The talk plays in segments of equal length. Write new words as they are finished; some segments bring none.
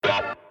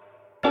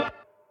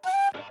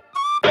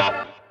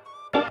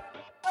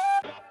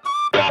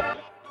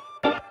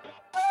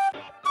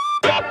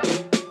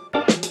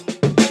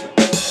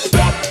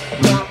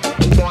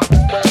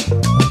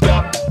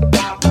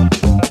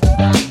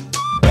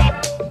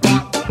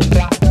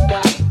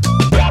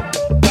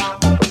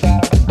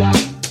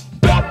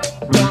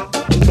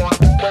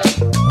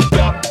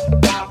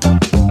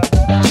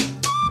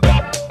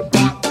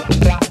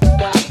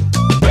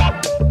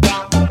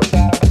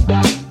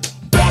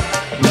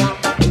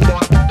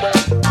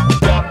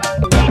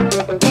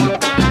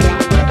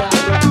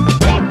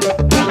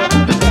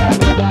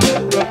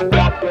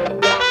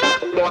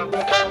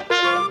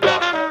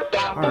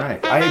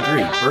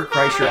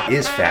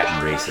is fat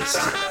and racist.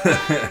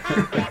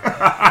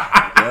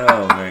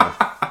 Oh, man.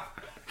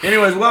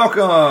 Anyways,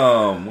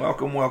 welcome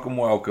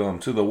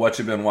to the What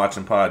You Been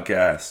Watching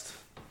podcast.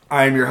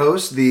 I am your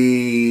host,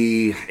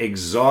 the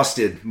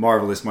exhausted,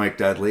 marvelous Mike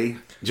Dudley,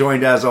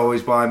 joined as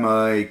always by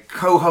my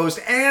co-host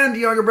and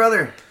younger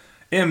brother,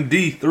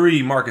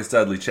 MD3 Marcus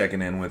Dudley,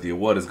 checking in with you.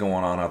 What is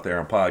going on out there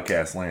in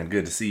podcast land?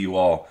 Good to see you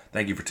all.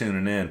 Thank you for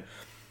tuning in.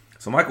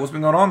 So, Michael, what's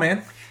been going on,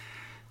 man?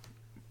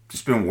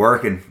 Just been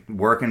working.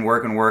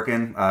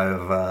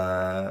 I've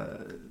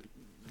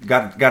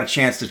got a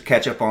chance to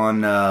catch up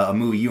on a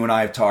movie you and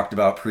I have talked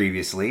about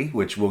previously,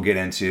 which we'll get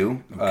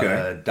into.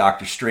 Okay.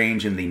 Doctor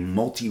Strange and the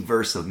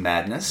Multiverse of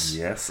Madness.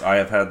 Yes, I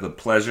have had the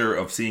pleasure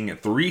of seeing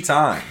it 3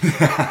 times.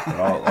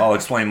 I'll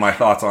explain my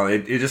thoughts on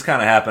it. It just kind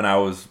of happened.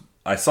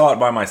 I saw it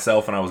by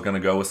myself, and I was going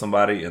to go with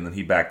somebody, and then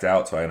he backed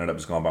out, so I ended up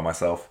just going by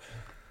myself.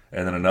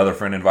 And then another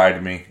friend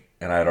invited me,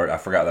 and I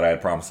forgot that I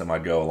had promised him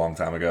I'd go a long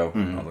time ago.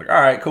 Mm-hmm. I was like,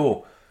 all right,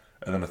 cool.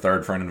 And then a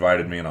third friend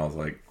invited me, and I was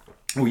like...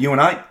 Well, you and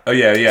I? Oh,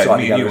 yeah, so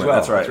me and you went.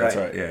 well. That's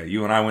right. Yeah,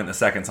 you and I went the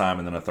second time,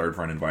 and then a third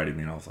friend invited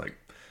me, and I was like,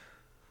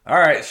 all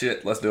right,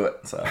 shit, let's do it.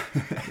 So,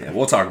 yeah,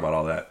 we'll talk about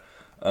all that.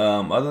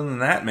 Other than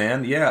that,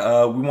 man,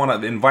 we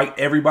want to invite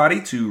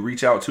everybody to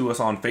reach out to us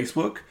on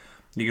Facebook.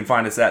 You can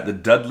find us at the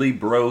Dudley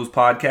Bros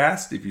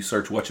Podcast. If you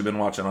search What You've Been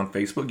Watching on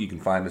Facebook, you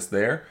can find us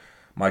there.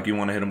 Mike, you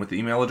want to hit them with the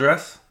email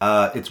address?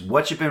 It's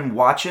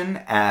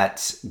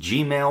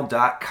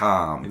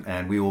whatyou'beenwatching@gmail.com,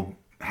 and we will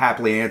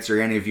happily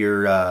answer any of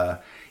your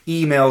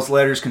emails,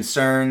 letters,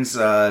 concerns.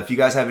 If you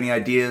guys have any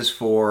ideas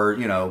for,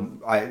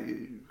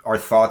 our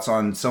thoughts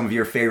on some of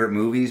your favorite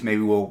movies,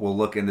 maybe we'll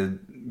look into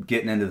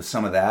getting into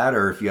some of that,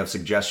 or if you have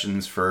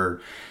suggestions for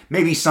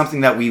maybe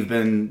something that we've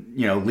been,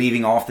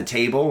 leaving off the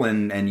table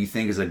and you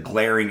think is a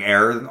glaring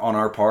error on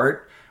our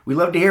part, we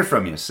love to hear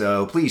from you.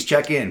 So please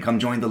check in. Come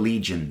join the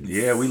Legion.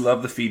 Yeah, we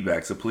love the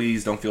feedback. So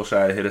please don't feel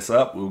shy to hit us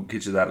up. We'll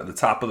get you that at the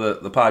top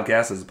of the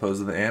podcast as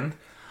opposed to the end.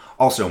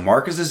 Also,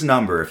 Marcus's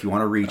number if you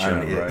want to reach him.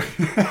 Right.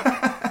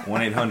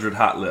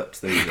 1-800-HOT-LIPS.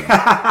 There you go.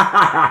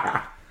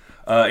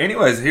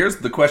 Anyways, here's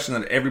the question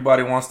that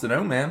everybody wants to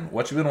know, man.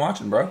 What you been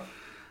watching, bro?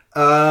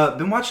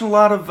 Been watching a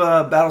lot of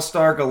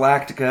Battlestar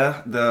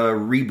Galactica, the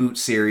reboot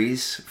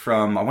series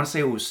from, I want to say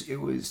it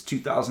was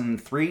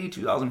 2003,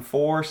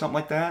 2004, something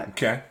like that.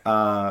 Okay.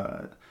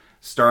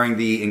 Starring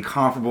the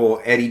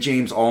incomparable Eddie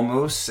James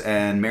Olmos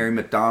and Mary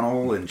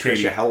McDonnell and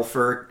Tricia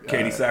Helfer.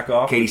 Katie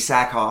Sackhoff. Katie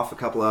Sackhoff, a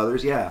couple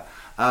others, yeah.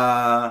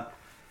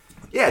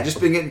 Just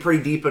been getting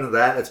pretty deep into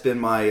that. It's been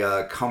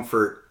my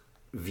comfort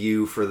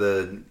view for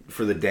the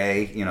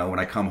day. When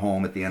I come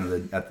home at the end of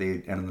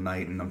the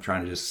night and I'm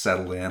trying to just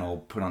settle in, I'll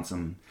put on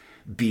some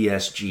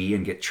BSG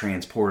and get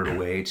transported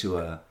away to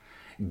a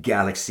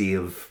galaxy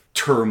of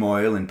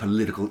turmoil and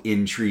political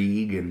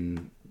intrigue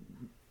and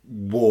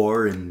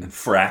war and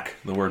frack.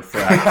 The word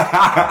frack.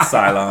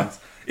 Cylons.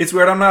 It's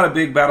weird. I'm not a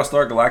big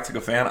Battlestar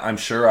Galactica fan. I'm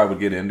sure I would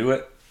get into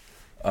it.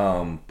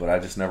 But I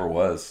just never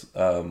was.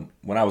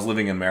 When I was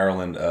living in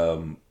Maryland,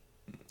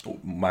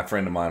 my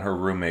friend of mine, her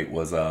roommate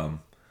was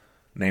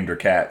named her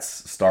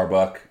cats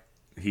Starbuck,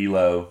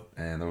 Hilo,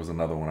 and there was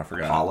another one I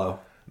forgot. Apollo.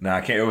 No, I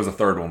can't. It was a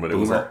third one, but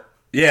Boomer?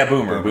 it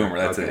was Boomer.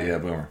 That's okay. It. Yeah,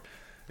 Boomer.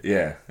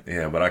 Yeah.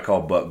 But I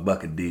call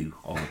Buckadoo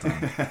all the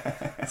time.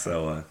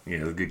 So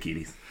they're good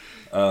kitties.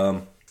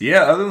 Other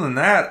than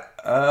that,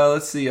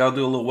 let's see. I'll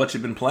do a little what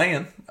you've been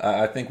playing.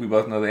 I think we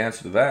both know the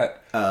answer to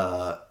that.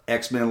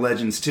 X-Men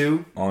Legends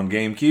 2 on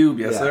GameCube.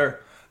 Yes, sir.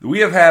 We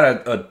have had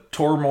a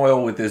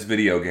turmoil with this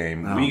video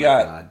game.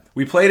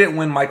 We played it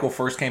when Michael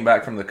first came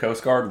back from the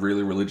Coast Guard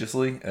really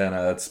religiously, and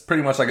it's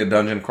pretty much like a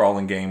dungeon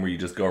crawling game where you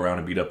just go around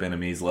and beat up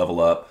enemies,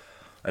 level up,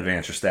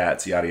 advance your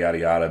stats, yada yada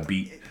yada,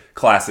 beat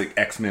classic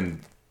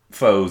X-Men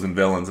foes and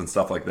villains and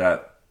stuff like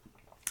that.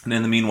 And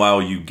in the meanwhile,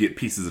 you get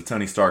pieces of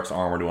Tony Stark's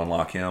armor to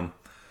unlock him.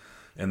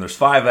 And there's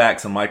 5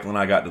 acts, and Michael and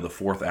I got to the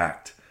 4th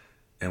act,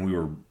 and we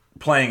were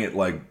playing it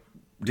like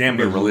damn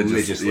near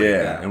religiously.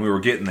 Yeah, and we were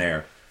getting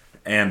there.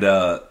 And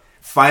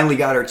finally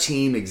got our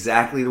team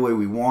exactly the way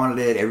we wanted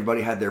it.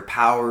 Everybody had their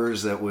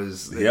powers that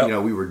was,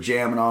 we were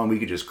jamming on. We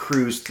could just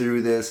cruise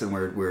through this, and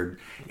we're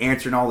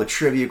answering all the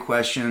trivia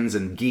questions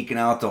and geeking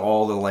out to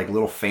all the like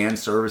little fan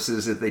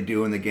services that they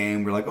do in the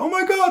game. We're like, oh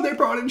my god, they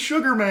brought in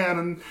Sugar Man,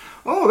 and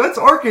oh, that's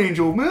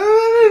Archangel, man.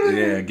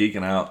 Yeah,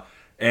 geeking out.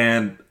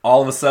 And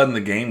all of a sudden,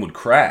 the game would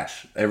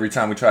crash every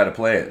time we tried to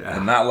play it. Yeah.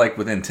 And not like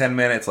within 10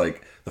 minutes.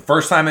 Like, the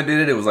first time it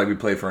did it, it was like we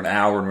played for an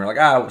hour, and we were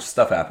like,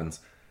 stuff happens.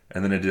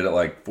 And then it did it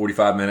like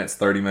 45 minutes,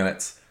 30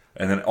 minutes,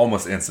 and then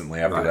almost instantly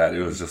after that,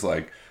 it was just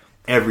like...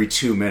 Every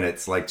 2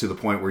 minutes, like to the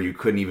point where you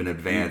couldn't even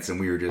advance, and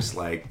we were just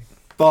like,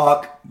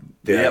 fuck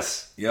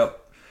this. Yep.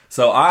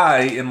 So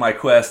in my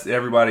quest,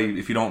 everybody,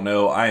 if you don't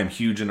know, I am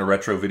huge into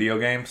retro video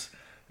games.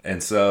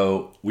 And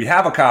so we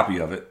have a copy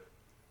of it.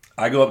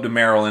 I go up to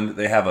Maryland.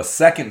 They have a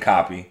second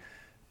copy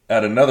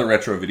at another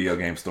retro video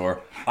game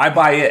store. I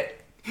buy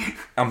it.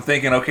 I'm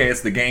thinking, okay,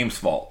 it's the game's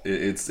fault.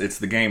 It's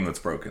the game that's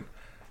broken.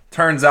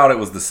 Turns out it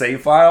was the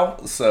save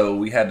file, so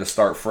we had to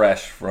start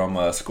fresh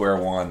from square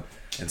one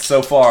And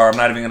so far, I'm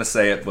not even going to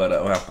say it, but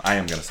well, I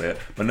am going to say it.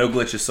 But no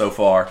glitches so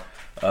far.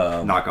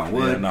 Knock on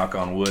wood. Yeah, knock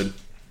on wood.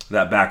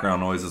 That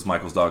background noise is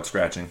Michael's dog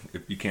scratching.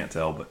 If you can't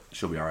tell, but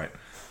she'll be all right.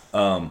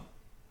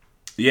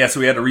 Yeah, so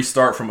we had to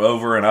restart from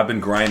over, and I've been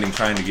grinding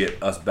trying to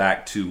get us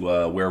back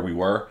to where we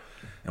were.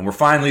 And we're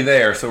finally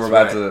there,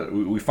 so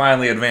we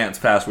finally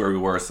advanced past where we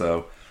were.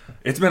 So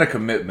it's been a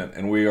commitment,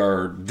 and we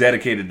are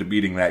dedicated to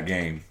beating that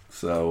game.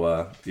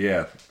 So,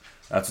 yeah,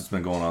 that's what's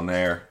been going on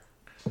there.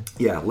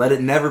 Yeah, let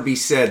it never be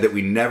said that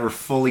we never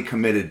fully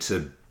committed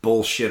to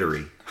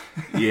bullshittery.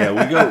 Yeah,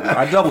 we go.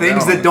 I double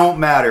things down that don't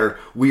matter.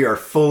 We are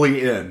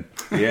fully in.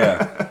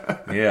 Yeah.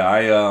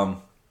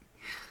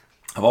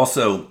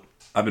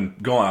 I've been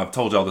going. I've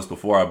told y'all this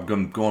before. I've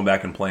been going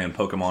back and playing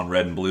Pokemon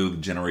Red and Blue, the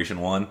Generation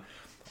 1.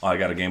 I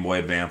got a Game Boy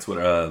Advance with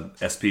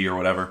SP or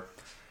whatever.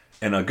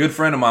 And a good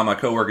friend of mine, my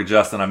coworker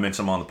Justin, I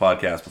mentioned him on the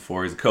podcast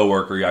before. He's a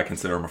coworker. I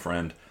consider him a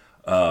friend.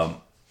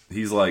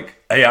 He's like,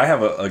 hey, I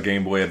have a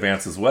Game Boy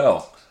Advance as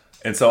well.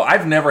 And so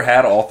I've never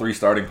had all 3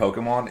 starting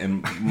Pokemon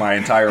in my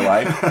entire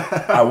life.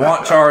 I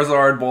want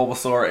Charizard,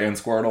 Bulbasaur, and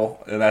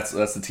Squirtle. And that's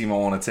the team I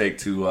want to take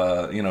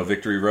to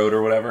Victory Road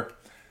or whatever.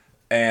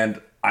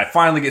 And I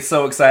finally get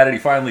so excited. He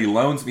finally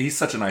loans me. He's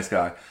such a nice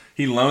guy.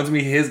 He loans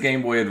me his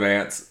Game Boy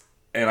Advance.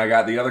 And I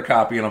got the other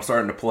copy and I'm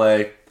starting to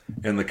play.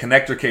 And the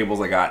connector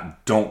cables I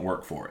got don't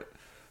work for it.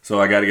 So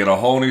I got to get a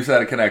whole new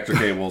set of connector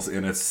cables,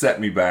 and it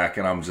set me back,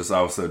 and I was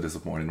so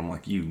disappointed. I'm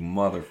like, you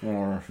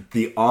motherfucker.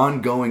 The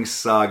ongoing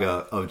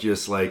saga of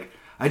just like,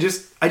 I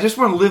just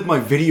want to live my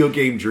video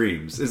game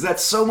dreams. Is that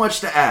so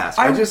much to ask?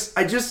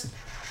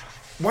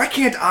 Why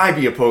can't I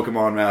be a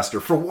Pokemon master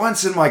for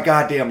once in my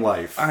goddamn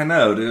life? I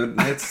know, dude.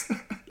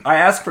 I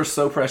asked for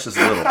so precious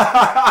little.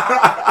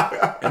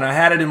 And I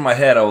had it in my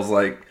head. I was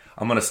like,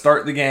 I'm going to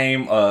start the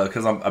game,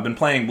 because I've been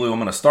playing Blue. I'm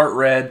going to start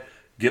Red,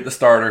 get the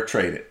starter,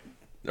 trade it.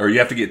 Or you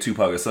have to get 2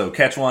 Pokemon. So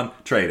catch one,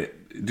 trade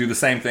it. Do the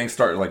same thing,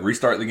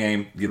 restart the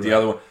game, get the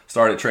other one,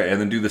 start it, trade. And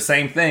then do the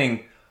same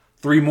thing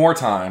 3 more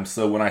times.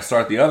 So when I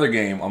start the other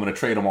game, I'm going to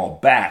trade them all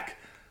back.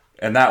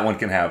 And that one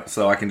can have,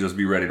 so I can just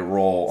be ready to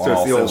roll on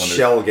all cylinders. So it's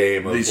the old shell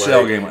game.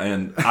 Shell game.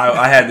 And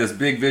I had this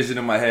big vision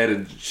in my head.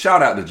 And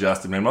shout out to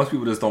Justin, man. Most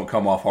people just don't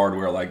come off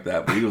hardware like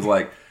that. But he was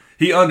like,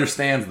 he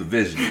understands the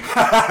vision.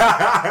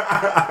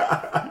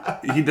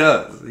 He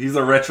does. He's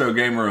a retro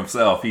gamer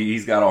himself.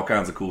 He's got all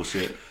kinds of cool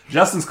shit.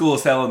 Justin's cool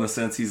as hell in the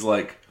sense he's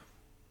like,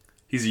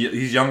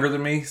 he's younger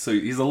than me, so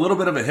he's a little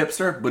bit of a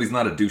hipster, but he's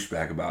not a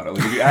douchebag about it.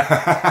 Like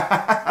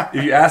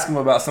if you ask him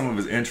about some of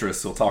his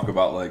interests, he'll talk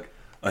about like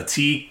a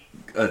tea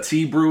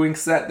brewing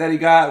set that he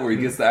got, where he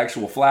gets the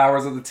actual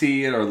flowers of the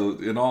tea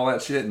and all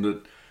that shit.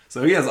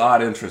 So he has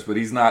odd interests, but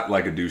he's not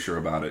like a doucher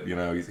about it. You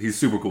know, he's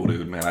super cool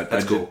dude, man.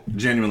 I cool.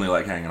 Genuinely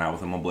like hanging out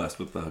with him. I'm blessed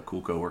with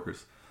cool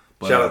coworkers.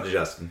 But, shout out to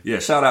Justin. Yeah,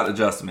 shout out to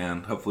Justin,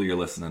 man. Hopefully you're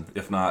listening.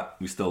 If not,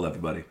 we still love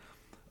you, buddy.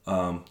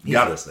 He's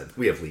listening.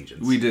 We have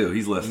legions. We do.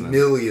 He's listening.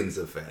 Millions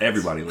of fans.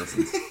 Everybody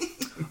listens.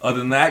 Other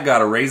than that,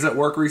 got a raise at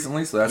work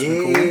recently, so that's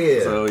been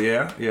cool. So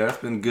yeah, it's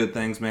been good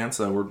things, man.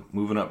 So we're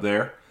moving up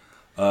there.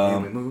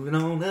 We're moving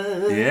on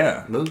up.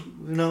 Yeah.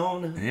 Moving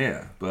on up.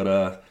 Yeah.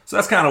 But so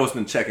that's kind of what's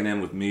been checking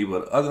in with me.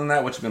 But other than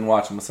that, what you've been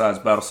watching besides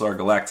Battlestar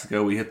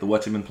Galactica, we hit the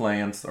What You've Been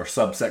Playing, our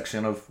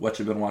subsection of What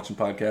You've Been Watching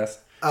podcast.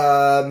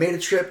 Made a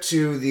trip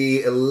to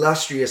the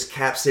illustrious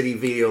Cap City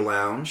Video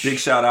Lounge. Big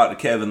shout out to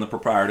Kevin, the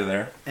proprietor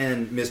there.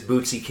 And Miss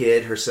Bootsy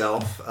Kid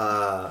herself.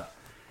 Rented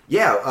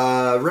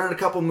a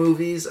couple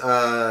movies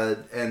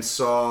and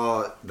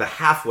saw The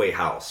Halfway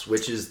House,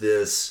 which is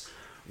this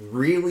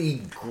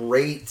really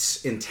great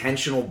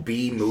intentional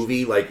B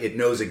movie. Like, it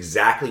knows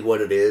exactly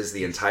what it is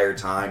the entire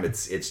time.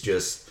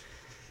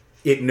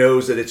 It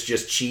knows that it's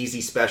just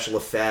cheesy special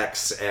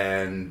effects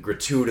and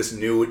gratuitous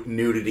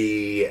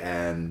nudity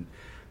and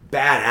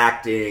bad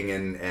acting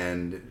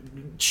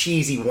and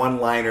cheesy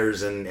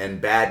one-liners and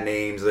bad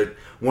names.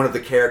 One of the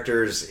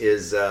characters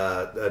is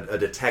a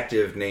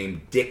detective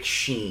named Dick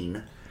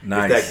Sheen.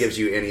 Nice. If that gives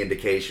you any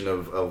indication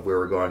of where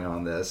we're going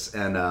on this.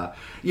 And,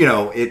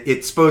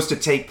 it's supposed to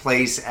take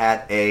place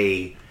at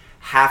a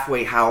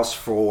halfway house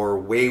for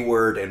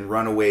wayward and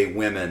runaway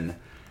women.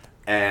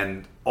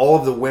 And all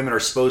of the women are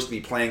supposed to be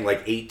playing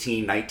like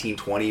 18, 19,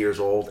 20 years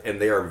old, and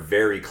they are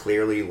very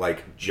clearly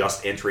like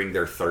just entering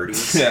their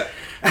 30s. Yeah.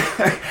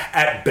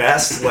 At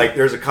best, like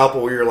there's a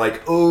couple where you're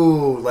like,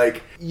 oh,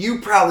 like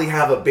you probably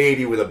have a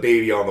baby with a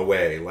baby on the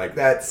way. Like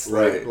that's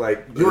right.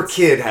 Like your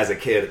kid has a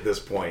kid at this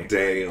point.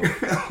 Damn.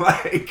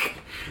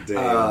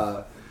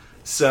 Damn.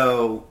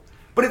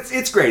 But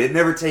it's great. It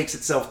never takes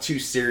itself too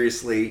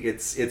seriously.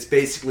 It's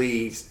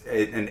basically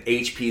an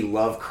H.P.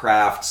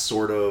 Lovecraft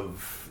sort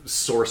of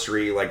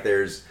sorcery. Like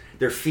they're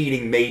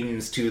feeding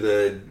maidens to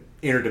the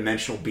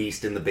interdimensional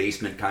beast in the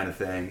basement kind of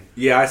thing.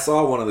 Yeah, I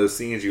saw one of those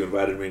scenes. You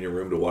invited me in your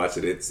room to watch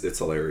it. It's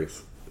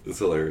hilarious. It's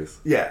hilarious.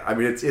 Yeah, I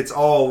mean it's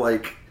all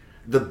like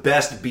the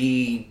best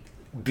B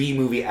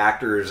movie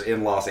actors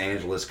in Los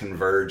Angeles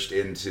converged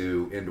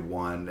into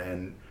one,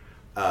 and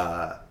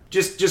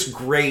just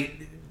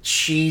great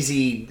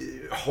cheesy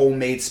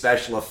homemade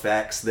special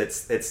effects.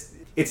 It's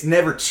it's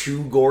never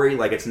too gory.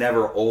 Like, it's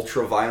never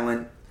ultra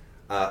violent.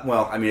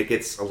 Well, I mean, it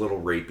gets a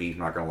little rapey,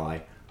 not gonna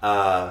lie.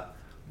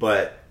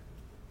 But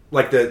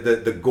like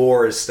the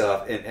gore is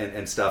stuff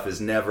and stuff is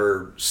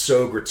never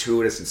so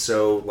gratuitous and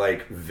so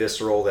like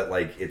visceral that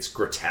like it's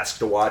grotesque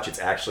to watch. It's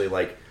actually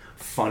like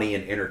funny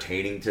and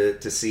entertaining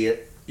to see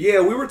it.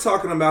 Yeah, we were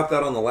talking about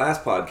that on the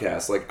last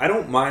podcast. Like, I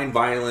don't mind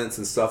violence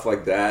and stuff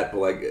like that, but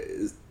like,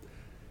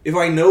 if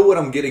I know what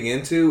I'm getting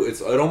into,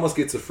 it almost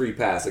gets a free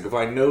pass. Like, if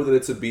I know that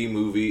it's a B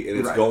movie and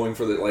it's going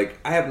for the, like,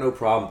 I have no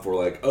problem for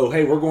like, oh,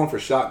 hey, we're going for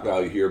shock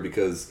value here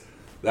because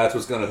that's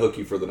what's going to hook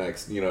you for the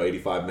next,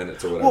 85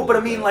 minutes or whatever. Well, but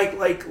I mean, like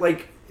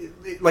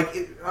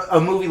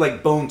a movie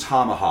like Bone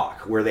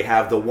Tomahawk, where they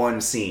have the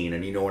one scene,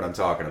 and you know what I'm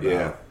talking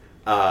about.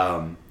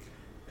 Yeah.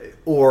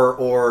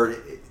 Or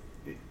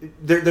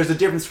there's a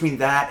difference between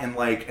that and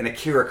like an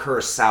Akira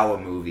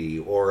Kurosawa movie,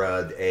 or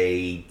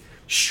a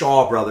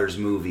Shaw Brothers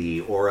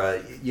movie,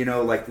 or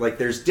like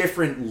there's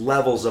different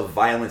levels of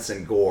violence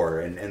and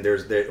gore, and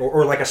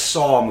or like a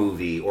Saw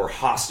movie or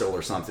Hostel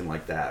or something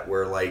like that,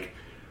 where like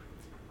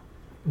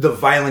the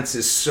violence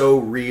is so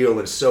real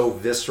and so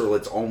visceral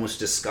it's almost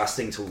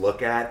disgusting to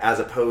look at, as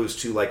opposed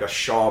to like a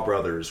Shaw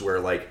Brothers where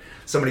like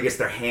somebody gets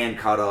their hand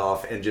cut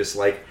off and just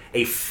like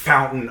a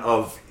fountain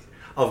of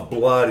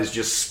blood is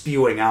just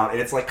spewing out, and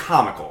it's like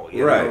comical,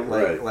 you know?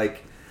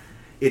 Like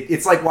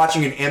it's like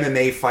watching an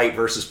MMA fight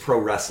versus pro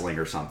wrestling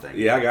or something.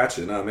 Yeah, I got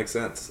you. No, it makes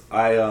sense.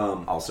 I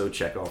also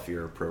check off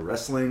your pro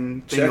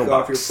wrestling bingo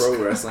box. Your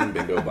pro wrestling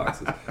bingo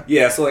boxes.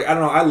 Yeah, so like I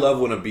don't know. I love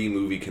when a B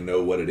movie can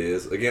know what it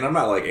is. Again, I'm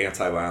not like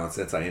anti-violence,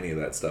 anti any of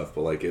that stuff,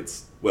 but like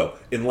it's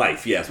in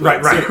life, yes,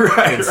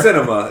 right. In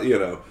cinema,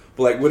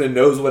 But like when it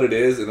knows what it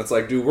is, and it's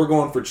like, dude, we're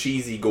going for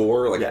cheesy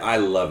gore. Like I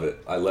love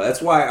it.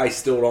 That's why I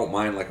still don't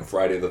mind like a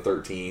Friday the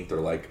 13th or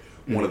like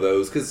one of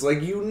those, because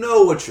like you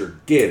know what you're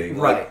getting.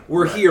 Like,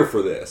 we're here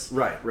for this.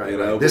 Right.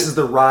 This is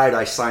the ride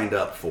I signed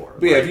up for.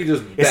 But yeah, if you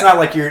just it's not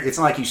like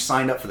you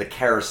signed up for the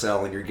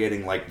carousel and you're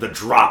getting like the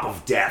drop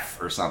of death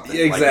or something.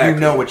 Yeah, exactly. Like, you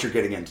know what you're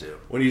getting into.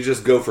 When you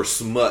just go for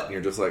smut and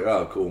you're just like,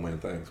 oh, cool, man,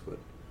 thanks. But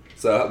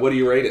so, what do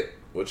you rate it?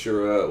 What's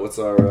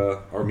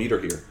our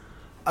meter here?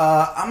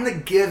 I'm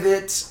gonna give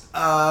it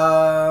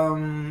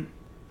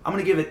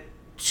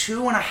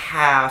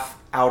 2.5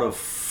 out of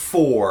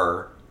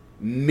 4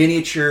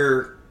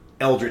 miniature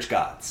Eldritch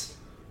Gods.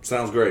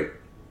 Sounds great.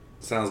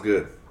 Sounds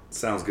good.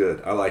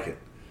 I like it.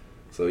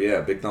 So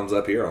yeah, big thumbs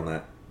up here on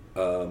that.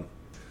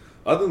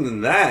 Other than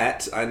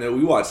that, I know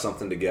we watched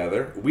something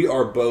together. We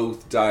are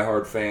both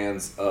diehard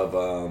fans of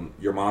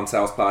Your Mom's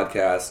House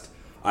podcast.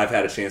 I've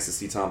had a chance to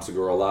see Tom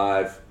Segura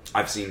live.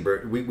 I've seen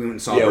Bert. We went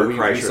and saw Bert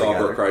Kreischer. We saw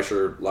Bert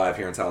Kreischer live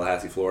here in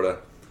Tallahassee, Florida,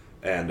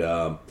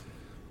 and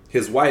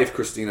his wife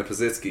Christina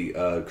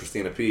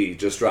P,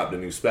 just dropped a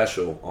new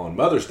special on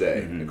Mother's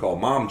Day called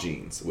Mom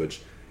Jeans,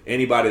 which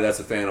anybody that's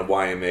a fan of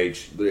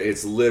YMH,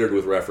 it's littered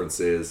with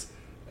references,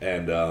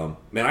 and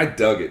man, I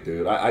dug it,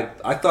 dude.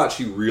 I thought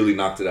she really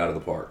knocked it out of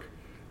the park.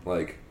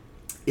 Like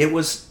it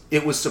was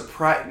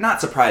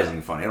not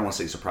surprisingly funny. I don't want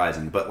to say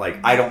surprising, but like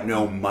I don't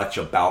know much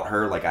about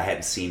her. Like I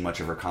hadn't seen much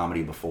of her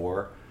comedy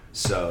before.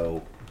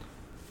 So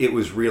it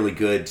was really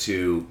good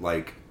to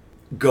like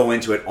go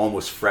into it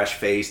almost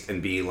fresh-faced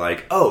and be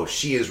like, oh,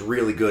 she is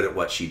really good at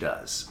what she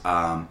does.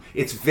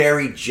 It's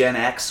very Gen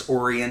X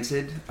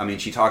oriented. I mean,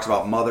 she talks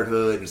about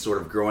motherhood and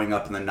sort of growing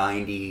up in the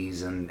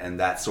 90s and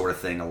that sort of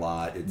thing a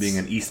lot. It's, being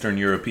an Eastern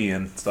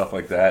European, stuff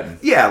like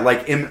that. Yeah,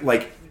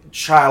 like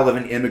child of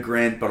an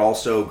immigrant, but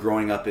also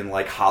growing up in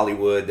like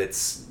Hollywood.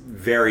 That's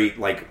very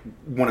like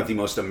one of the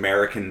most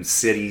American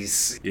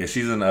cities. Yeah,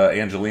 she's an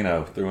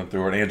Angelino through and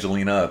through, or an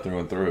Angelina through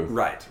and through.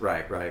 Right.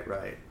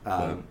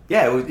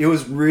 Yeah, it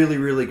was really,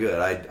 really good.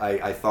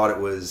 I thought it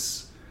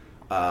was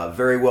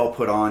very well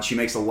put on. She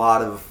makes a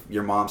lot of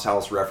Your Mom's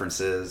House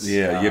references.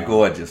 Yeah, you're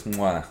gorgeous.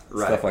 Mwah.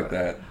 Stuff like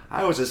that.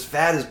 I was as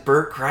fat as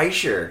Bert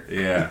Kreischer.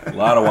 Yeah, a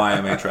lot of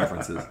YMH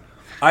references.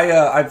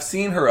 I've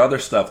seen her other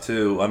stuff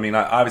too. I mean,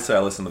 obviously I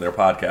listen to their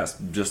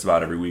podcast just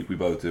about every week. We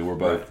both do.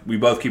 We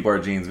both keep our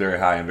jeans very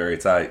high and very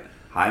tight.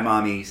 Hi,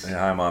 mommies. Yeah,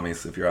 hi,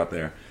 mommies, if you're out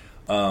there.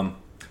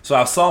 So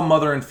I saw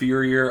Mother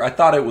Inferior. I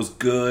thought it was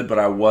good, but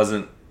I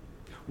wasn't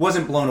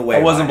blown away.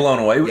 I wasn't blown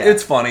away. Yeah.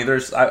 It's funny.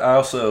 I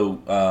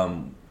also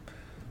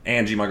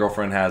Angie, my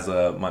girlfriend, has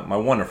my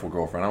wonderful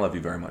girlfriend. I love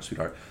you very much,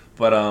 sweetheart.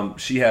 But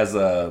she has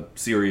a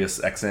Sirius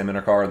XM in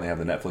her car, and they have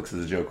the Netflix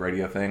as a Joke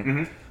radio thing.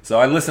 Mm-hmm. So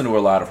I listen to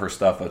a lot of her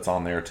stuff that's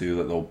on there too.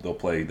 That they'll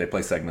play. They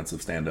play segments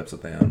of stand-ups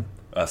that they own,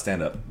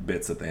 stand-up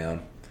bits that they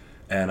own.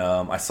 And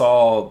I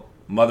saw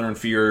Mother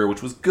Inferior,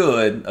 which was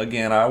good.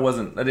 Again, I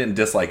didn't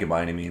dislike it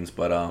by any means,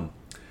 but and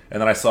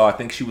then I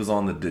think she was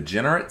on the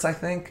Degenerates. I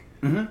think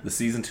the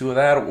season 2 of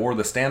that, or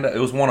the stand-up. It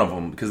was one of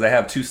them because they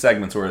have 2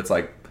 segments where it's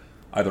like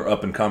either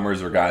up and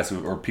comers or guys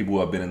or people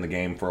who have been in the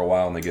game for a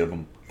while, and they give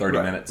them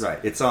 30 minutes. Right.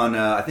 It's on.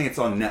 I think it's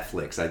on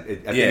Netflix. I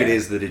think it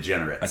is the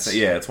Degenerates.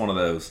 It's one of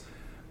those.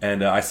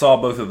 And I saw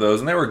both of those,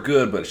 and they were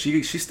good. But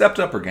she stepped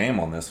up her game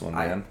on this one,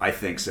 man. I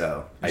think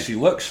so. She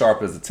looked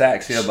sharp as a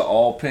tack. She had the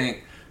all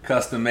pink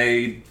custom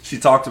made. She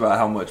talked about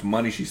how much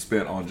money she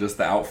spent on just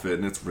the outfit,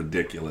 and it's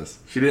ridiculous.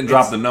 She didn't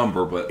drop the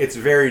number, but it's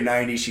very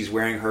 90s. She's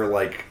wearing her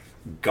like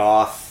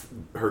goth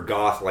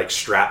like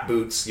strap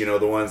boots, you know,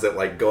 the ones that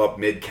like go up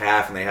mid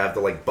calf and they have the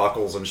like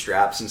buckles and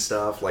straps and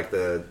stuff, like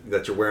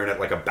that you're wearing at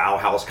like a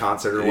Bauhaus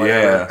concert or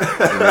whatever.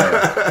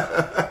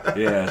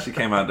 Yeah. She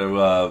came out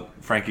to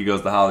Frankie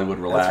Goes to Hollywood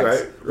Relax,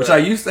 that's right. Which I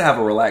used to have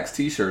a Relax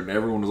T-shirt, and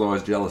everyone was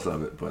always jealous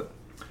of it. But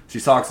she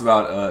talks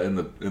about in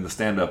the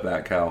stand-up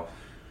act how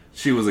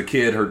she was a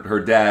kid. Her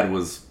dad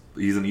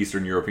he's an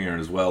Eastern European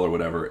as well or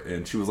whatever,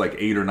 and she was like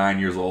 8 or 9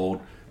 years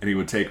old, and he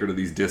would take her to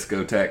these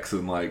discotheques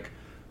and like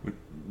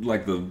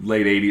the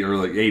late 80s or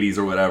like 80s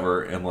or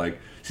whatever, and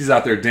like she's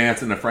out there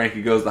dancing to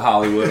Frankie Goes to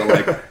Hollywood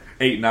at like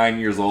 8, 9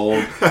 years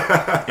old,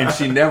 and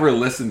she never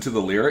listened to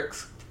the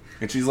lyrics,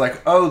 and she's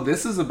like, oh,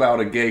 this is about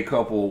a gay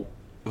couple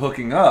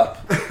hooking up,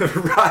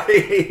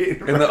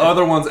 right? And the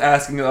other one's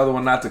asking the other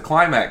one not to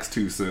climax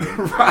too soon,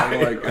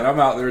 right? And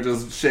I'm out there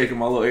just shaking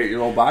my little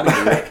 8-year-old body,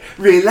 like,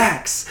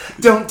 relax,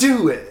 don't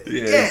do it.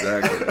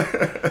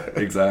 Yeah.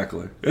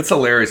 Exactly. It's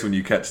hilarious when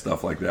you catch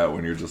stuff like that,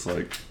 when you're just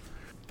like,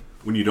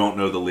 when you don't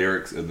know the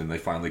lyrics and then they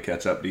finally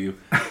catch up to you,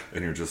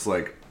 and you're just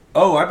like,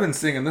 oh, I've been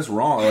singing this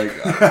wrong, like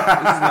this is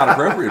not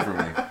appropriate for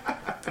me.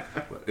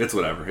 But it's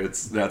whatever.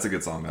 That's a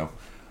good song though.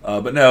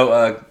 But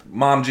no,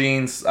 Mom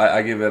Jeans,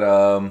 I give it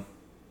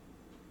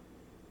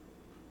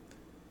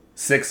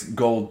 6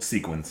 gold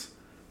sequins.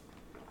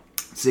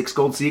 6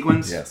 gold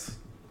sequins? Yes.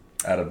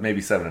 Out of maybe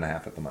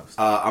 7.5 at the most.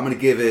 I'm going to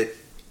give it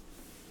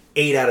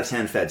 8 out of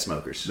 10 Fed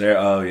smokers.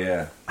 Oh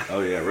yeah.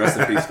 Rest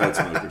in peace, Fed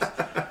smokers.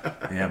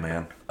 Yeah,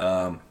 man.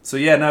 So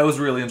yeah, no, it was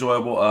really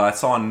enjoyable. I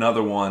saw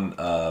another one.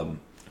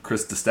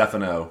 Chris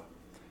DiStefano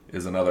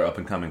is another up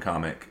and coming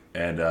comic,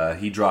 and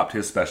he dropped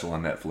his special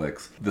on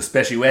Netflix, The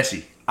Speshy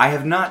Weshy. I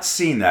have not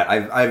seen that.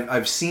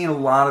 I've seen a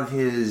lot of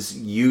his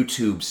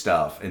YouTube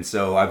stuff, and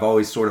so I've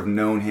always sort of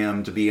known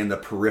him to be in the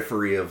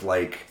periphery of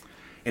like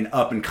an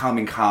up and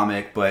coming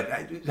comic.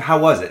 But how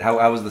was it?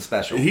 How was the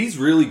special? He's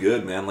really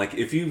good, man. Like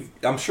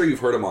I'm sure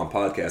you've heard him on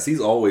podcasts. He's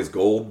always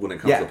gold when it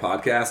comes to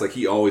podcasts. Like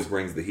he always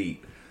brings the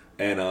heat.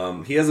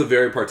 And he has a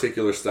very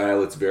particular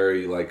style. It's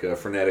very like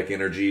frenetic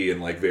energy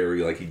and like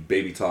very like he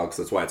baby talks.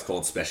 That's why it's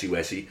called Speshy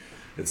Weshy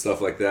and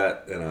stuff like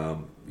that.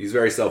 And he's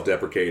very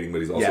self-deprecating, but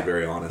he's also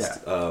very honest.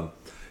 Yeah.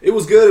 It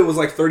was good. It was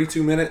like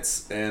 32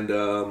 minutes,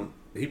 and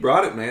he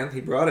brought it, man.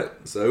 He brought it.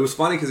 So it was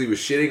funny because he was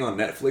shitting on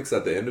Netflix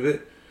at the end of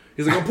it.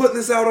 He's like, I'm putting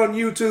this out on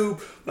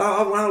YouTube.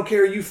 I don't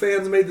care. You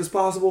fans made this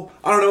possible.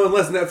 I don't know,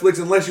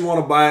 unless you want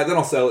to buy it, then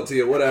I'll sell it to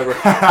you, whatever. It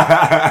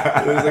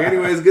was like,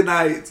 anyways, good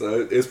night.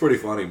 So it's pretty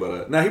funny.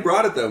 But no, he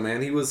brought it, though,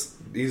 man.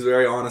 He's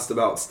very honest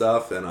about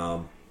stuff.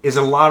 And is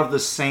it a lot of the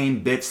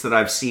same bits that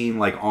I've seen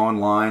like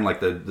online, like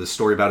the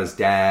story about his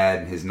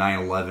dad, his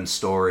 9/11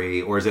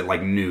 story, or is it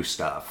like new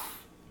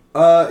stuff?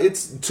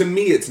 To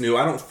me, it's new.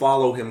 I don't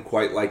follow him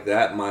quite like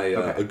that.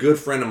 A good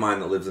friend of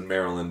mine that lives in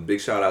Maryland, big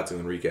shout out to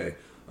Enrique.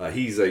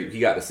 He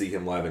got to see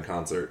him live in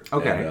concert.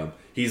 Okay. And,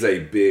 he's a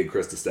big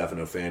Chris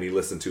DiStefano fan. He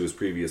listened to his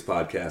previous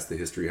podcast, The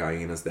History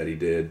Hyenas, that he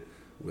did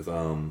with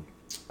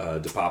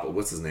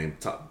what's his name?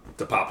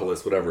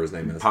 Depopoulos, whatever his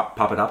name is.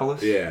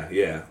 Papadopoulos?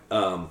 Yeah.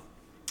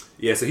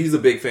 So he's a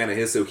big fan of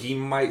his, so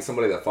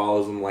somebody that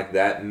follows him like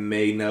that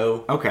may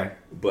know. Okay.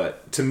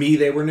 But to me,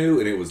 they were new,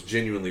 and it was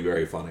genuinely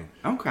very funny.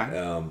 Okay.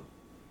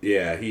 He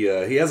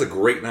has a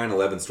great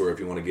 9/11 story if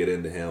you want to get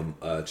into him.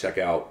 Check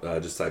out,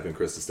 just type in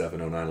Chris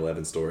DiStefano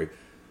 9/11 story.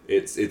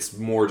 It's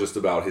more just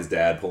about his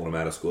dad pulling him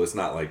out of school. It's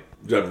not like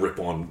a rip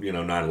on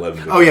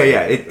 9/11. Oh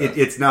yeah.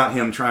 It's not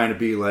him trying to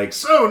be like,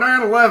 so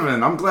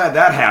 9/11. I'm glad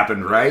that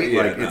happened, right?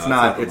 Yeah, like it's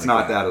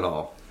not that at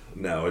all.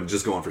 No, and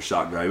just going for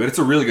shock value. But it's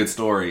a really good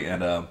story,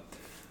 and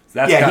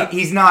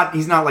he's not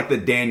like the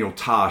Daniel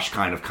Tosh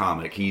kind of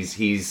comic.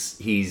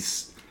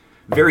 He's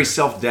very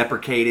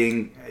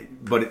self-deprecating,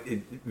 but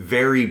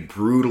very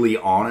brutally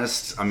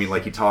honest. I mean,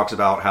 like he talks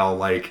about how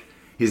like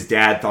his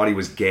dad thought he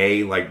was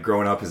gay, like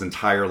growing up his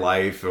entire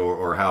life,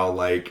 or how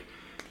like,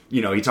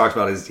 he talks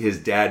about his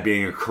dad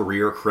being a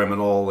career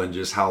criminal and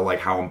just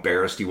how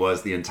embarrassed he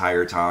was the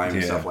entire time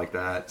and stuff like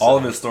that. So, all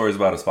of his stories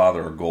about his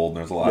father are gold, and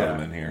there's a lot of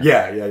them in here.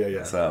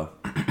 Yeah. So,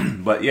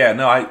 but yeah,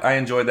 no, I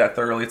enjoyed that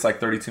thoroughly. It's like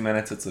 32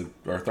 minutes, or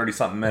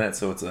 30-something minutes,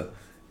 so it's a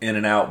in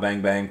and out,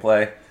 bang bang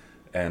play.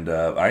 And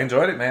I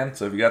enjoyed it, man.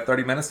 So if you got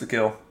 30 minutes to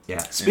kill. Yeah.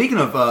 Speaking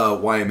of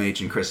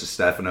YMH and Chris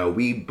DiStefano,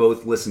 we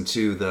both listened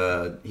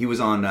to he was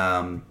on...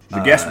 the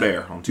Guest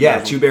Bear. On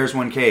Two Bears,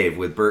 One Cave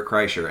with Bert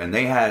Kreischer. And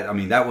they had... I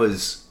mean, that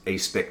was a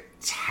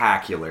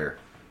spectacular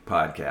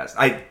podcast.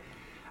 I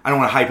don't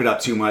want to hype it up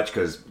too much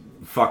because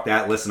fuck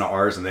that, listen to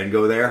ours and then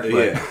go there.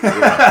 But.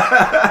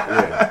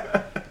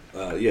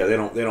 Yeah, they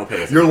don't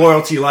pay us. Your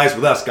loyalty lies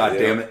with us,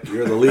 goddammit.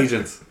 You're the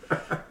legions.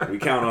 We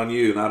count on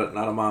you, not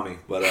a mommy.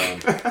 But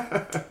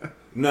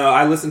no,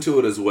 I listened to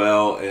it as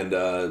well, and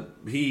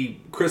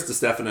Chris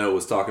DiStefano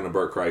was talking to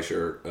Bert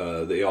Kreischer.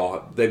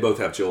 They both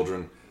have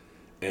children,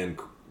 and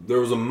there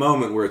was a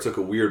moment where it took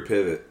a weird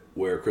pivot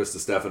where Chris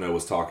DiStefano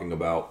was talking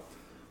about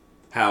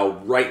how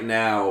right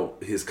now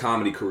his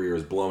comedy career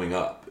is blowing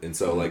up. And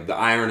so, like, the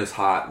iron is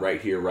hot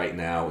right here, right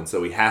now. And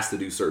so he has to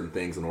do certain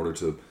things in order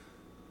to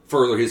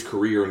further his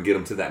career and get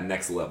him to that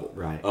next level,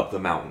 up the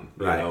mountain,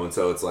 you know. And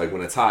so it's like,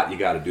 when it's hot, you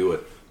got to do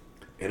it.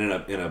 And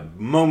in a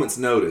moment's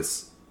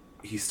notice,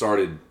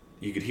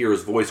 you could hear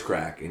his voice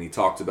crack, and he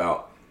talked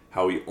about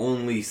how he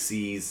only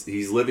sees,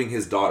 he's living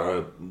his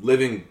daughter's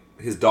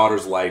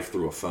life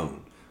through a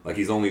phone. Like,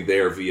 he's only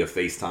there via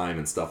FaceTime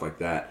and stuff like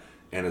that.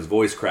 And his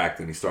voice cracked,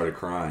 and he started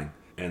crying.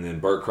 And then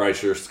Bert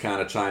Kreischer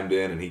kind of chimed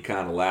in, and he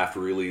kind of laughed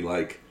really,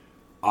 like,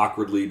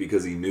 awkwardly,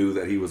 because he knew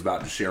that he was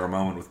about to share a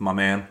moment with my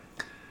man.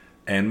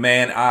 And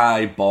man,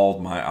 I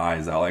bawled my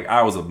eyes out. Like,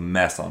 I was a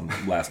mess on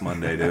last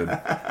Monday, dude.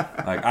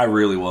 Like, I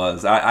really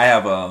was. I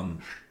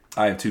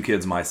have 2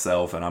 kids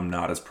myself, and I'm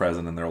not as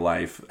present in their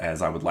life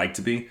as I would like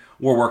to be.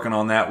 We're working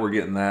on that. We're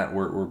getting that.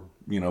 We're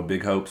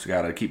big hopes.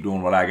 Got to keep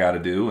doing what I got to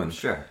do. And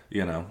sure,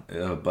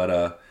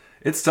 but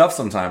it's tough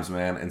sometimes,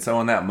 man. And so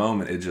in that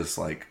moment, it just,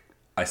 like,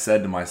 I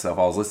said to myself,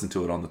 I was listening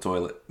to it on the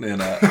toilet,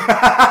 and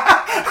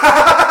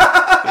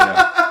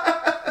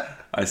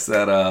I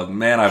said,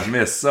 man, I've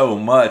missed so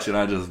much, and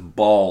I just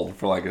bawled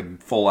for like a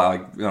full,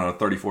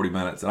 30, 40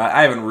 minutes. And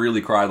I haven't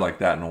really cried like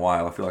that in a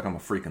while. I feel like I'm a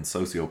freaking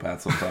sociopath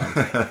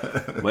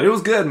sometimes. But it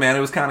was good, man. It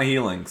was kind of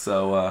healing.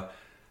 So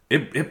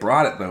it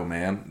brought it, though,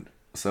 man.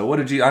 So what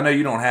did you, I know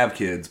you don't have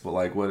kids, but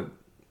like, what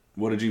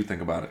did you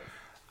think about it?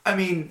 I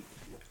mean,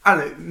 I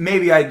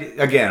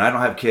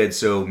don't have kids,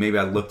 so maybe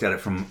I looked at it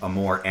from a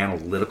more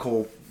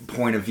analytical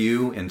point of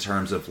view in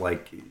terms of,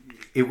 like,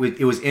 it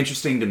was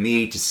interesting to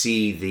me to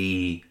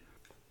see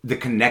the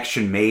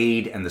connection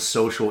made and the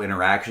social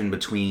interaction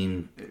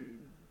between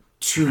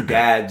 2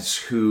 dads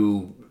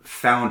who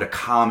found a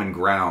common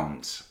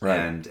ground.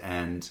 Right.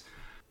 And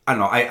I don't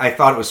know, I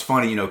thought it was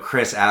funny,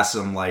 Chris asked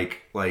him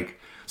like,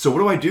 so what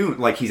do I do?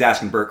 Like, he's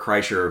asking Bert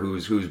Kreischer,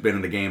 who's been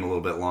in the game a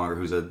little bit longer,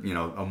 who's a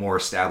more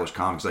established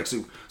comic. He's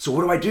like, so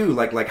what do I do?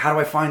 Like, how do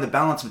I find the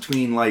balance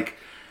between, like,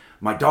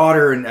 my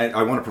daughter and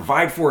I want to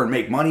provide for her and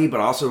make money, but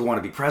I also want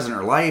to be present in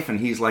her life? And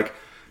he's like,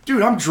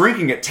 dude, I'm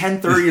drinking at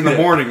 10:30 in the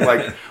morning.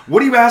 Like,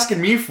 what are you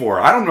asking me for?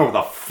 I don't know what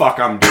the fuck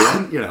I'm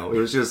doing. It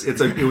was just,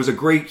 it was a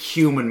great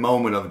human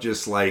moment of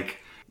just, like,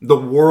 the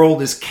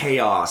world is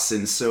chaos,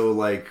 and so,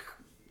 like,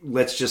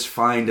 let's just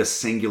find a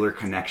singular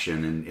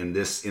connection in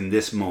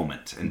this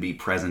moment and be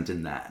present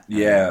in that.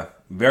 Yeah,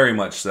 very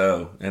much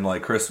so. And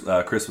like Chris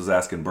was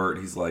asking Bert,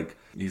 he's like,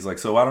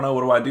 so I don't know,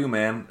 what do I do,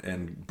 man?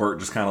 And Bert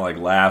just kind of like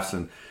laughs,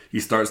 and he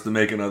starts to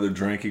make another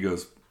drink. He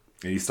goes,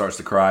 and he starts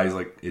to cry. He's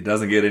like, it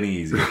doesn't get any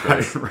easier,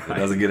 Chris. Right. It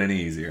doesn't get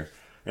any easier.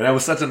 And that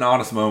was such an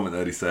honest moment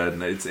that he said.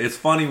 And it's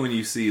funny when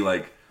you see,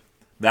 like,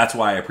 that's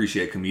why I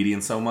appreciate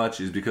comedians so much,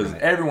 is because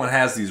everyone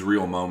has these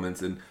real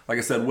moments. And like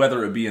I said,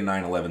 whether it be a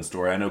 9/11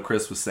 story, I know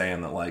Chris was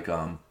saying that, like,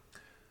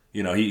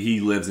 he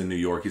lives in New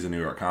York. He's a New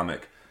York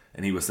comic.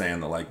 And he was saying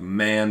that, like,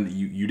 man,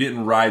 you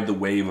didn't ride the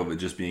wave of it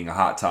just being a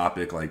hot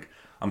topic. Like,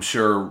 I'm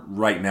sure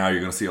right now you're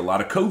going to see a lot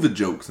of COVID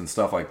jokes and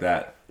stuff like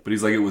that. But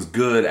he's like, it was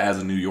good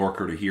as a New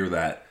Yorker to hear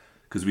that,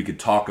 because we could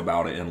talk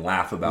about it and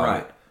laugh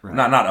about it. Right.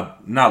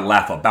 Not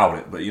laugh about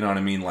it, but you know what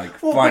I mean? Like,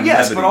 find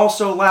levity. But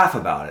also laugh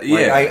about it.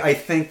 Like, yeah. I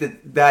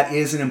think that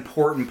is an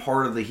important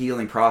part of the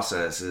healing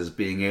process, is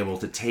being able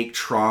to take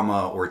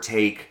trauma or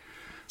take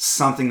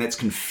something that's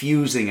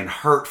confusing and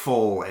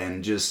hurtful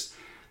and just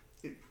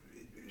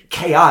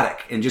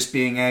chaotic, and just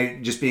being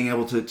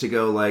able to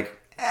go, like,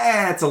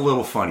 it's a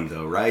little funny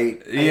though,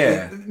 right?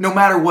 Yeah. No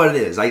matter what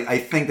it is, I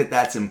think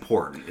that's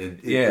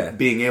important.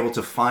 Being able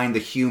to find the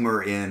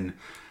humor in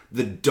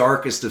the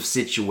darkest of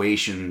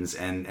situations,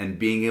 and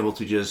being able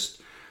to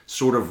just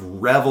sort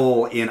of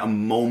revel in a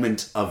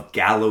moment of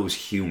gallows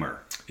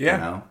humor.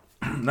 Yeah.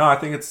 No, I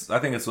think it's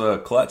a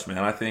clutch, man.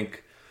 I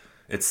think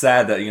it's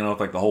sad that, with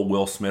like the whole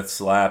Will Smith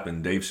slap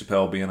and Dave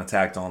Chappelle being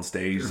attacked on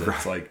stage.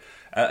 That's like,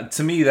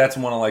 to me, that's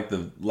one of like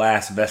the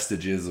last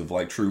vestiges of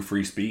like true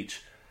free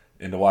speech.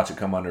 And to watch it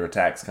come under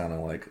attack's kind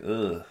of like,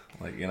 ugh,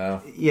 like,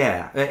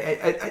 Yeah,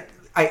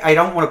 I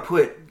don't want to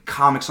put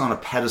comics on a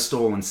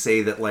pedestal and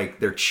say that, like,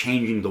 they're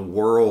changing the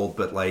world,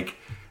 but, like,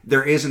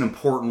 there is an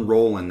important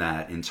role in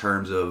that, in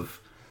terms of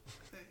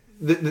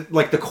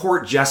the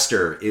court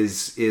jester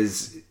is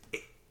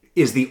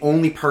the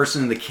only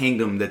person in the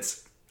kingdom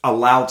that's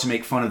allowed to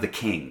make fun of the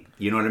king.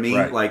 You know what I mean?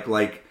 Right.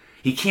 Like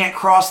he can't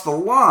cross the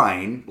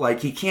line,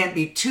 like, he can't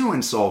be too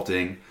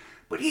insulting,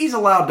 but he's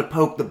allowed to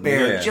poke the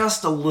bear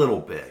just a little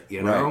bit,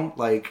 Right.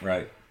 Like,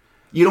 right.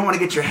 You don't want to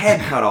get your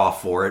head cut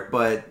off for it,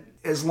 but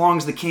as long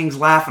as the king's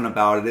laughing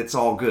about it, it's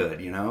all good,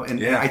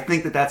 And I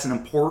think that's an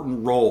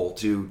important role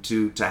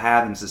to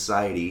have in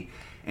society,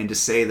 and to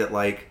say that,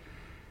 like,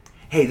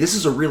 hey, this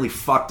is a really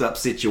fucked up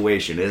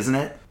situation, isn't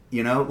it?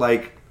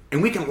 Like,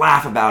 and we can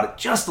laugh about it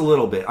just a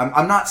little bit.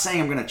 I'm not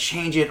saying I'm going to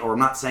change it, or I'm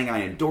not saying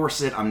I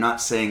endorse it. I'm not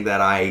saying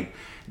that I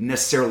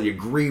necessarily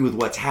agree with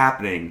what's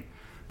happening.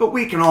 But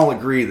we can all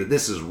agree that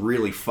this is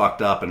really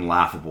fucked up and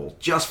laughable,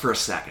 just for a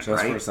second, right?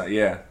 Just for a second,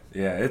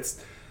 yeah.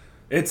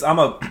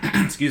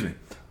 Excuse me.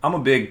 I'm a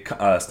big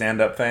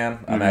stand-up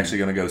fan. I'm actually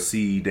going to go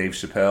see Dave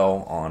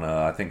Chappelle on,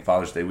 I think,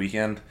 Father's Day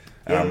weekend.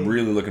 And I'm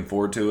really looking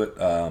forward to it.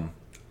 I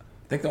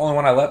think the only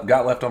one I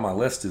got left on my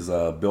list is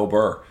Bill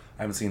Burr.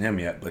 I haven't seen him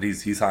yet, but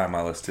he's high on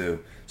my list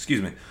too.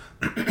 Excuse me.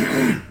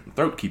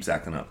 Throat keeps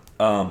acting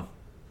up.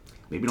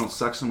 Maybe don't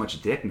suck so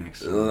much dick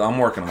next time. I'm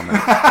working on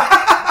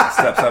that.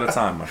 Steps at a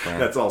time, my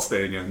friend. That's all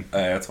staying young.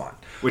 That's fine.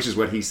 Which is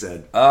what he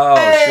said. Oh,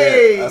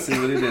 hey! Shit. I see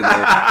what he did there.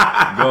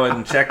 Go ahead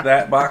and check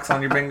that box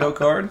on your bingo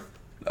card.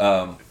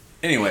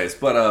 Anyways,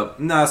 but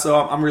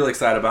so I'm really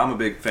excited about it. I'm a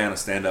big fan of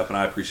stand-up, and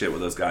I appreciate what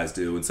those guys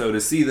do. And so to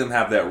see them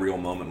have that real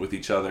moment with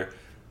each other,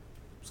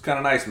 it's kind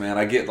of nice, man.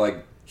 I get,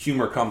 like,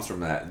 humor comes from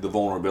that, the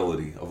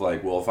vulnerability of,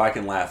 like, well, if I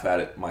can laugh at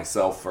it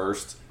myself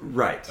first,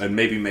 right, and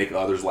maybe make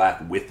others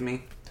laugh with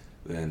me,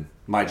 then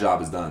my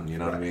job is done, you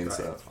know what I mean? Right.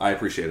 So I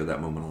appreciated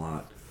that moment a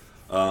lot.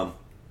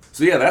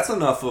 So yeah, that's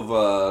enough of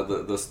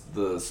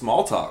the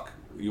small talk.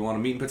 You want to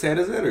meat and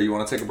potatoes it, or you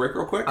want to take a break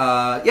real quick?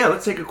 Yeah,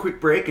 let's take a quick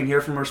break and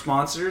hear from our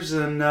sponsors,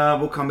 and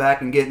we'll come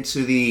back and get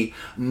into the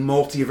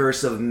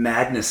multiverse of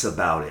madness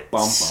about it.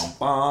 Bum, bum,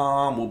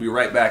 bum. We'll be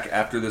right back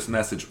after this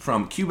message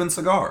from Cuban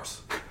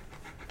Cigars.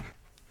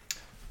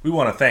 We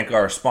want to thank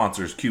our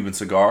sponsors, Cuban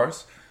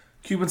Cigars.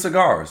 Cuban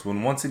Cigars,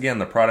 when once again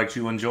the product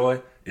you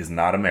enjoy is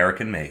not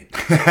American made.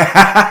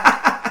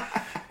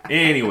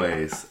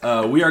 Anyways,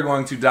 we are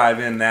going to dive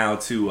in now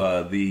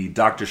to the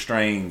Doctor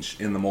Strange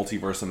in the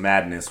Multiverse of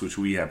Madness, which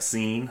we have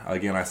seen.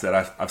 Again, I said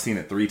I've seen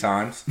it 3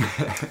 times.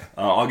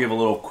 I'll give a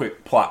little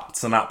quick plot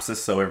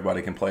synopsis so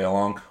everybody can play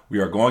along. We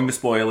are going to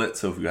spoil it,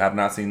 so if you have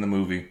not seen the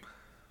movie,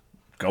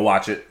 go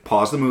watch it.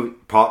 Pause the movie.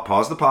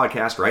 Pause the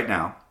podcast right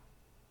now.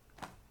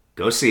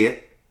 Go see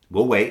it.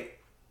 We'll wait.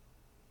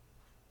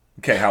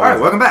 Okay, all right,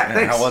 welcome back. Yeah,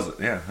 thanks. How was it?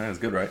 Yeah, that was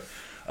good, right?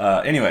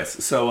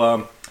 Anyways,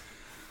 so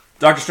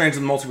Doctor Strange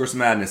in the Multiverse of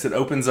Madness. It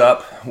opens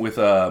up with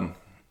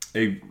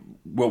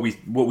what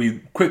we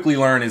quickly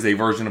learn is a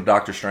version of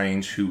Doctor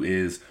Strange who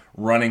is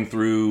running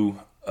through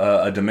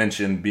a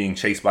dimension, being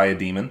chased by a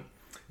demon,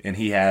 and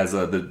he has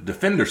the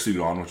Defender suit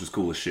on, which is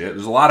cool as shit.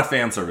 There's a lot of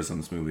fan service in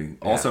this movie.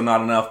 Yeah. Also,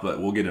 not enough,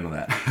 but we'll get into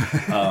that.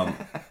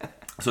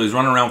 So he's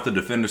running around with the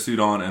Defender suit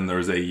on, and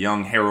there's a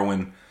young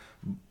heroine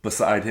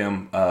beside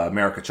him,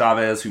 America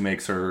Chavez, who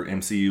makes her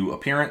MCU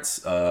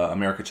appearance.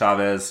 America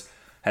Chavez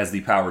has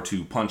the power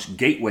to punch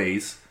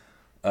gateways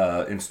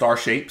in star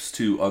shapes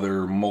to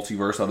other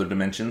multiverse, other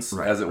dimensions,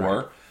 as it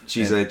were.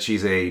 She's a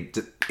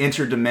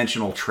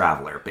interdimensional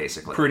traveler,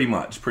 basically. Pretty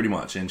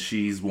much, and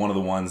she's one of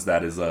the ones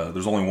that is.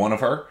 There's only one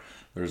of her.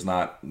 There's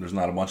not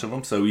a bunch of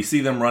them. So we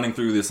see them running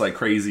through this like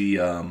crazy,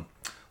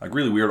 like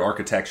really weird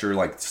architecture,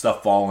 like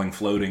stuff falling,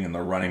 floating, and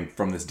they're running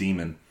from this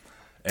demon.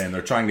 And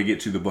they're trying to get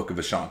to the Book of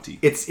Ashanti.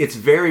 It's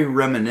very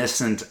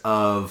reminiscent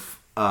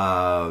of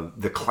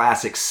the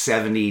classic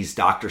 70s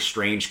Doctor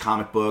Strange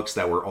comic books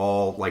that were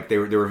all like they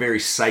were very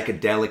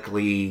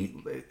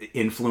psychedelically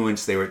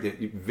influenced. They were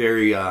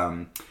very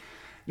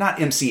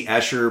not MC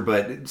Escher,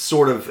 but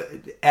sort of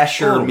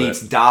Escher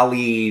meets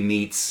Dali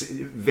meets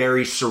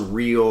very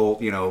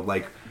surreal,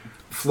 like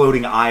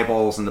floating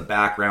eyeballs in the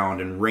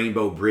background and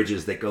rainbow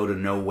bridges that go to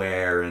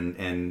nowhere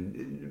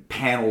and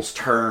panels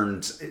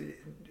turned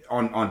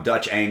on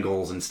Dutch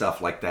angles and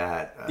stuff like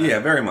that. Yeah,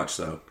 very much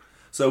so.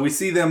 So we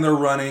see them, they're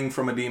running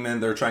from a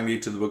demon, they're trying to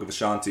get to the Book of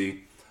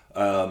Ashanti.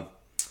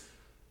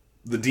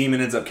 The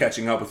demon ends up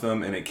catching up with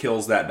them, and it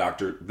kills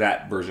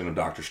that version of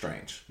Doctor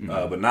Strange.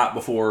 Mm-hmm. But not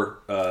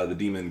before the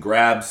demon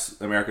grabs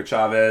America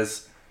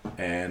Chavez,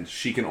 and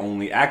she can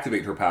only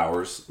activate her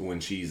powers when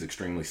she's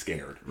extremely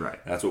scared. Right.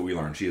 That's what we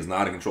learned. She is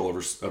not in control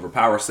of her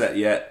power set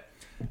yet,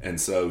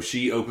 and so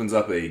she opens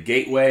up a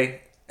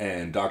gateway,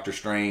 and Doctor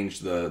Strange,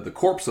 the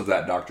corpse of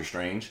that Doctor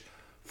Strange,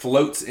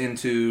 floats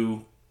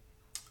into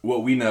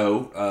what we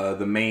know,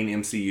 the main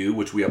MCU,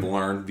 which we have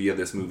learned via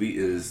this movie,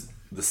 is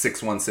the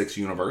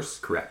 616 universe.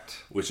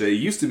 Correct. Which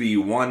used to be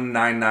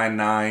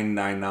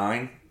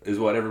 199999 is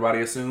what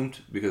everybody assumed,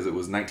 because it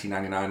was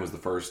 1999 was the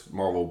first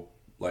Marvel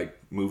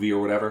movie or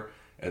whatever,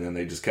 and then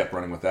they just kept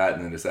running with that,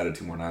 and then just added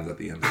 2 more 9s at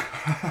the end.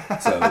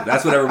 So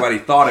that's what everybody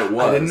thought it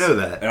was. I didn't know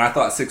that. And I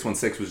thought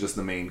 616 was just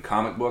the main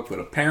comic book, but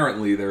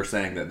apparently they're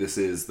saying that this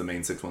is the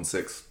main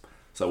 616.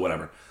 So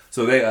whatever.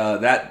 So they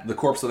the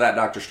corpse of that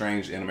Doctor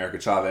Strange and America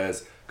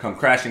Chavez come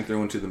crashing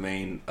through into the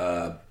main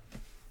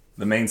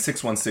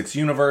 616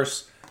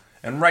 universe,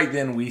 and right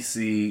then we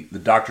see the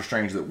Doctor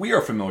Strange that we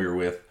are familiar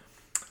with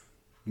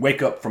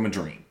wake up from a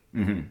dream.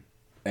 Mm-hmm.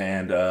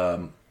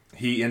 And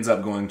he ends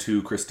up going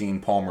to Christine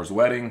Palmer's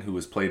wedding, who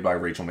was played by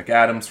Rachel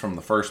McAdams from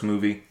the first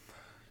movie.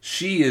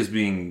 She is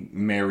being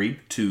married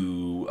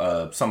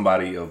to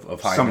somebody of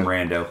high... Some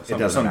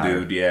rando. Some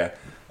dude, yeah.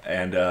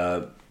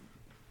 And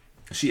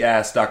she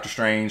asks Doctor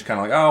Strange, kind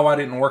of like, oh, why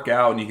didn't it work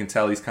out? And you can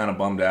tell he's kind of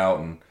bummed out.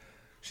 And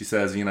she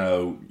says,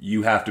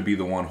 you have to be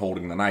the one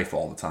holding the knife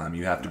all the time.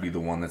 You have to be the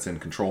one that's in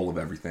control of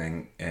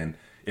everything. And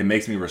it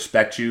makes me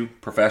respect you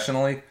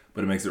professionally,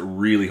 but it makes it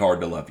really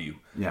hard to love you.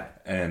 Yeah.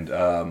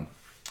 And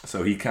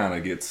so he kind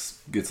of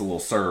gets a little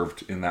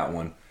served in that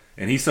one.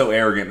 And he's so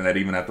arrogant that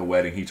even at the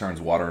wedding, he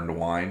turns water into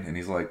wine. And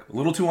he's like, a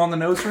little too on the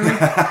nose for me?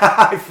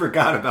 I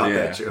forgot about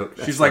that joke.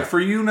 She's like, for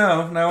you,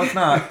 no, it's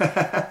not.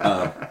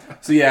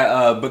 So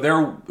yeah, but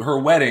her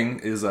wedding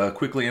is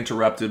quickly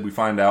interrupted. We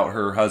find out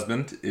her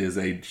husband is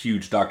a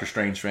huge Doctor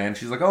Strange fan.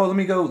 She's like, "Oh, let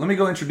me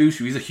go introduce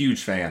you. He's a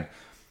huge fan."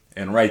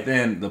 And right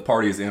then, the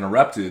party is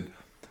interrupted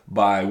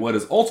by what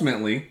is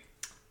ultimately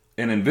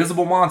an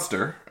invisible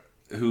monster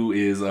who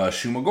is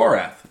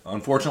Shumagorath.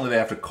 Unfortunately, they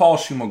have to call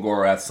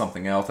Shumagorath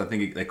something else. I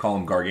think they call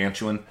him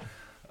Gargantuan.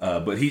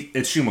 But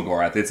it's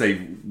Shumagorath. It's a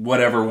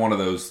whatever one of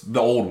those. The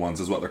old ones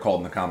is what they're called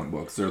in the comic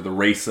books. They're the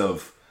race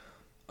of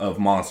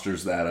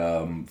monsters that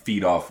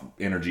feed off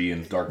energy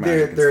and dark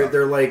magic.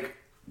 They're like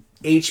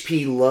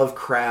H.P.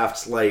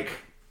 Lovecraft's like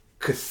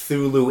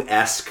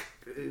Cthulhu-esque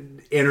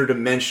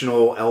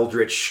interdimensional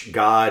eldritch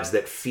gods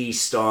that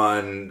feast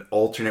on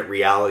alternate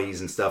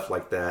realities and stuff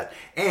like that.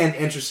 And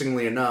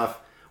interestingly enough,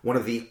 one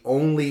of the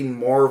only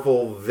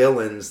Marvel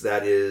villains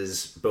that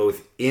is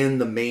both in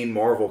the main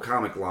Marvel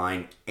comic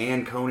line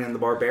and Conan the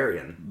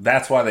Barbarian.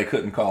 That's why they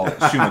couldn't call it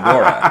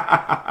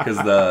Shumagorath,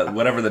 because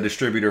whatever the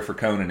distributor for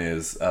Conan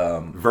is,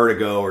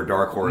 Vertigo or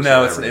Dark Horse.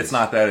 No, it's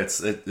not that.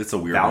 It's a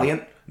weird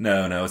Valiant?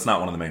 One. No, it's not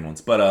one of the main ones.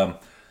 But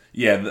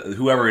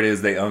whoever it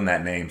is, they own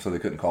that name, so they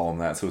couldn't call him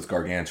that. So it's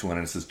Gargantuan,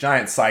 and it's this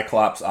giant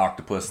Cyclops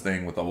octopus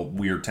thing with all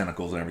weird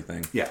tentacles and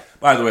everything. Yeah.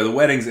 By the way, the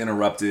wedding's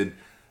interrupted,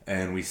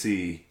 and we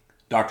see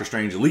Doctor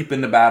Strange leap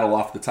into battle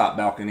off the top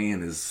balcony,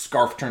 and his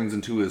scarf turns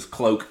into his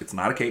cloak. It's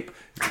not a cape,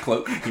 it's a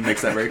cloak. He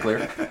makes that very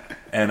clear.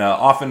 And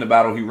off into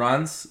battle he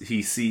runs.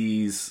 He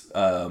sees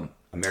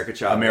America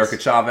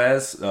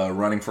Chavez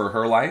running for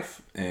her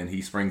life, and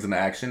he springs into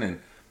action and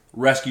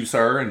rescues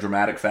her in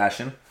dramatic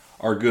fashion.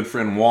 Our good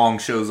friend Wong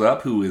shows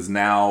up, who is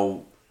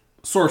now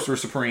Sorcerer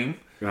Supreme.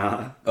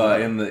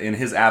 In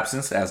his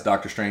absence, as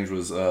Doctor Strange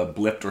was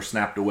blipped or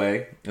snapped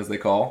away, as they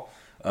call,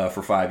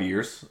 for 5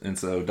 years. And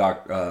so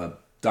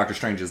Doctor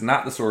Strange is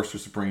not the Sorcerer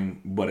Supreme,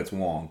 but it's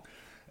Wong.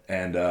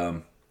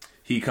 And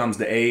he comes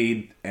to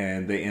aid,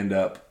 and they end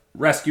up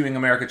rescuing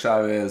America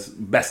Chavez,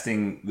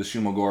 besting the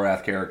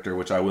Shumagorath character,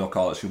 which I will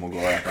call it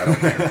Shumagorath. I don't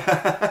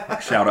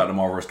care. Shout out to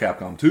Marvel vs.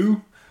 Capcom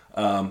 2.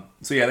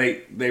 So yeah,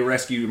 they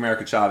rescue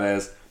America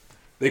Chavez.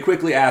 They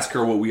quickly ask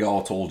her what we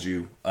all told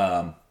you.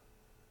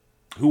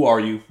 Who are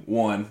you?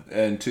 1,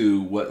 and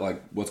 2,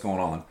 what's going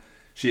on?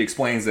 She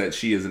explains that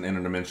she is an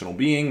interdimensional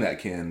being that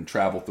can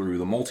travel through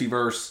the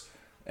multiverse,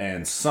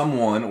 and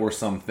someone or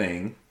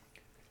something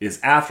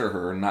is after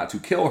her, not to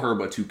kill her,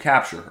 but to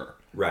capture her.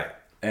 Right.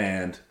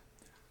 And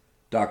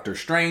Doctor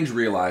Strange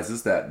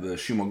realizes that the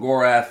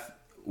Shumagorath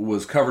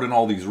was covered in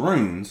all these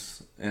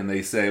runes, and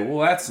they say, well,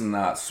 that's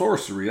not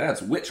sorcery,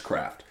 that's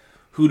witchcraft.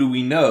 Who do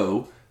we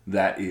know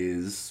that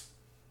is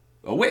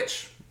a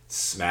witch?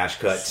 Smash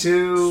cut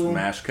 2.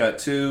 Smash cut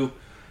 2.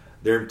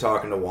 They're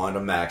talking to Wanda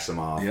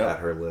Maximoff at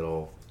her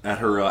little... At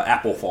her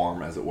apple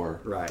farm, as it were.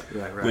 Right.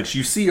 Which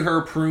you see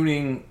her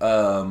pruning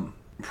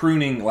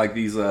like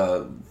these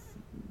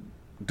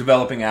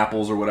developing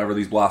apples or whatever,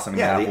 these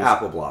blossoming apples. Yeah, the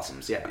apple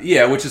blossoms, yeah.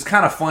 Yeah, which is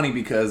kind of funny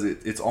because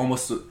it's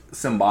almost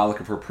symbolic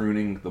of her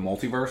pruning the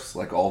multiverse,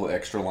 like all the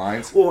extra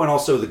lines. Well, and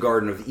also the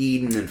Garden of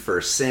Eden and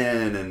First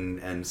Sin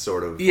and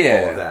sort of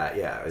all of that,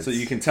 yeah. So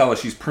you can tell that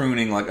she's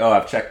pruning, like, oh,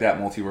 I've checked that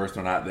multiverse,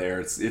 they're not there.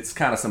 It's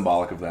kind of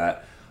symbolic of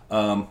that.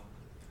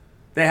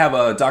 They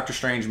have Doctor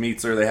Strange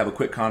meets her, they have a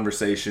quick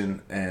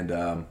conversation,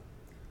 and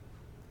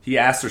he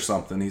asks her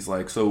something. He's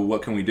like, so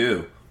what can we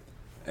do?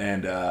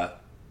 And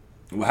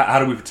how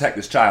do we protect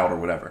this child or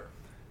whatever?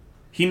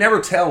 He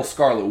never tells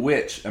Scarlet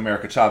Witch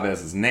America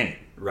Chavez's name.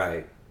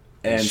 Right.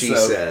 And she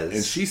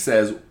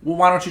says, well,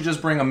 why don't you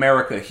just bring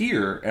America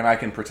here and I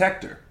can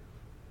protect her?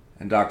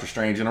 And Doctor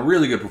Strange, in a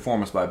really good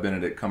performance by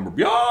Benedict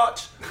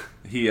Cumberbatch,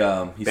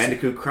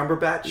 Bandicoot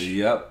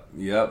Cumberbatch?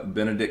 Yep,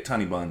 Benedict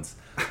Tunny Buns.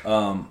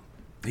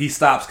 He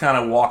stops kind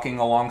of walking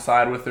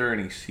alongside with her,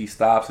 and he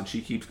stops, and she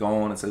keeps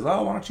going and says,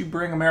 oh, why don't you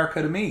bring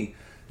America to me,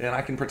 and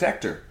I can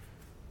protect her.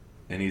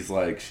 And he's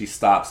like, she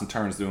stops and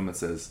turns to him and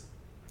says,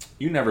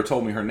 you never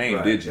told me her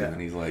name, did you? Yeah.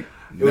 And he's like,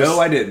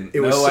 I didn't.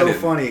 It was so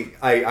funny.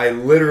 I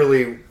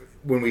literally,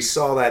 when we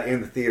saw that in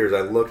the theaters,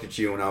 I looked at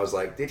you and I was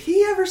like, did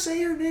he ever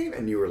say her name?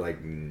 And you were like,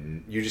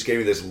 you just gave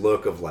me this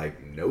look of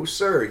like, no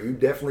sir, you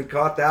definitely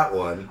caught that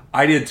one.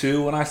 I did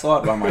too when I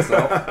saw it by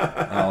myself.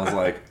 And I was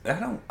like,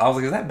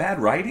 is that bad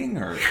writing?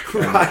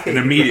 And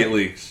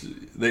immediately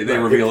they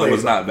reveal it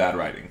was not bad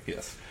writing.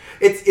 Yes.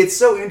 It's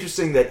so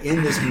interesting that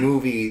in this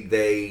movie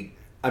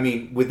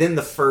within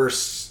the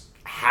first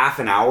half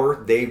an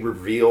hour, they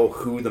reveal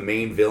who the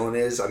main villain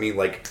is. I mean,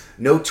 like,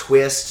 no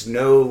twist,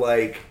 no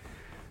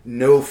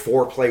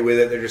foreplay with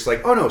it. They're just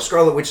like, oh no,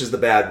 Scarlet Witch is the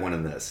bad one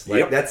in this.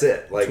 Like, that's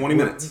it. Like, 20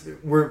 minutes.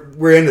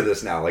 We're into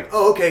this now. Like,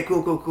 oh, okay,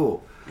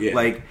 cool. Yeah.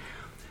 Like,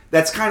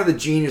 that's kind of the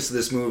genius of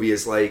this movie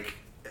is like,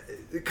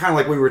 kind of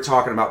like we were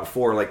talking about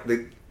before, like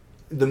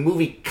the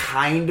movie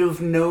kind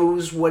of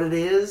knows what it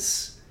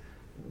is,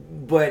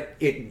 but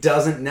it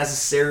doesn't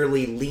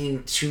necessarily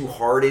lean too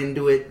hard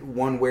into it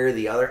one way or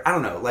the other. I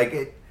don't know.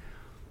 Like,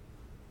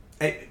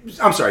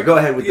 I'm sorry, go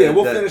ahead with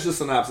we'll finish the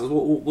synopsis.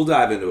 We'll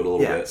dive into it a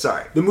little bit.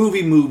 Sorry. The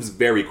movie moves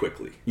very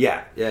quickly.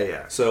 Yeah.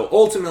 So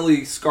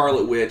ultimately,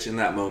 Scarlet Witch in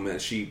that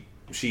moment, she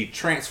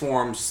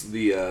transforms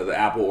the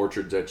apple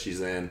orchard that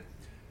she's in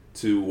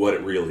to what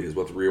it really is,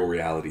 what the real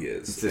reality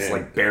is. It's this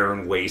like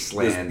barren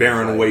wasteland. This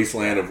barren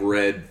wasteland of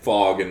red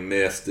fog and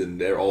mist,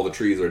 and all the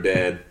trees are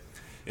dead.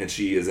 And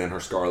she is in her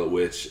Scarlet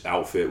Witch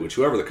outfit, which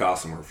whoever the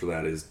costumer for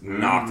that is,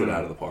 knocked it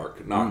out of the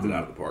park. Knocked it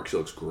out of the park. She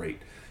looks great.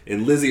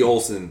 And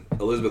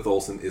Elizabeth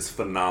Olsen, is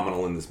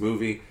phenomenal in this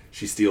movie.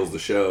 She steals the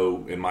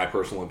show, in my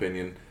personal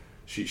opinion.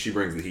 She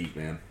brings the heat,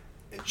 man.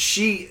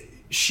 She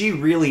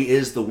really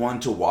is the one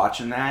to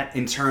watch in that,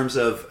 in terms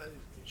of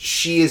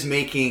she is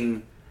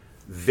making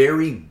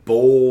very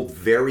bold,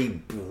 very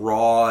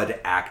broad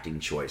acting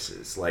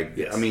choices. Like,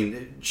 yes. I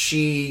mean,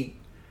 she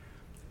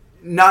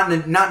not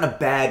in a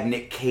bad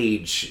Nick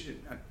Cage.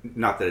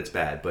 Not that it's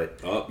bad, but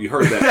you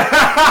heard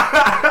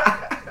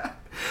that.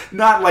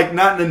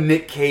 not in a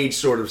Nick Cage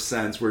sort of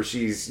sense where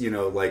she's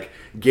like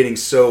getting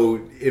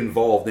so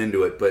involved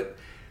into it, but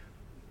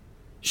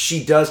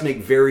she does make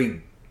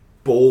very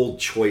bold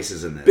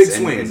choices in this. Big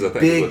swings,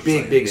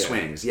 big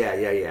swings. Yeah.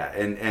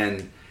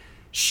 And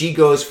she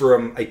goes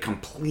from a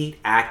complete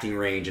acting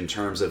range in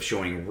terms of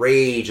showing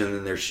rage,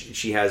 and then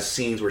she has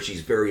scenes where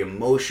she's very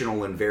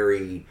emotional and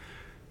very,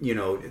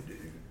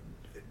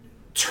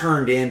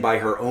 turned in by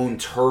her own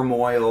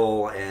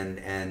turmoil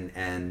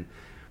and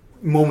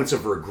moments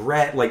of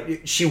regret.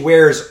 Like, she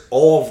wears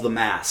all of the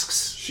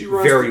masks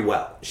very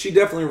well. She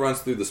definitely runs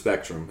through the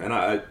spectrum, but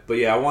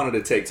I wanted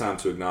to take time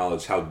to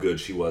acknowledge how good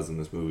she was in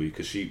this movie,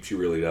 because she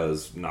really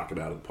does knock it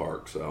out of the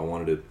park. So I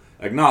wanted to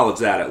acknowledge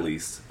that at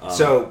least.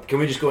 So can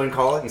we just go ahead and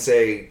call it and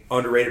say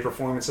underrated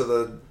performance of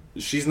the...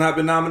 She's not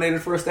been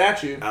nominated for a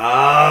statue.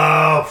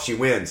 Oh, she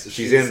wins.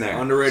 She's in there.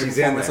 Underrated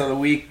performance of the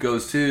week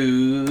goes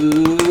to...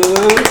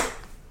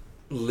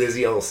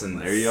 Lizzie Olsen.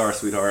 There you are,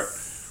 sweetheart.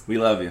 We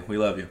love you.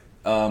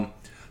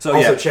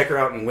 Check her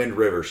out in Wind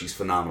River. She's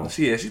phenomenal.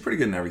 She's pretty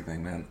good in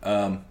everything, man.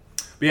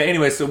 But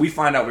anyway, so we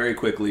find out very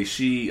quickly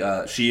she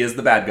is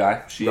the bad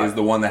guy. She is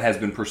the one that has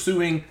been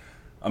pursuing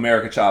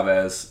America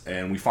Chavez,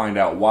 and we find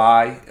out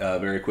why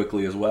very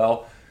quickly as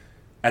well.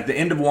 At the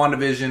end of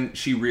WandaVision,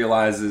 she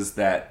realizes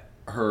that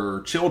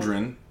her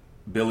children,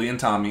 Billy and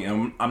Tommy,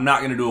 and I'm not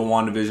going to do a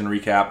WandaVision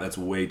recap. That's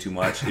way too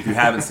much. If you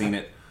haven't seen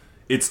it,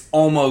 it's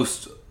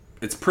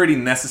pretty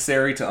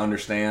necessary to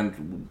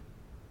understand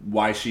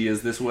why she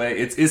is this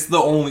way.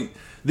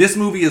 This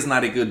movie is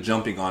not a good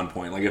jumping on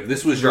point. Like, if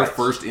this was your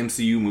first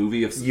MCU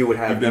movie, if you would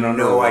have been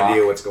no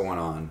idea what's going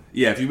on.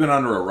 Yeah, if you've been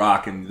under a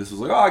rock and this was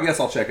like, I guess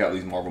I'll check out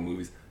these Marvel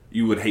movies,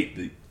 you would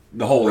hate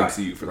the whole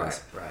MCU for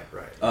this.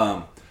 Right.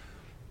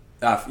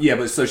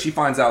 But so she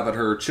finds out that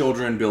her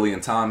children, Billy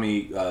and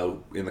Tommy,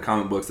 in the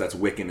comic books, that's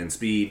Wiccan and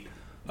Speed,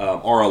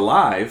 are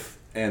alive,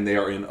 and they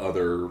are in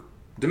other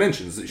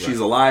dimensions. Right. She's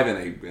alive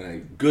and a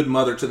good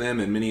mother to them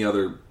in many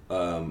other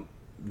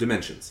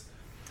dimensions.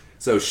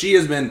 So she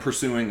has been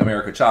pursuing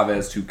America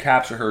Chavez to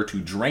capture her, to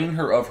drain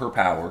her of her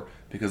power,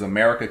 because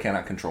America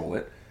cannot control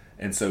it.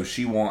 And so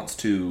she wants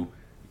to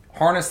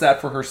harness that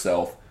for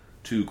herself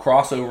to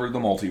cross over the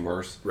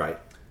multiverse. Right.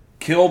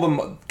 Kill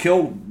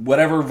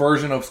whatever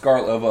version of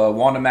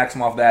Wanda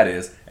Maximoff that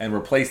is, and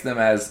replace them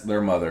as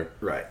their mother.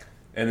 Right.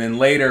 And then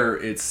later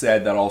it's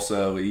said that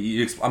also,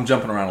 I'm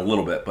jumping around a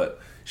little bit, but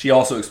she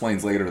also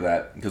explains later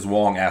that, because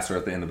Wong asks her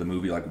at the end of the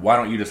movie, like, why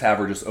don't you just have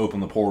her just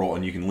open the portal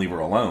and you can leave her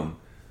alone?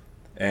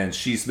 And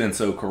she's been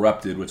so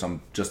corrupted, which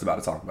I'm just about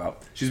to talk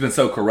about. She's been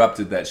so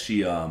corrupted that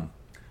she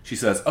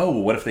says, oh,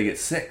 well, what if they get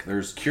sick?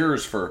 There's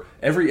cures for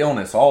every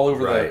illness all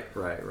over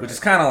right. Which is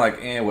kind of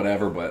like,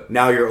 whatever, but...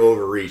 Now you're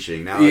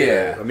overreaching.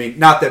 I mean,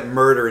 not that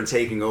murder and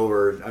taking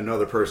over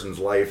another person's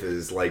life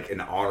is, like,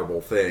 an honorable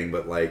thing,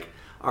 but, like,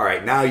 all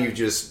right, now you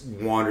just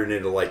wandered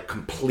into, like,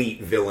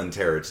 complete villain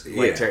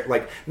territory.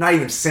 Like, not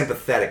even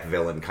sympathetic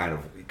villain kind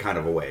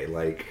of a way.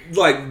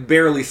 Like,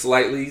 barely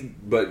slightly,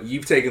 but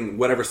you've taken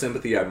whatever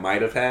sympathy I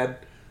might have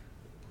had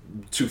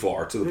too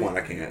far, to the point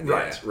I can't.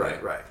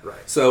 Right.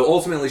 So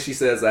ultimately, she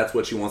says that's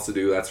what she wants to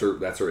do. That's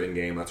her end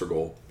game. That's her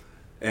goal.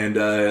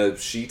 And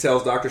she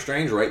tells Doctor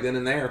Strange right then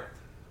and there,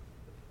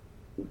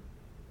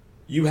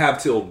 you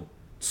have till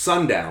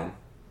sundown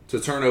to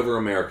turn over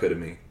America to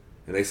me.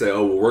 And they say,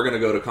 oh, well, we're going to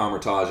go to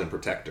Comertage and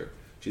protect her.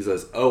 She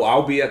says, oh,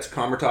 I'll be at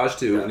Comertage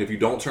too, and if you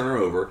don't turn her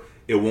over,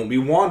 it won't be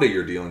Wanda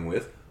you're dealing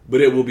with,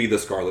 but it will be the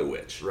Scarlet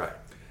Witch. Right.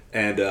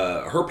 And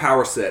her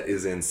power set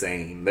is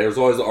insane. There's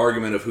always the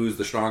argument of who's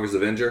the strongest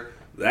Avenger.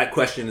 That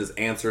question is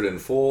answered in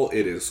full.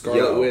 It is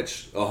Scarlet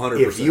Witch,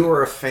 100%. If you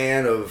are a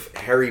fan of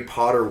Harry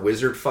Potter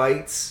wizard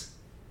fights,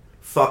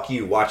 fuck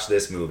you, watch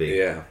this movie.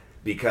 Yeah.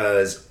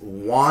 Because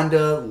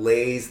Wanda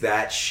lays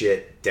that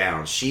shit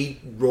down.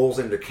 She rolls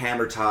into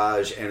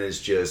Camertage and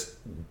is just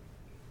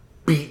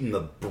beating the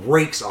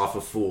brakes off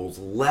of fools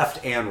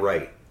left and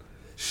right.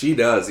 She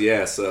does,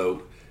 yeah.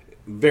 So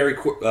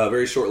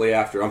very shortly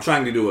after, I'm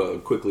trying to do a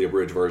quickly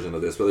abridged version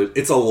of this, but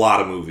it's a lot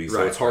of movies,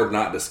 so it's hard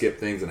not to skip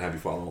things and have you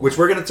follow along. Which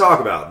we're going to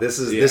talk about. This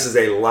is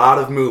a lot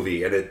of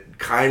movie, and it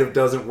kind of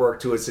doesn't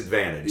work to its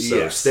advantage.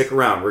 So stick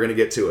around. We're going to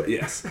get to it.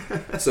 Yes.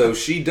 So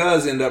she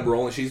does end up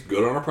rolling. She's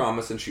good on her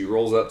promise, and she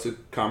rolls up to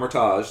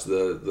Comertage,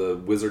 the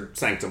wizard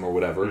sanctum or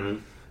whatever,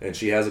 and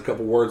she has a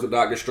couple words with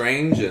Doctor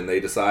Strange, and they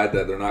decide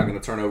that they're not going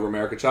to turn over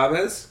America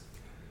Chavez.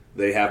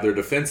 They have their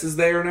defenses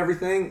there and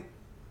everything,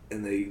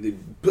 and they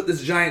put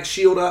this giant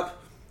shield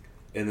up,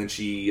 and then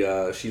she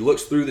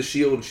looks through the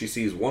shield and she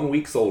sees one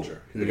weak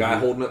soldier, the guy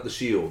holding up the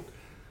shield,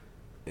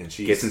 and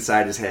she gets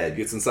inside his head.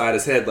 Gets inside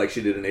his head like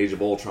she did in Age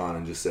of Ultron,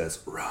 and just says,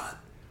 "Run."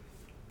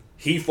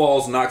 He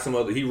falls,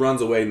 he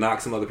runs away,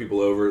 knocks some other people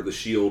over. The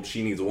shield,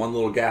 she needs one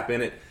little gap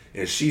in it,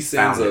 and she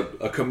sends a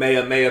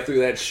Kamehameha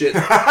through that shit.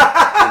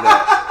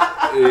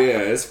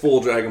 It's full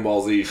Dragon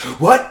Ball Z.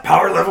 What?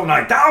 Power level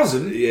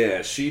 9,000?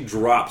 Yeah, she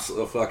drops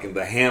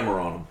the hammer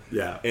on him.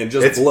 Yeah. And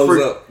just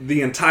blows up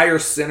the entire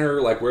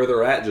center, like where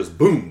they're at, just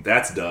boom,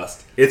 that's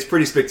dust. It's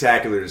pretty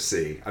spectacular to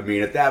see. I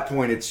mean, at that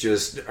point, it's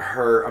just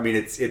her. I mean,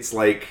 it's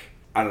like,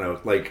 I don't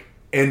know, like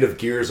end of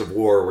Gears of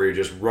War, where you're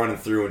just running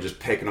through and just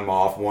picking them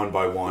off one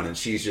by one, and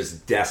she's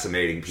just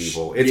decimating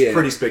people. It's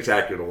pretty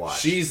spectacular to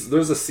watch.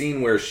 There's a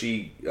scene where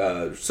she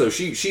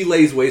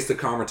lays waste to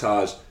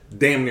Carmitage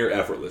damn near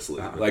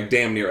effortlessly,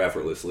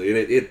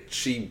 and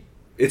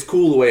it's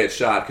cool the way it's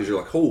shot, because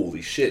you're like,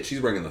 holy shit, she's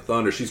bringing the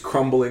thunder. She's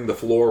crumbling the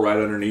floor right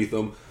underneath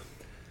them,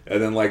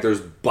 and then like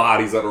there's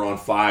bodies that are on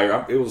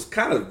fire.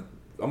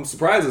 I'm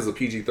surprised it's a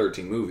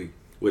PG-13 movie,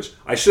 which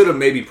I should have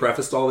maybe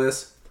prefaced all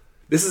this.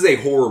 This is a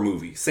horror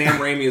movie. Sam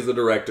Raimi is the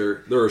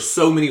director. There are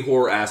so many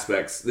horror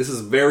aspects. This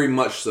is very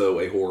much so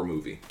a horror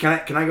movie.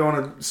 Can I go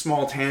on a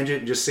small tangent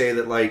and just say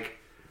that, like,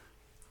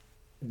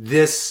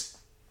 this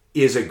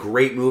is a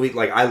great movie.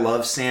 Like, I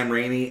love Sam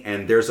Raimi,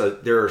 and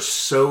there are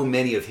so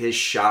many of his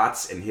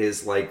shots and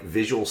his, like,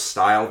 visual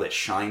style that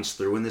shines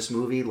through in this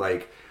movie.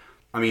 Like,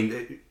 I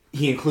mean,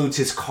 he includes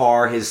his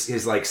car,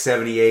 his like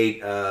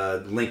 78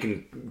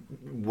 Lincoln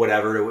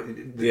whatever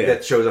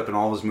that shows up in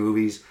all his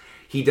movies.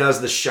 He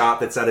does the shot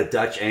that's at a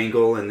Dutch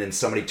angle, and then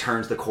somebody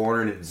turns the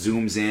corner and it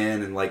zooms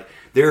in, and like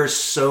there are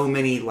so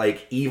many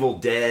like Evil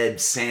Dead,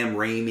 Sam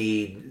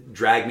Raimi,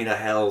 Drag Me to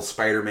Hell,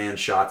 Spider-Man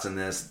shots in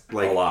this.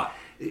 Like a lot.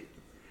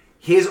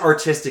 His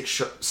artistic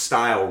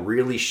style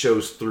really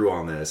shows through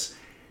on this.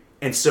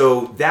 And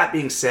so that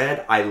being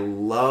said, I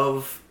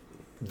love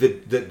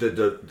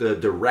the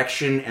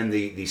direction and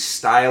the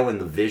style and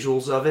the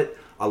visuals of it.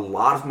 A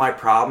lot of my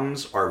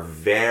problems are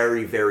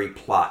very, very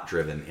plot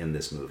driven in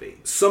this movie.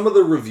 Some of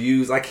the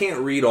reviews, I can't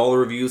read all the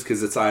reviews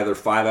because it's either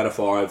 5 out of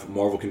 5,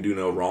 Marvel can do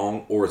no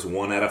wrong, or it's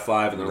 1 out of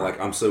 5, and they're like,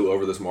 I'm so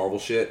over this Marvel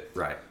shit.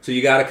 Right. So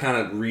you got to kind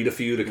of read a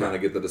few to kind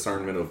of get the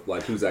discernment of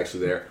like who's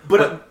actually there.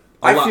 But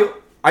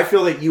I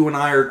feel that you and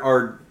I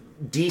are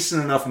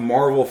decent enough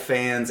Marvel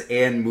fans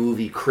and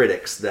movie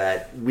critics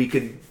that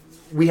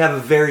we have a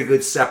very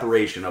good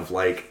separation of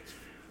like,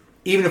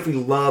 even if we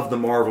love the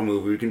Marvel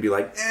movie, we can be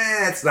like,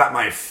 it's not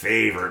my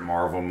favorite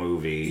Marvel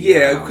movie.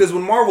 Yeah, because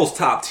when Marvel's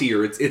top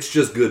tier, it's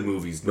just good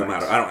movies, no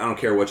matter. I don't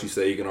care what you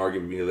say, you can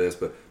argue with me to this,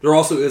 but there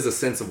also is a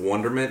sense of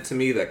wonderment to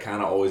me that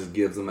kind of always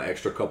gives them an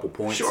extra couple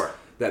points. Sure.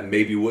 That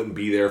maybe wouldn't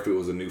be there if it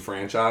was a new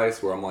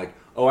franchise, where I'm like,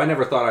 oh, I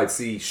never thought I'd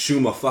see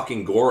Shuma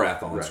fucking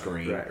Gorath on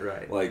screen.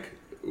 Right. Like,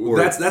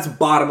 that's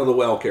bottom of the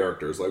well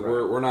characters. Like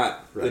we're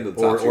not in the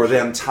top or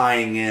them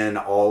tying in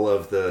all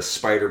of the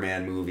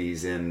Spider-Man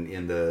movies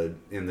in the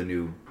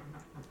new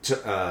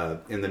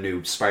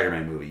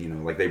Spider-Man movie. You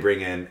know, like they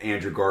bring in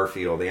Andrew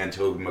Garfield and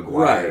Tobey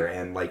Maguire,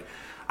 and like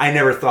I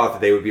never thought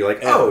that they would be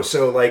like,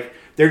 so like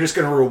they're just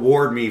going to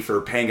reward me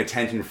for paying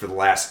attention for the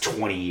last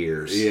 20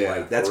 years. Yeah,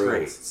 like, that's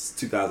great. It's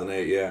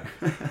 2008. Yeah.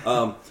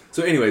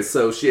 So anyways,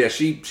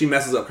 she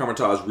messes up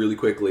Carmitage really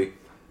quickly.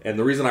 And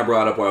the reason I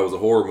brought up why it was a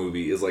horror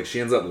movie is like she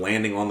ends up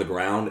landing on the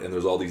ground and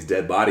there's all these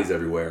dead bodies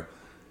everywhere.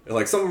 And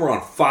like some of them are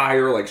on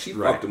fire, like she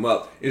fucked them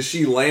up. And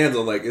she lands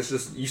on like, it's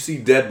just, you see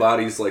dead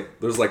bodies,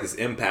 like there's like this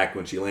impact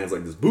when she lands,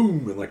 like this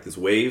boom and like this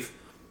wave.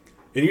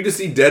 And you just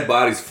see dead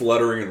bodies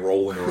fluttering and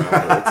rolling around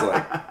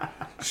her.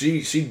 It's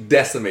like, she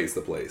decimates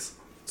the place.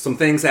 Some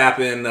things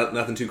happen,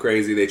 nothing too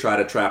crazy. They try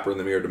to trap her in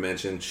the mirror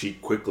dimension. She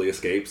quickly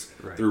escapes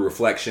through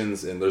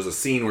reflections. And there's a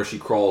scene where she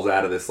crawls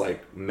out of this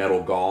like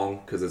metal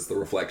gong because it's the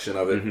reflection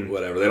of it.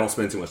 Whatever. They don't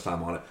spend too much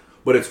time on it,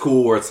 but it's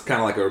cool where it's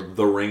kind of like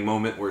The Ring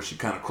moment where she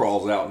kind of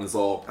crawls out and it's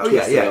all. Oh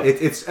yeah.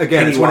 It's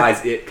again.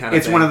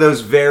 It's one of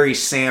those very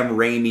Sam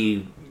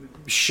Raimi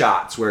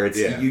shots where it's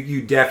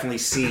you definitely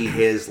see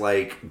his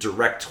like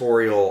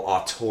directorial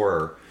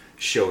auteur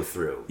show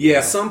through. Yeah,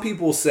 know? Some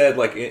people said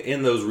like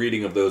in those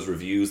reading of those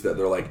reviews that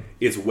they're like,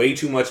 it's way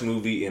too much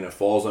movie and it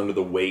falls under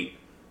the weight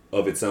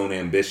of its own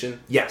ambition.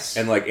 Yes.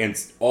 And like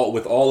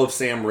with all of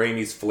Sam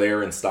Raimi's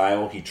flair and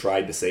style, he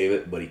tried to save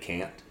it, but he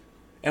can't.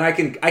 And I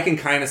can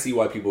kind of see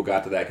why people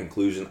got to that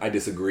conclusion. I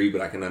disagree,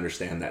 but I can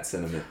understand that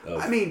sentiment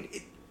of, I mean,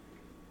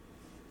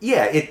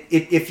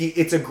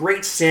 it's a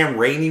great Sam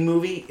Raimi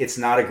movie. It's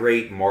not a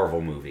great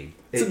Marvel movie.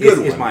 It's a good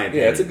one. Is my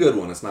opinion. Yeah, it's a good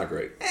one. It's not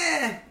great.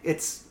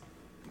 It's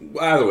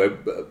either way.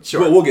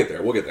 Sure, we'll get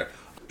there. We'll get there.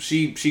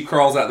 She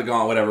crawls out the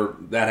gauntlet. Whatever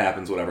that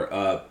happens.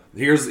 Whatever.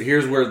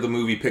 Here's where the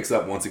movie picks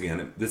up once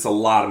again. It's a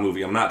lot of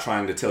movie. I'm not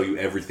trying to tell you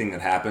everything that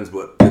happens,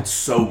 but it's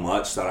so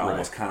much that I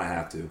almost kind of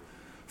have to.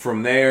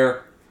 From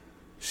there,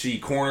 she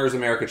corners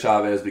America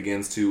Chavez,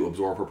 begins to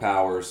absorb her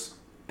powers,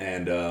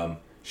 and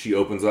she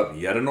opens up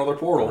yet another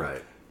portal.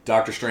 Right.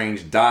 Doctor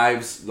Strange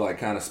dives, like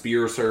kind of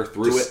spears her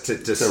through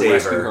to save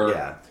rescue her.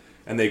 Yeah.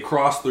 And they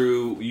cross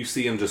through. You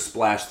see him just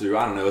splash through.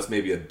 I don't know. It's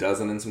maybe a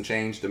dozen and some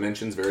change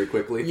dimensions very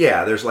quickly.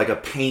 Yeah, there's like a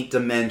paint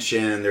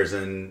dimension. There's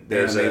an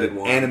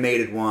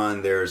animated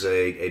one. There's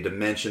a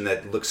dimension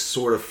that looks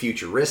sort of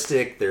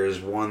futuristic. There's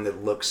one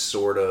that looks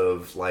sort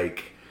of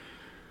like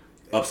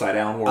upside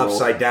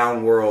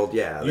down world.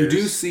 Yeah, you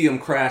do see them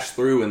crash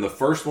through, and the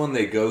first one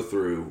they go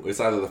through, it's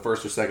either the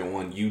first or second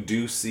one. You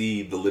do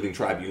see the Living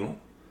Tribunal.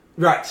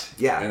 Right.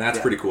 Yeah. And that's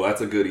pretty cool.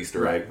 That's a good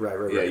Easter egg.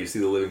 Right. Yeah, you see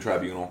the Living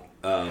Tribunal.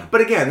 But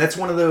again, that's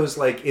one of those,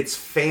 like, it's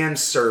fan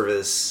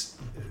service,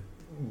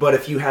 but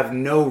if you have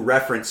no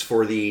reference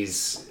for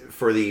these,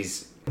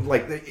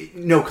 like,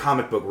 no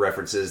comic book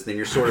references, then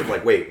you're sort of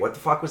like, wait, what the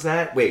fuck was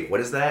that? Wait, what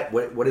is that?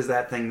 What is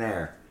that thing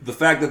there? The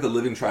fact that the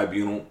Living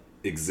Tribunal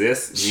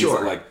exists means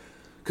that, like,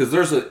 because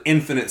there's an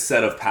infinite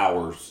set of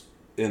powers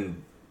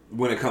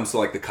when it comes to,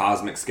 like, the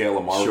cosmic scale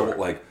of Marvel. Sure.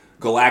 Like,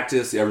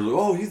 Galactus, everyone's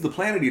like, oh, he's the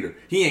Planet Eater.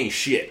 He ain't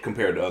shit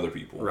compared to other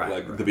people.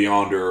 Like the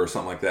Beyonder or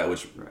something like that,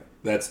 which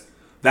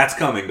that's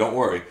coming, don't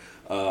worry.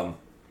 But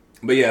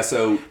yeah,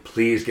 so...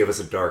 Please give us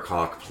a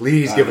Darkhawk.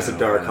 Please give us a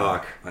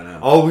Darkhawk. I know.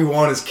 All we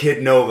want is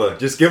Kid Nova.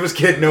 Just give us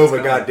Kid Nova,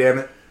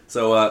 goddammit.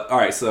 So,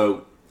 alright,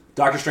 so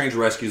Doctor Strange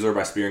rescues her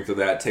by spearing through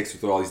that, takes her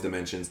through all these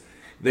dimensions.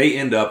 They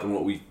end up in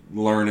what we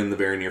learn in the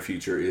very near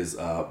future is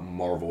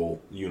Marvel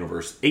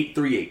Universe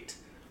 838.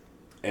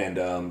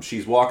 And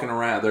she's walking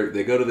around.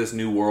 They go to this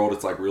new world.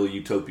 It's like really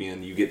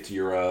utopian. You get to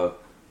your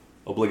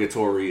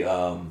obligatory,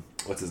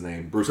 what's his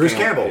name? Bruce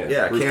Campbell.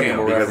 Yeah, Bruce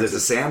Campbell because there's a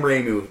Sam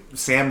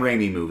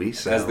Raimi movie.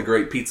 So. As the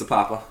great Pizza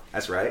Papa.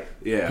 That's right.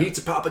 Yeah.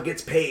 Pizza Papa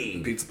gets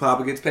paid. Pizza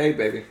Papa gets paid,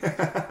 baby.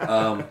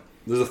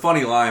 There's a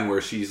funny line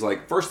where she's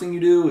like, first thing you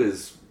do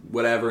is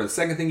whatever, and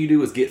second thing you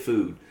do is get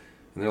food.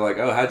 And they're like,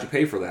 oh, how'd you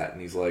pay for that?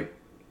 And he's like,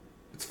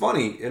 it's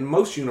funny. In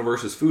most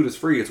universes, food is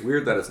free. It's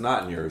weird that it's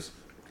not in yours.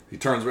 He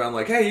turns around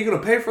like, hey, you going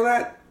to pay for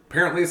that?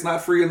 Apparently it's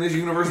not free in this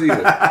universe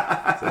either.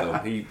 So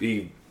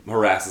he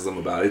harasses him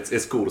about it.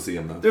 It's cool to see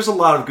him, though. There's a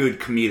lot of good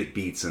comedic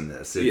beats in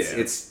this.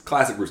 It's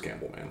classic Bruce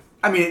Campbell, man.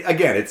 I mean,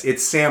 again,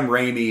 it's Sam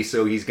Raimi,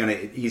 so he's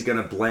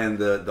gonna blend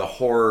the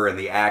horror and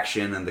the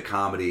action and the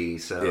comedy.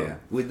 So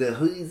with the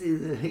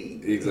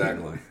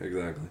exactly.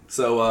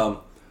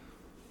 So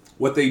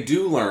what they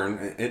do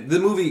learn, the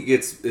movie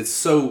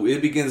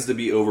it begins to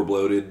be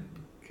overbloated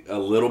a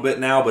little bit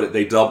now, but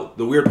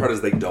the weird part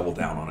is they double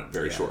down on it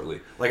very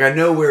shortly. Like, I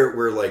know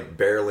we're like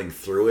barreling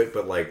through it,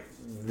 but like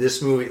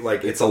this movie,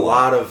 like it's a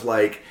lot of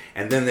like,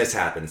 and then this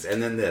happens,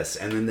 and then this,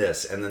 and then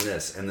this, and then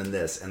this, and then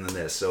this, and then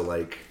this. So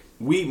like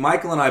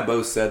Michael and I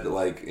both said that,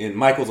 like, and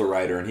Michael's a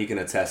writer and he can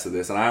attest to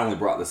this, and I only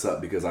brought this up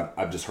because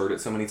I've just heard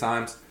it so many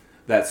times,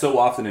 that so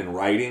often in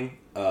writing,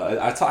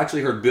 I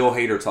actually heard Bill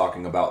Hader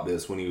talking about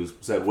this when he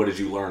said, what did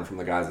you learn from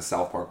the guys at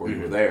South Park when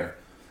you were there?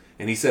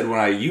 And he said, when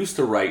I used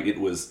to write, it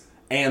was,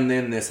 and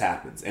then this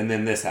happens, and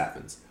then this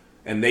happens.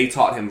 And they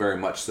taught him very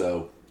much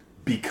so,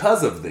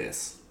 because of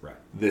this,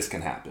 this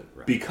can happen.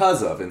 Right.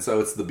 Because of, and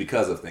so it's the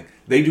because of thing.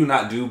 They do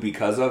not do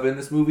because of in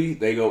this movie,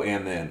 they go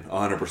and then,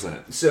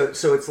 100%.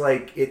 So it's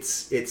like,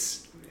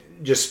 it's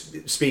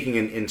just speaking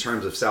in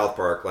terms of South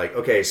Park, like,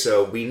 okay,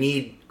 so we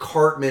need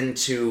Cartman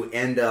to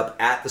end up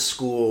at the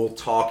school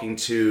talking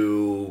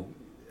to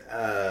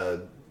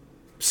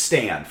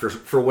Stan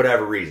for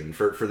whatever reason,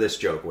 for this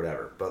joke,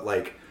 whatever. But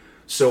like,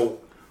 so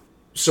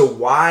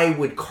why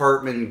would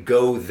Cartman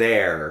go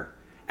there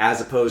as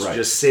opposed to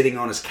just sitting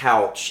on his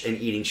couch and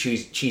eating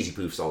cheesy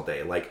poofs all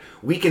day? Like,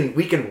 we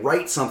can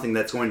write something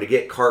that's going to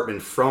get Cartman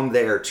from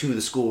there to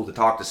the school to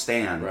talk to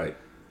Stan. Right.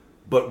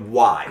 But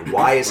why?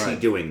 Why is he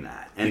doing that?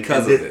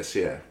 Because of this,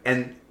 yeah.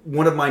 And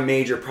one of my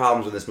major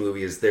problems with this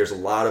movie is there's a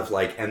lot of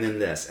like, and then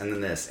this, and then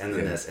this, and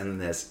then this, and then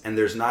this, and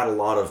there's not a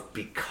lot of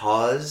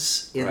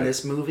because in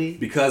this movie.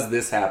 Because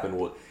this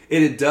happened.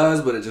 It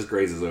does, but it just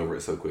grazes over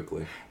it so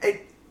quickly.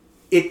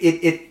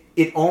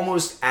 It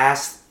almost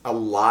asks a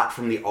lot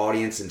from the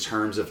audience in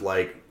terms of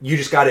like, you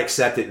just got to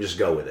accept it and just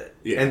go with it.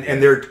 Yeah.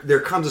 And there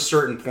comes a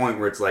certain point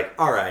where it's like,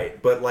 all right,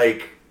 but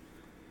like,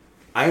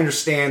 I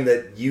understand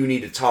that you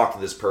need to talk to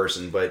this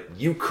person, but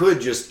you could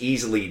just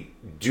easily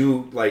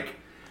do, like,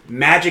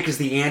 magic is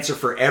the answer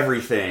for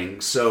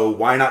everything, so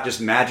why not just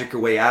magic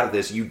your way out of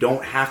this? You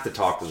don't have to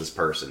talk to this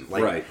person.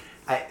 Like,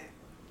 I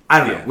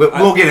don't know.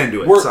 We'll get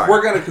into it.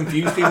 We're going to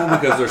confuse people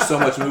because there's so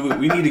much movie.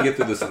 We need to get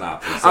through the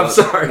synopsis. So, I'm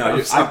sorry. No,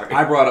 I'm sorry.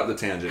 I brought up the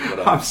tangent.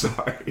 But, I'm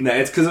sorry. No,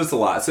 it's because it's a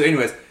lot. So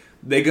anyways,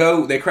 they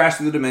crash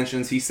through the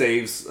dimensions. He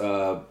saves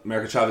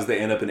America Chavez. They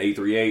end up in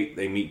 838.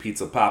 They meet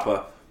Pizza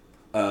Papa.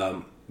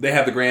 They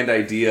have the grand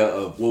idea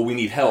of, well, we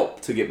need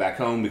help to get back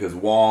home because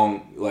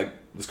Wong, like,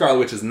 the Scarlet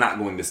Witch is not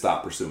going to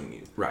stop pursuing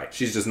you. Right.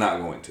 She's just not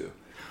going to.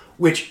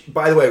 Which,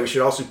 by the way, we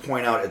should also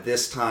point out at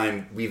this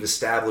time, we've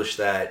established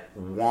that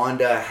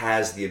Wanda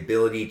has the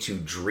ability to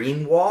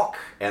dream walk,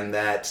 and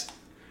that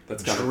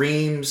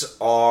dreams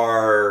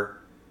are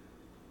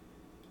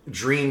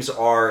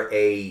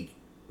a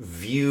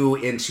view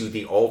into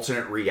the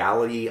alternate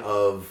reality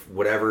of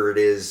whatever it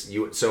is.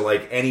 So,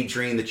 like, any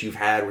dream that you've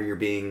had where you're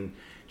being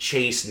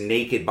chased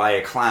naked by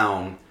a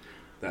clown.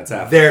 That's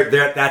happening.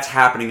 That's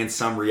happening in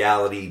some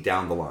reality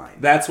down the line.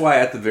 That's why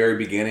at the very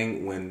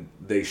beginning, when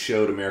they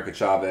showed America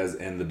Chavez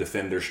and the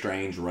Defender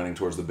Strange running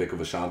towards the Bick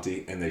of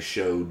Ashanti, and they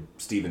showed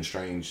Stephen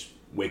Strange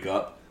wake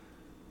up,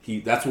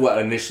 that's what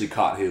initially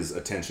caught his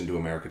attention to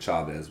America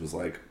Chavez, was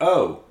like,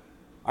 oh,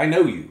 I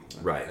know you.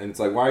 Right. And it's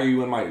like, why are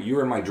you you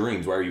were in my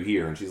dreams, why are you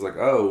here? And she's like,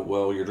 oh,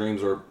 well, your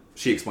dreams are...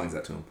 She explains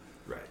that to him.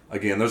 Right.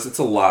 Again, it's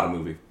a lot of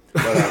movie.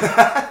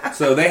 But,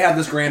 so they have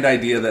this grand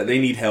idea that they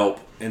need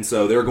help, and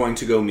so they're going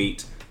to go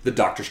meet the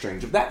Doctor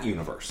Strange of that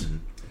universe.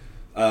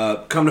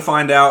 Mm-hmm. Come to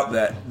find out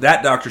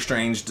that Doctor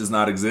Strange does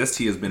not exist.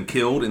 He has been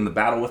killed in the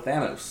battle with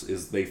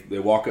Thanos. They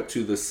walk up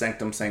to the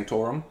Sanctum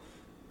Sanctorum.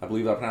 I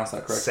believe I pronounced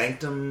that correct.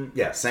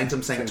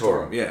 Sanctum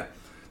Sanctorum. Yeah.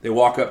 They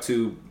walk up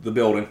to the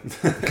building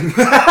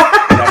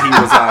that he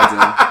resides in.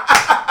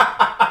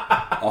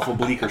 Off of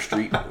Bleecker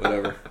Street,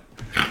 whatever.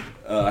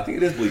 I think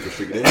it is Bleecker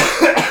Street, isn't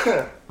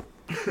it?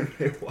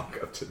 They walk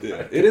up to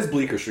that. It is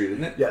Bleecker Street,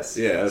 isn't it? Yes.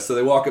 Yeah, so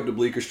they walk up to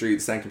Bleecker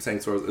Street, Sanctum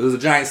Sanctorum. There's a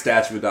giant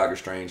statue of Doctor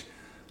Strange.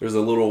 There's a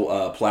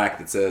little plaque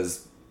that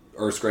says,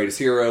 Earth's greatest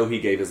hero, he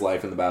gave his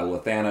life in the battle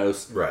of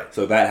Thanos. Right.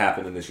 So that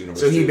happened in this universe.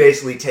 So he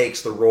basically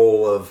takes the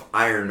role of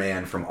Iron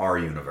Man from our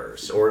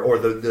universe, or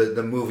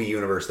the movie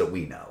universe that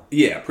we know.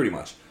 Yeah, pretty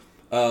much.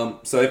 So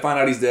they find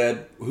out he's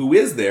dead. Who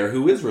is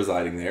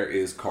residing there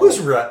is Carl.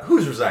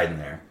 Who's residing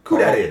there? Who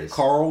that is?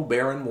 Carl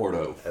Baron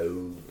Mordo.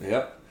 Oh.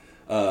 Yep.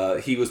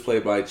 He was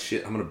played by,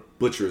 I'm going to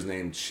butcher his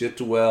name,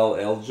 Chiwetel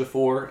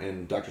Ejiofor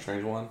in Doctor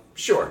Strange 1.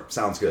 Sure,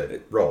 sounds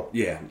good. Roll.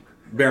 Yeah,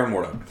 Baron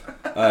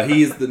Mordo.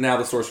 He's now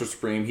the Sorcerer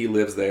Supreme. He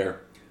lives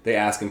there. They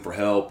ask him for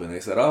help, and they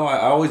said, oh,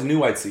 I always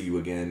knew I'd see you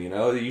again. You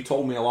know, you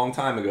told me a long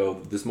time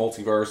ago, this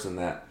multiverse, and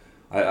that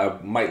I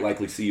might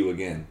likely see you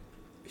again.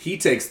 He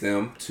takes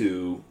them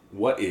to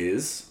what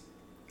is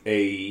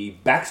a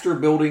Baxter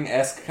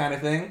Building-esque kind of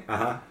thing.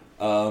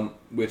 Uh-huh.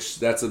 Which,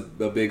 that's a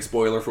big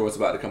spoiler for what's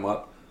about to come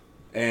up.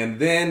 And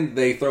then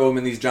they throw him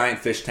in these giant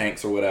fish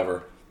tanks or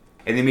whatever.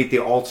 And they meet the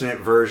alternate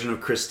version of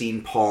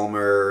Christine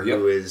Palmer,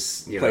 who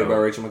is played by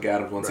Rachel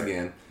McAdams once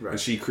again. Right. And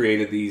she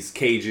created these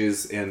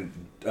cages and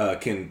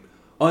can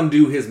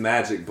undo his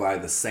magic by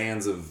the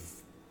sands of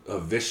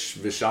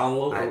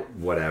Vishanlo?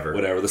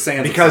 Whatever. The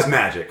sands because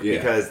magic. Yeah.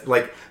 Because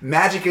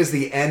magic is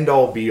the end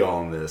all be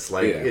all in this.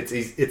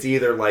 It's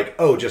either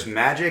just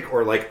magic,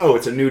 or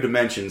it's a new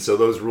dimension, so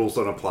those rules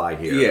don't apply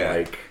here.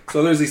 Yeah.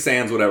 So there's these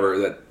sands,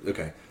 whatever.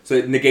 So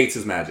it negates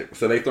his magic.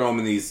 So they throw him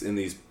in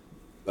these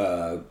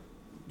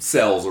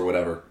cells or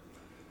whatever.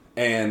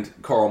 And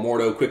Carl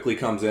Mordo quickly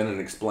comes in and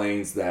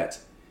explains that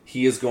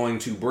he is going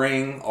to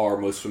bring our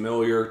most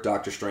familiar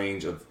Doctor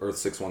Strange of Earth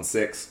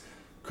 616.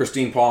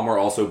 Christine Palmer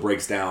also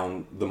breaks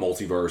down the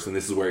multiverse, and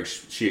this is where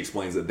she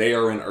explains that they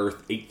are in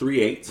Earth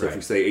 838. So if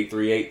we say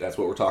 838, that's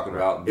what we're talking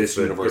about. This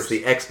universe. It's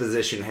the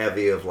exposition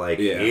heavy of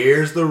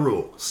here's the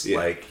rules.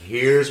 Yeah.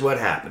 Here's what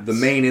happens. The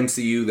main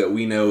MCU that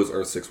we know is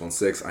Earth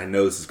 616. I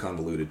know this is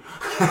convoluted.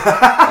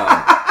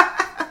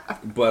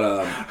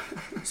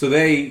 So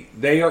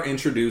they are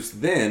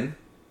introduced then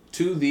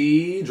to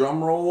the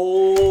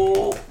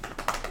drumroll,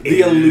 the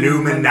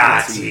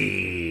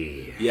Illuminati.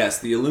 Yes,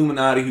 the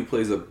Illuminati, who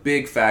plays a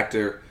big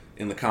factor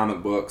in the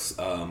comic books.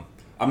 I'm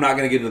not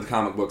going to get into the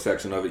comic book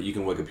section of it. You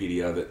can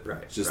Wikipedia of it.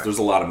 Right. There's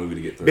a lot of movie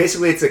to get through.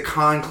 Basically, it's a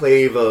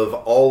conclave of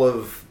all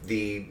of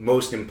the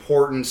most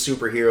important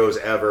superheroes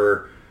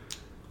ever,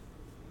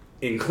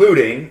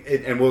 including,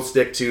 and we'll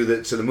stick to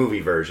the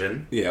movie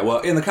version. Yeah, well,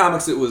 in the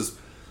comics,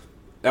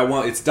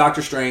 it's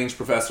Doctor Strange,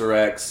 Professor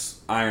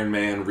X, Iron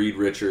Man, Reed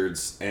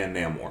Richards, and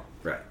Namor.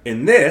 Right.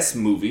 In this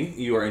movie,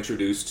 you are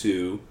introduced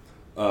to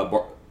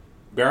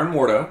Baron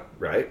Mordo.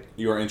 Right.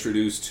 You are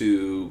introduced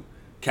to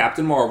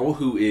Captain Marvel,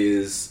 who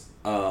is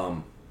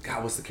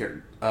what's the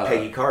character?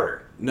 Peggy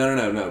Carter.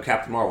 No,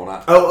 Captain Marvel,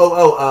 not.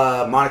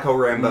 Monica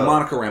Rambeau.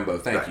 Monica Rambeau,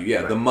 thank you.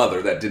 Yeah, the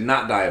mother that did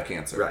not die of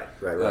cancer.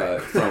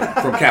 Right.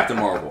 From Captain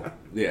Marvel.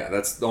 Yeah,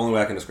 that's the only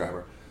way I can describe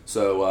her.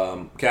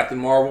 So Captain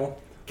Marvel,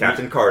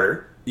 Captain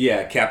Carter.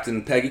 Yeah,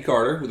 Captain Peggy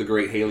Carter with the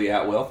great Haley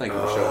Atwell. Thank you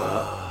for showing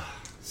up.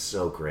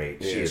 So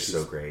great. Yeah, she is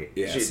so great.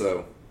 Yeah,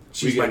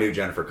 she's my new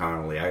Jennifer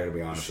Connelly. I gotta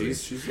be honest with you.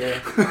 She's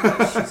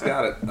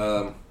got it.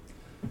 But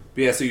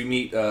yeah, so you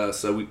meet.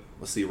 Let's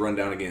see. Run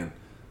down again.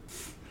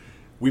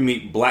 We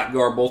meet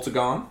Blackguard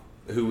Boltagon,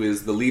 who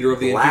is the leader of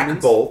the Inhumans.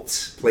 Black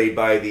Bolt, played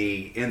by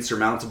the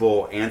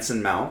insurmountable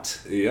Anson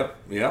Mount.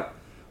 Yep.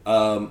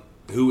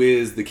 Who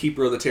is the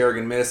keeper of the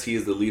Terrigen Mist. He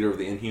is the leader of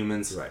the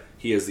Inhumans. Right.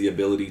 He has the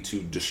ability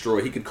to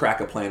destroy. He could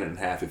crack a planet in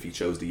half if he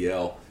chose to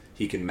yell.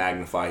 He can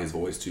magnify his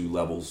voice to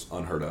levels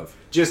unheard of.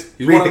 Just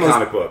read the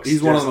comic books.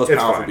 He's one of the most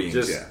powerful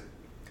beings.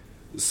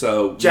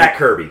 So Jack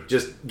Kirby,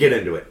 just get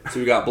into it. So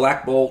we got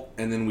Black Bolt,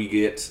 and then we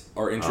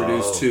are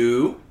introduced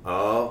to...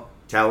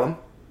 Tell him.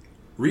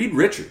 Reed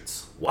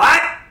Richards.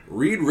 What?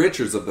 Reed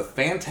Richards of the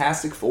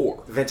Fantastic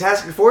Four. The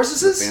Fantastic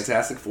Forces? The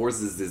Fantastic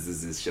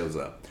Forces shows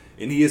up.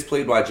 And he is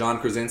played by John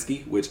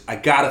Krasinski, which I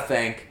gotta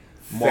thank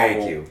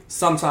Marvel. Thank you.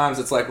 Sometimes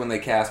it's like when they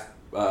cast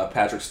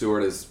Patrick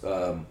Stewart as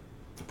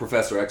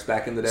Professor X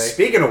back in the day.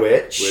 Speaking of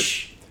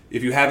which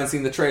if you haven't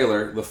seen the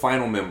trailer, the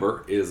final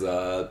member is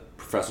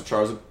Professor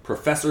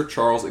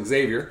Charles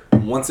Xavier,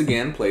 once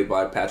again played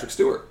by Patrick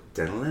Stewart.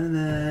 And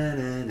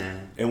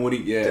when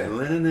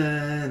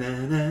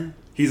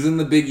he's in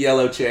the big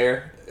yellow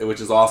chair,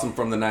 which is awesome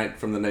from the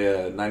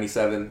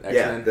 97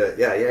 X-Men.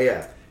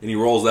 Yeah. And he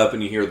rolls up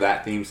and you hear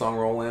that theme song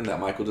roll in that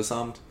Michael just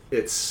hummed.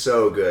 It's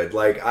so good.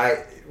 Like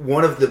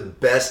one of the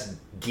best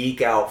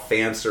geek out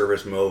fan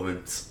service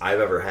moments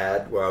I've ever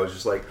had, where I was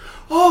just like,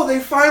 oh,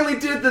 they finally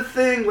did the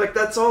thing. Like,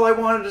 that's all I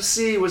wanted to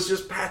see was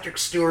just Patrick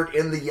Stewart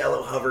in the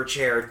yellow hover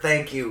chair.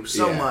 Thank you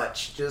so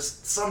much.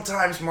 Just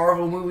sometimes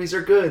Marvel movies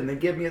are good and they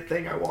give me a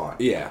thing I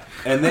want. Yeah.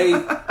 And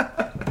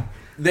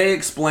they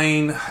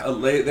explain a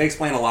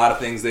lot of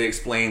things. They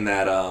explain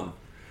that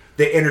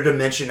the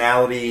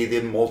interdimensionality,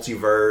 the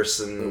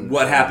multiverse, and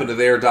what happened to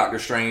their Doctor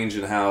Strange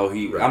and how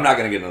he... Right. I'm not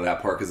going to get into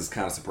that part because it's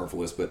kind of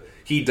superfluous, but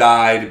he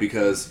died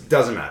because...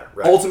 Doesn't matter.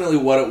 Right. Ultimately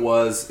what it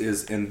was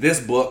is, and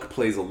this book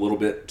plays a little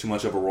bit too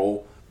much of a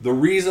role, the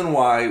reason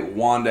why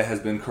Wanda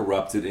has been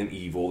corrupted and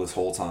evil this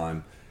whole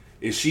time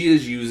is she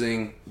is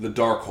using the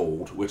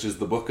Darkhold, which is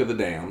the Book of the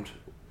Damned,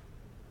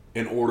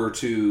 in order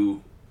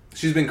to...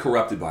 She's been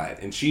corrupted by it,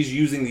 and she's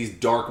using these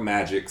dark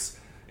magics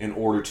in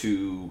order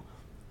to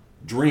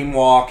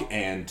dreamwalk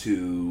and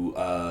to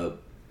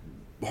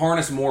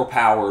harness more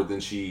power than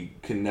she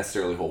can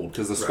necessarily hold.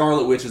 Because the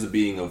Scarlet Witch is a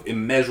being of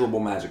immeasurable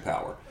magic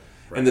power.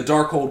 Right. And the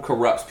Darkhold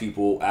corrupts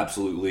people,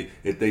 absolutely.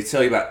 They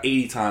tell you about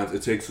 80 times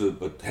it takes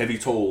a heavy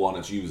toll on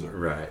its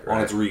user,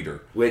 on its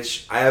reader.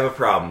 Which I have a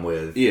problem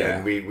with. Yeah.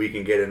 And we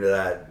can get into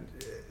that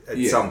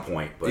at some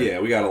point. But yeah,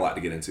 we got a lot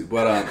to get into.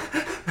 But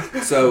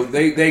so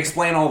they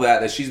explain all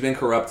that she's been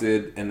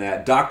corrupted, and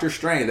that Doctor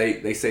Strange,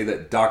 they say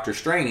that Doctor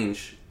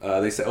Strange...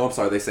 they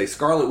say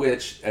Scarlet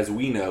Witch, as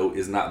we know,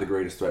 is not the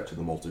greatest threat to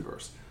the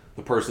multiverse.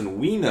 The person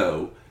we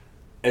know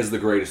as the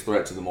greatest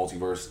threat to the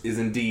multiverse is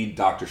indeed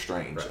Doctor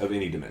Strange of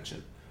any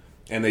dimension.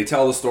 And they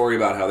tell the story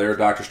about how their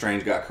Doctor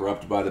Strange got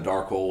corrupted by the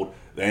Darkhold.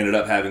 They ended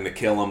up having to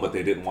kill him, but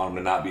they didn't want him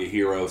to not be a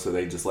hero, so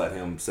they just let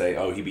him say,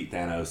 oh, he beat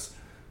Thanos.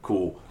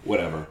 Cool,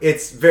 whatever.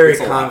 It's very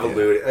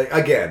convoluted.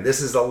 Again,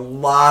 this is a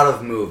lot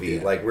of movie.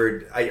 Yeah. Like,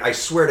 I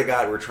swear to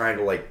God, we're trying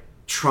to, like,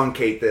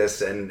 truncate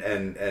this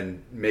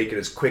and make it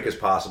as quick as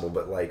possible,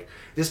 but like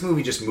this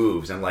movie just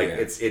moves and like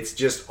it's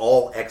just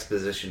all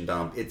exposition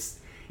dump.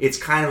 It's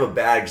kind of a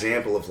bad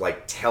example of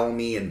like tell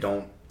me and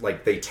don't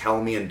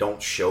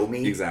show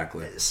me.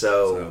 Exactly.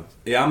 So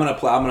yeah, I'm gonna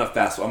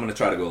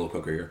try to go a little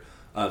quicker here,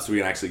 so we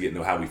can actually get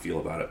into how we feel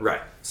about it.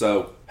 Right.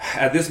 So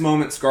at this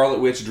moment, Scarlet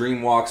Witch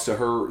dreamwalks to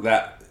her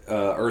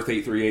Earth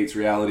 838's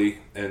reality,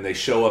 and they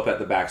show up at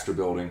the Baxter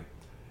Building,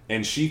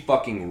 and she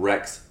fucking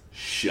wrecks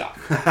shop.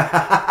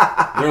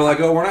 They're like,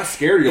 oh, we're not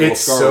scared of your little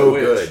Scarlet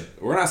Witch. Good.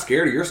 We're not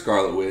scared of your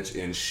Scarlet Witch,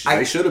 and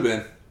they should have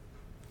been.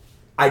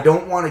 I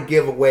don't want to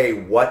give away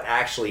what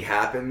actually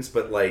happens,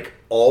 but like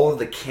all of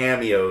the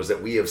cameos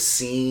that we have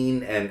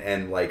seen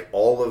and like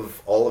all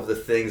of the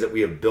things that we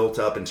have built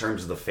up in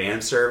terms of the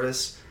fan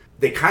service,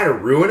 they kind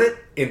of ruin it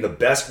in the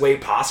best way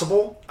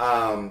possible.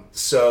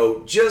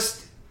 So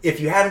just if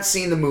you haven't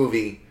seen the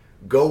movie,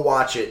 go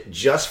watch it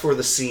just for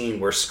the scene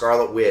where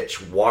Scarlet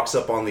Witch walks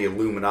up on the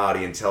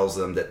Illuminati and tells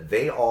them that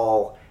they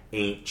all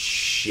ain't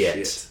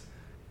shit.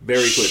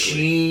 Very quickly.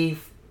 She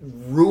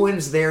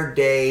ruins their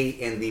day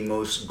in the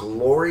most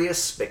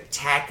glorious,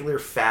 spectacular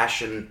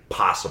fashion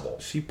possible.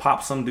 She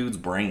pops some dude's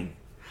brain.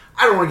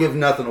 I don't want to give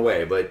nothing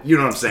away, but you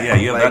know what I'm saying. Yeah,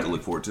 you have that to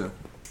look forward to.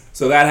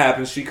 So that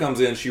happens. She comes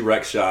in, she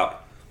wrecks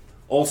shop.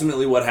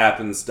 Ultimately what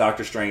happens,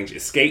 Doctor Strange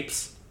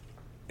escapes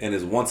and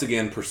is once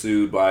again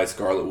pursued by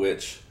Scarlet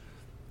Witch.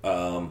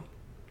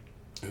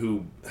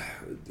 Who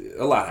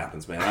a lot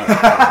happens, man. I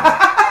don't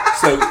know.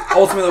 So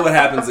ultimately, what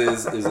happens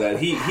is that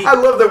he. I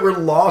love that we're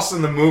lost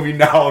in the movie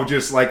now.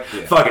 Just like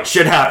fuck it,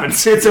 shit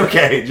happens. It's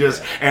okay.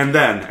 Just and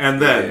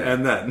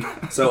then.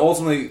 So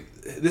ultimately,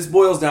 this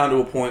boils down to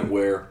a point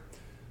where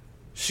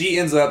she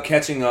ends up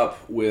catching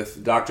up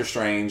with Doctor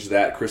Strange,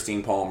 that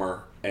Christine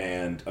Palmer,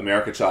 and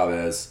America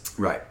Chavez.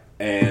 Right.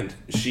 And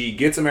she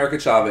gets America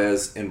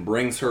Chavez and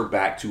brings her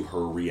back to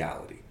her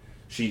reality.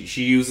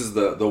 She uses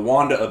the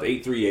Wanda of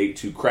 838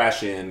 to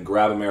crash in,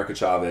 grab America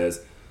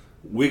Chavez,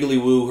 wiggly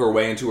woo her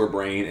way into her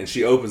brain, and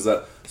she opens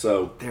up.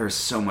 So there's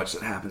so much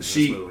that happens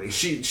in this movie.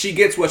 She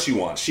gets what she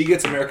wants. She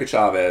gets America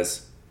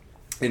Chavez,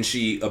 and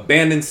she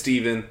abandons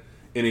Steven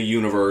in a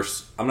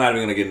universe. I'm not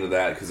even going to get into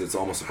that because it's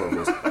almost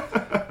superfluous.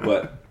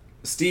 But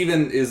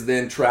Steven is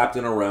then trapped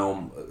in a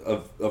realm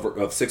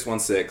of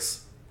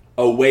 616,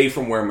 away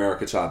from where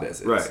America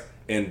Chavez is. Right.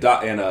 And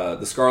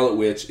the Scarlet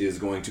Witch is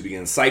going to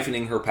begin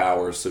siphoning her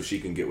powers so she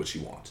can get what she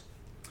wants.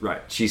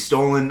 Right. She's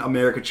stolen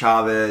America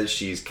Chavez.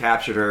 She's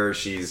captured her.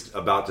 She's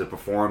about to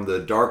perform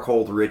the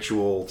Darkhold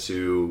ritual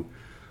to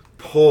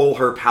pull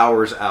her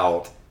powers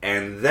out.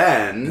 And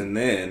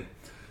then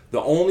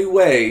the only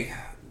way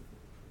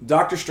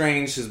Doctor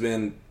Strange has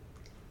been...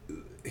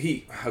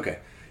 He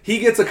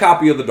gets a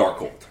copy of the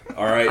Darkhold.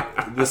 All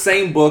right? The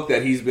same book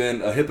that he's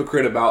been a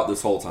hypocrite about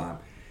this whole time.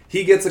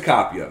 He gets a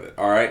copy of it,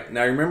 all right?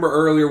 Now, remember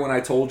earlier when I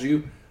told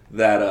you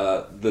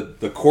that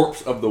the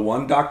corpse of the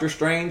one Doctor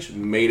Strange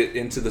made it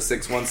into the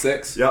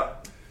 616.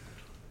 Yep.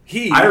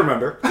 I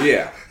remember.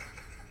 Yeah.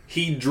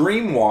 He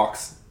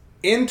dreamwalks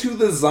into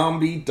the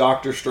zombie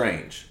Doctor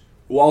Strange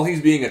while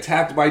he's being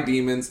attacked by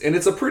demons, and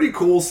it's a pretty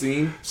cool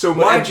scene. So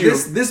mind you,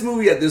 this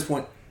movie at this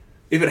point,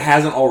 if it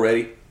hasn't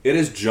already, it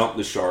has jumped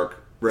the shark.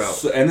 Bro.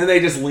 So, and then they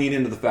just lean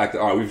into the fact that,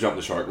 all right, we've jumped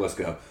the shark, let's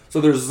go. So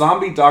there's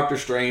zombie Doctor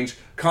Strange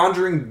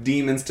conjuring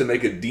demons to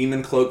make a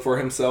demon cloak for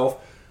himself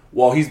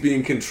while he's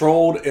being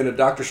controlled in a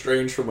Doctor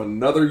Strange from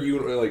another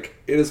universe. Like,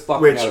 it is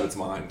fucking out of its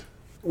mind.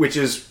 Which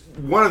is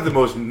one of the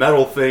most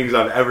metal things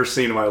I've ever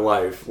seen in my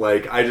life.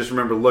 Like, I just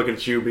remember looking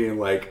at you being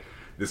like,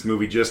 this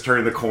movie just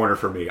turned the corner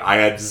for me.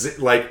 I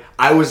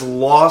was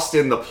lost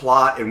in the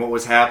plot and what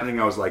was happening.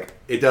 I was like,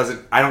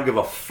 I don't give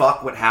a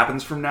fuck what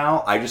happens from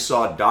now. I just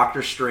saw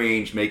Doctor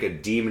Strange make a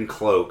demon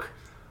cloak.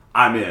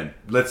 I'm in.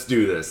 Let's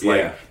do this. Yeah.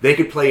 Like, they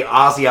could play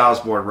Ozzy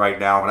Osbourne right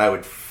now and I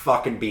would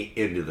fucking be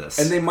into this.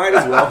 And they might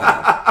as well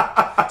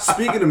have.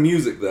 Speaking of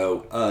music,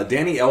 though,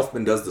 Danny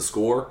Elfman does the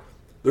score.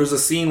 There's a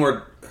scene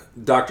where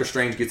Doctor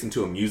Strange gets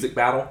into a music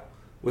battle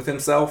with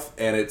himself,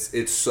 and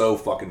it's so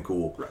fucking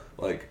cool. Right.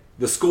 Like,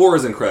 the score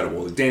is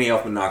incredible. Danny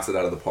Elfman knocks it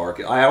out of the park.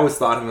 I always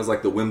thought him as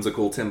like the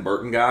whimsical Tim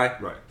Burton guy.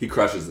 Right. He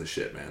crushes this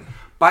shit, man.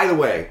 By the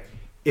way,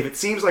 if it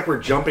seems like we're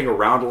jumping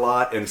around a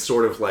lot and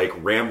sort of like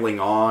rambling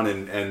on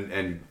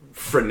and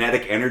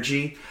frenetic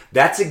energy,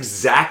 that's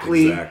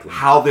exactly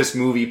how this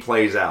movie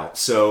plays out.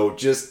 So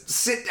just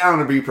sit down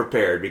and be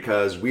prepared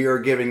because we are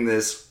giving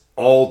this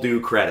all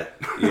due credit.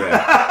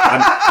 Yeah.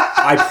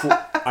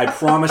 I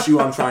promise you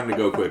I'm trying to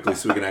go quickly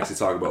so we can actually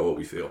talk about what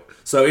we feel.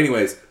 So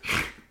anyways,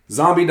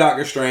 zombie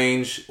Doctor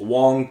Strange,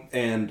 Wong,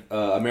 and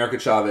America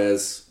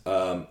Chavez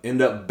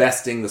end up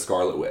besting the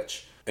Scarlet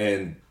Witch.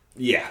 And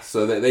yeah,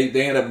 so they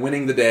end up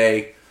winning the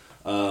day.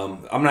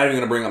 I'm not even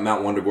going to bring up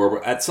Mount Wundagore,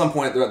 but at some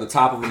point they're at the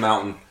top of the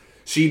mountain.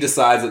 She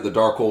decides that the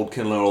Darkhold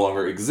can no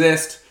longer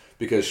exist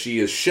because she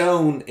is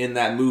shown in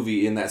that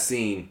movie, in that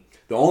scene.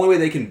 The only way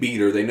they can beat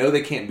her, they know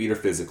they can't beat her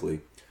physically.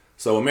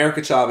 So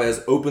America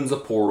Chavez opens a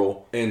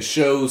portal and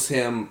shows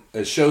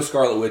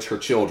Scarlet Witch her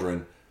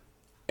children,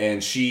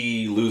 and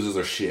she loses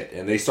her shit.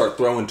 And they start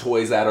throwing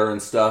toys at her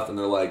and stuff, and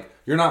they're like,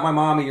 "You're not my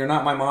mommy, you're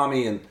not my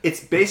mommy." And it's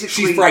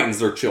basically she frightens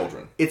their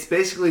children. It's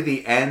basically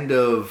the end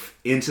of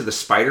Into the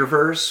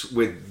Spider-Verse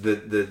with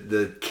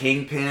the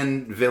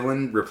Kingpin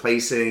villain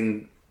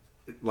replacing,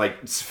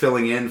 like,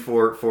 filling in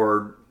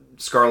for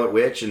Scarlet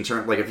Witch. In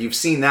turn, like, if you've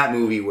seen that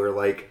movie where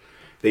like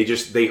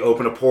they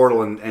open a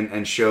portal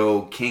and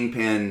show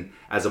Kingpin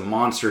as a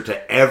monster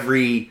to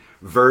every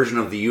version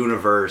of the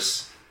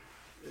universe,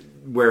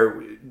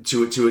 where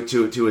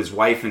to his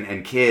wife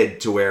and kid,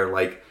 to where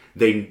like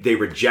they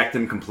reject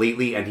him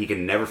completely and he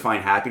can never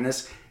find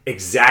happiness.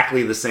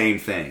 Exactly the same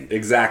thing.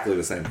 Exactly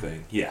the same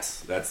thing.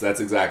 Yes, that's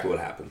exactly what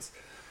happens.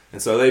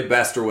 And so they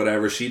best or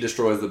whatever. She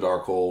destroys the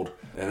Darkhold,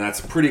 and that's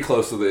pretty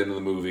close to the end of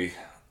the movie.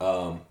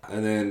 And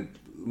then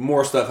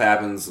more stuff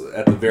happens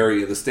at the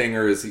very. The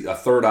stinger is a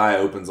third eye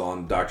opens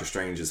on Doctor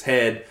Strange's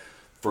head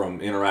from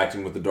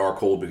interacting with the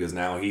Darkhold because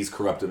now he's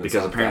corrupted.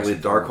 Because apparently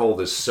the Darkhold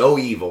is so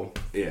evil,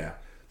 yeah,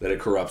 that it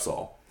corrupts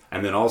all.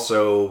 And then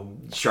also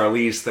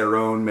Charlize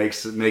Theron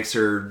makes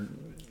her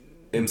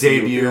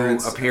debut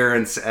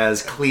appearance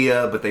as Clea,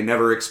 but they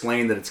never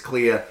explain that it's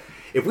Clea.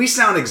 If we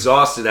sound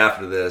exhausted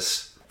after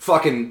this,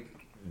 fucking,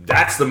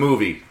 that's the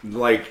movie.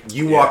 Like,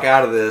 you walk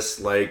out of this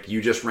like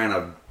you just ran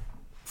a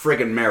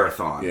friggin'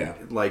 marathon. Yeah.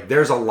 Like,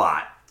 there's a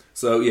lot.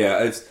 So,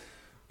 yeah,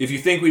 if you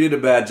think we did a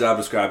bad job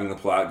describing the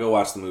plot, go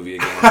watch the movie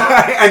again.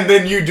 And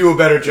then you do a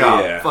better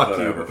job. Yeah, fuck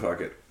whatever, you. fuck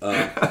it.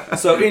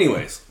 So,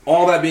 anyways,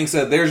 all that being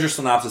said, there's your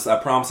synopsis. I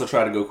promise I'll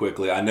try to go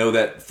quickly. I know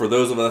that for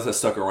those of us that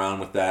stuck around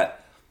with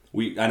that,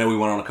 I know we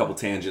went on a couple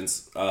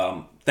tangents.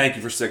 Thank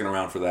you for sticking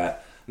around for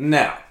that.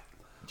 Now,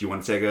 do you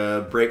want to take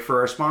a break for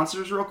our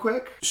sponsors real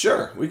quick?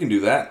 Sure, we can do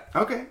that.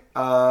 Okay.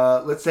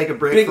 Let's take a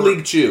break. Big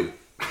League Chew.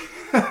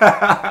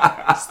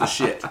 It's the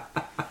shit.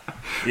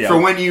 Yeah. For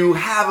when you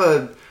have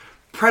a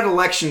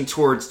predilection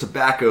towards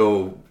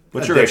tobacco,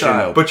 but you're a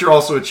child. But you're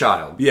also a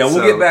child. Yeah,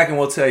 we'll get back and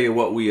we'll tell you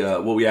what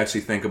we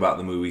actually think about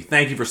the movie.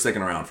 Thank you for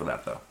sticking around for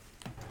that, though.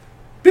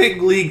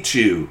 Big League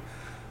Chew.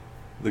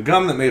 The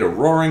gum that made a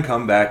roaring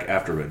comeback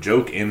after a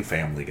joke in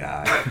Family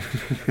Guy.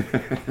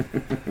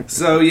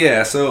 So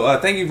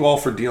thank you all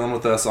for dealing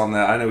with us on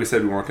that. I know we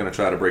said we weren't going to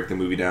try to break the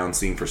movie down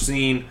scene for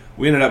scene.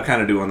 We ended up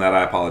kind of doing that.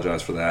 I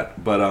apologize for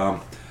that.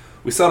 But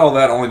we said all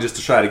that only just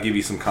to try to give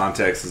you some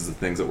context as the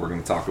things that we're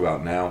going to talk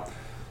about now.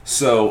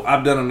 So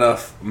I've done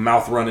enough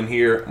mouth running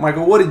here.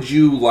 Michael, what did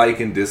you like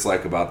and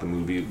dislike about the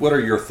movie? What are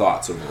your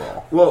thoughts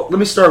overall? Well, let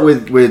me start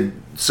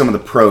with some of the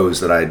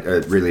pros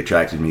that really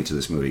attracted me to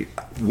this movie.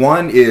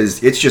 One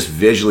is it's just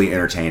visually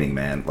entertaining,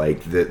 man.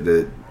 Like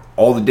the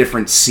all the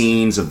different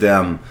scenes of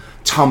them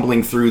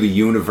tumbling through the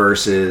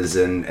universes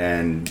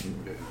and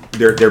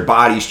their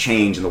bodies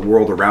change and the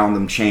world around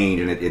them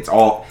change, and it's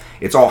all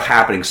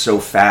happening so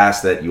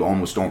fast that you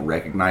almost don't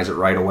recognize it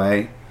right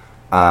away.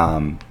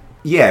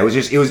 Yeah, it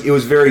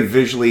was very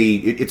visually.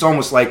 It's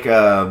almost like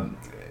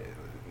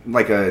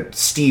a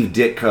Steve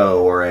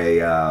Ditko or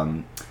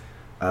a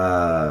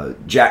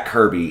Jack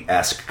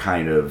Kirby-esque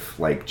kind of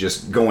like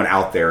just going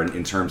out there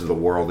in terms of the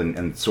world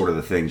and sort of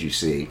the things you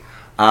see.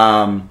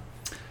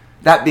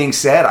 That being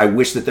said, I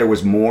wish that there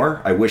was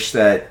more. I wish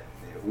that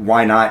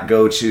why not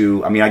go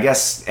to, I mean, I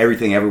guess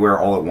Everything Everywhere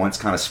All at Once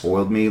kind of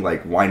spoiled me.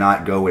 Like, why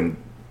not go and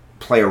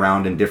play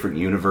around in different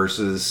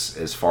universes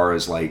as far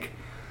as like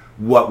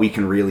what we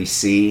can really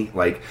see?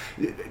 Like,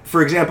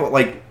 for example,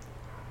 like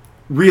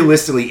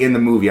realistically in the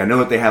movie, I know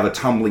that they have a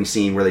tumbling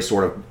scene where they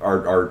sort of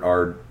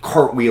are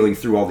cartwheeling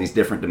through all these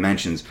different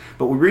dimensions,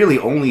 but we really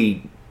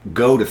only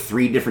go to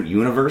 3 different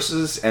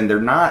universes, and they're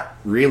not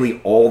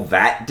really all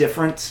that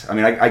different. I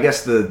mean, I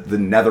guess the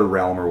Nether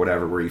Realm or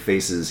whatever, where he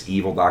faces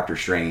evil Doctor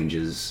Strange,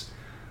 is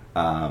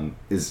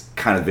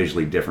kind of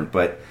visually different.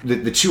 But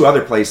the 2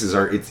 other places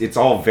are it's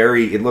all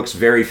very, it looks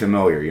very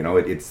familiar. You know,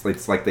 it's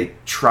like they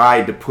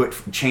tried to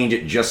change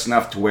it just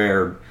enough to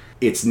where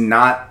it's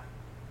not.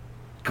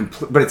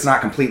 But it's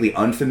not completely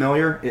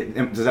unfamiliar.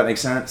 Does that make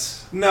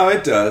sense? No,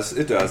 it does.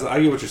 It does.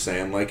 I get what you're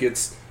saying. Like,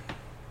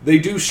 they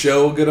do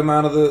show a good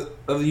amount of the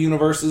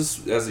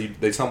universes as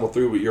they tumble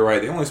through, but you're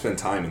right. They only spend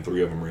time in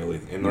 3 of them,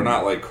 really, and they're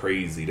not like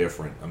crazy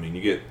different. I mean,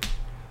 you get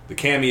the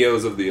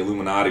cameos of the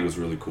Illuminati was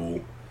really cool,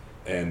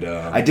 and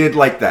I did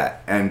like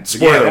that. And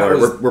spoiler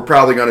alert, we're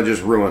probably going to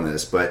just ruin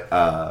this, but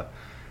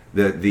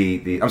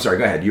the I'm sorry.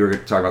 Go ahead. You were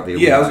talking about the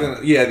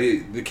Illuminati.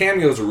 The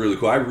cameos are really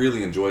cool. I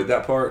really enjoyed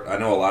that part. I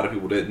know a lot of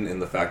people didn't, in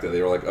the fact that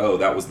they were like, oh,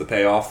 that was the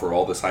payoff for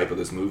all this hype of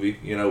this movie,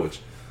 you know,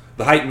 which.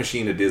 The hype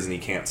machine of Disney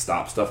can't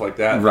stop stuff like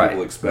that. Right,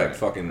 people expect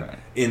fucking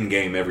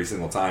in-game every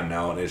single time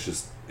now, and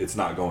it's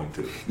not going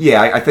to.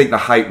 Yeah, I think the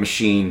hype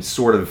machine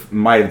sort of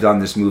might have done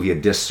this movie a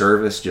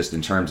disservice just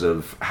in terms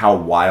of how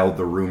wild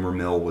the rumor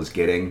mill was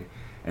getting,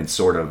 and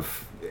sort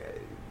of,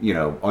 you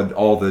know,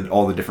 all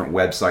the different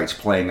websites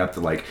playing up to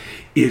like,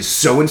 is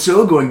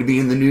so-and-so going to be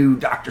in the new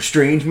Doctor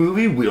Strange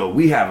movie?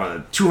 We have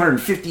a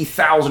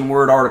 250,000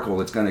 word article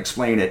that's going to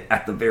explain it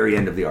at the very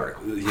end of the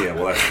article. Yeah,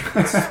 well,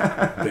 that's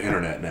the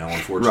internet now,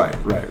 unfortunately.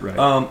 Right.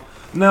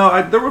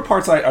 No, there were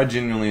parts I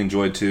genuinely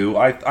enjoyed too.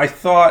 I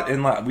thought,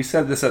 and we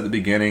said this at the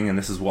beginning, and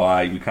this is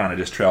why we kind of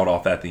just trailed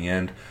off at the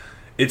end.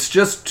 It's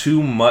just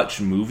too much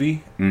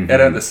movie, and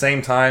at the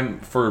same time,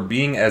 for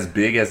being as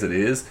big as it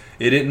is,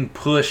 it didn't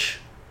push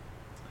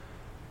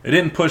the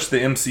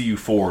MCU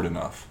forward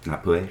enough.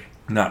 Not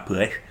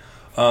push.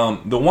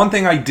 The one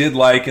thing I did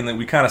like, and that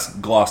we kind of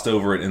glossed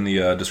over it in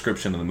the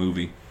description of the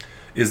movie,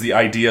 is the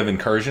idea of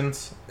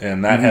incursions,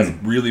 and that has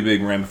really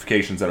big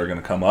ramifications that are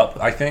going to come up,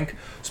 I think,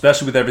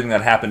 especially with everything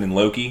that happened in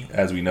Loki,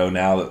 as we know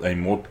now that a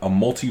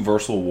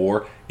multiversal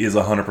war is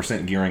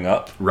 100% gearing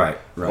up. Right.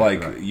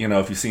 You know,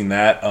 if you've seen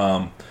that,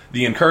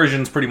 the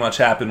incursions pretty much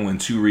happen when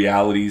 2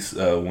 realities,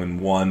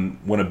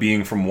 when a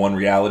being from one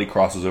reality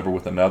crosses over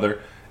with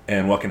another.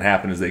 And what can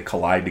happen is they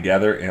collide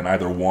together, and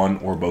either one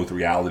or both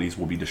realities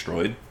will be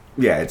destroyed.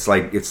 Yeah, it's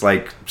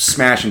like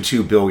smashing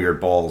 2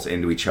 billiard balls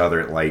into each other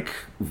at like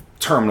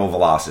terminal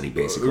velocity,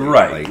 basically.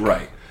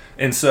 Right.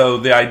 And so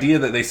the idea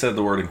that they said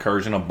the word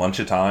incursion a bunch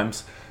of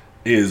times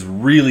is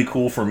really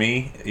cool for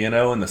me, you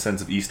know, in the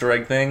sense of Easter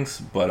egg things.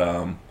 But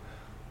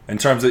in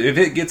terms of if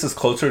it gets us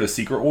closer to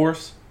Secret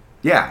Wars,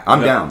 yeah,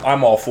 I'm down.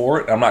 I'm all for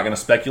it. I'm not going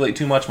to speculate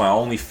too much. My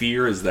only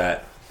fear is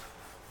that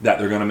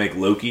they're going to make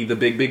Loki the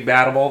big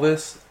bad of all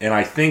this. And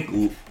I think,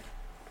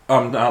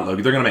 not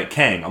Loki, they're going to make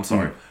Kang, I'm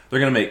sorry. They're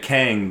going to make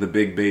Kang the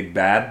big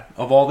bad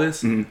of all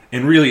this. And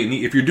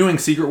really, if you're doing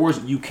Secret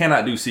Wars, you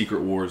cannot do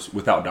Secret Wars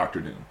without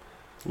Doctor Doom.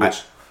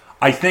 Which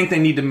I think they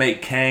need to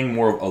make Kang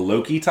more of a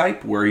Loki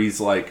type, where he's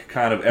like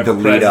kind of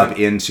ever-present. The lead up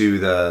into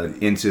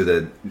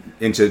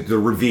the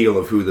reveal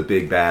of who the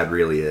big bad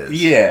really is.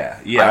 Yeah.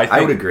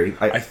 I would agree.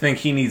 I think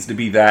he needs to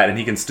be that, and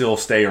he can still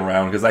stay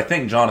around, because I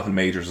think Jonathan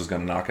Majors is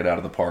going to knock it out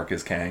of the park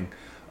as Kang.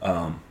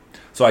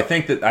 So I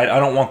think that I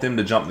don't want them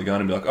to jump the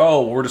gun and be like,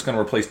 oh, we're just going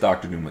to replace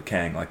Doctor Doom with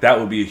Kang. Like, that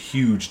would be a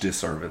huge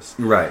disservice.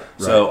 Right.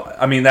 So,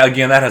 I mean, that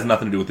has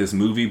nothing to do with this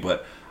movie,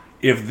 but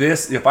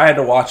if I had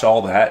to watch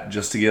all that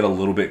just to get a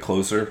little bit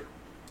closer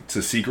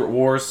to Secret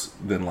Wars,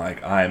 then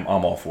like I'm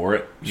all for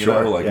it. You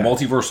know, like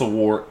multiversal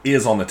war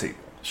is on the table.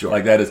 Sure.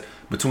 Like that is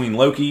between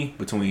Loki,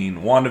 between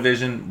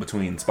WandaVision,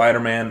 between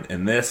Spider-Man,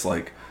 and this,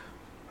 like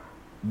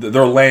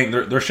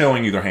they're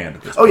showing you their hand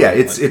at this point. Oh yeah,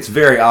 it's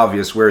very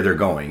obvious where they're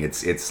going.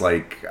 It's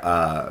like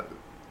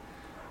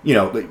you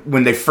know,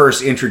 when they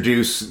first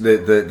introduce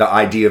the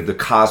idea of the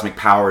cosmic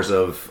powers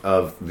of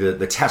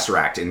the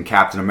Tesseract in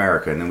Captain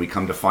America, and then we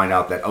come to find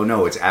out that, oh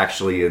no, it's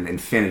actually an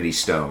Infinity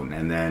Stone,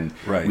 and then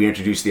we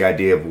introduce the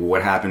idea of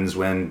what happens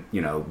when,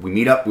 you know, we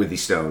meet up with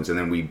these stones, and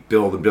then we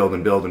build and build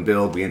and build and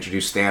build. We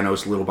introduce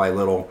Thanos little by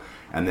little,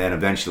 and then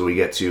eventually we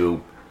get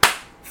to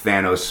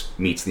Thanos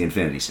meets the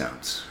Infinity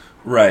Stones.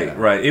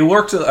 Right. It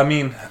worked. I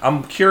mean,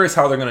 I'm curious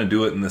how they're going to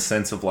do it in the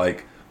sense of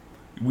like,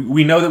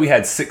 we know that we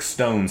had 6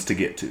 stones to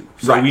get to.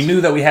 So we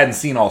knew that we hadn't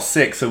seen all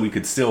 6, so we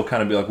could still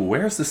kind of be like, well,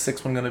 where's the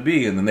 6th one going to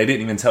be? And then they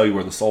didn't even tell you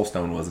where the Soul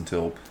Stone was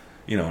until,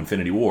 you know,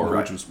 Infinity War,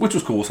 which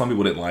was cool. Some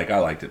people didn't like. I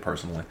liked it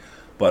personally.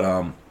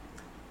 But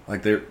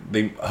Like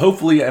they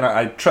hopefully, and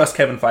I trust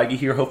Kevin Feige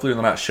here. Hopefully,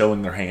 they're not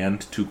showing their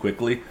hand too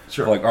quickly.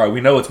 Sure. Like, all right,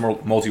 we know it's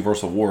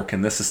multiverse of war.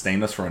 Can this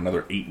sustain us for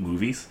another 8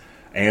 movies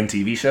and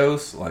TV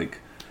shows? Like,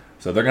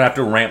 so they're gonna have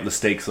to ramp the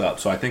stakes up.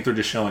 So I think they're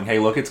just showing, hey,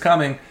 look, it's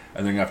coming,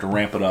 and they're gonna have to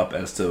ramp it up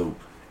as to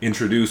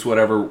introduce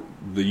whatever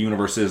the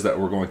universe is that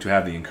we're going to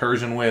have the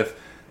incursion with.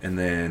 And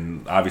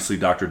then, obviously,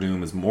 Doctor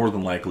Doom is more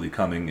than likely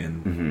coming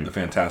in the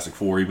Fantastic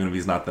Four, even if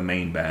he's not the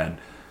main bad.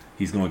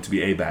 He's going to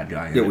be a bad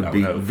guy. It would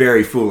be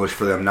very foolish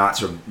for them not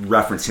to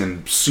reference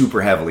him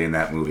super heavily in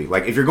that movie.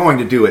 Like, if you're going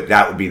to do it,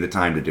 that would be the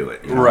time to do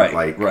it. You know? Right.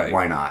 Like,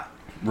 why not?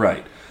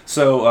 Right.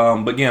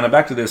 So, but again,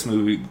 back to this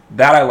movie.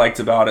 That I liked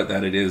about it,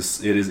 that it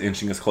is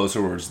inching us closer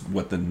towards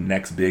what the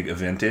next big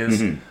event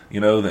is. You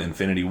know, the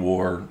Infinity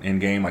War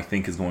Endgame, I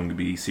think, is going to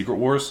be Secret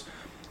Wars.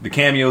 The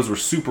cameos were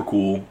super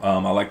cool. I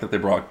like that they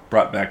brought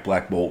back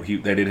Black Bolt.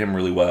 They did him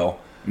really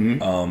well.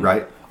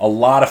 Right. A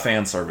lot of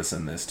fan service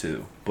in this,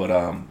 too.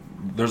 But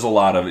there's a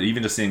lot of it,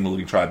 even just seeing the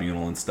Living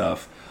Tribunal and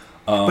stuff.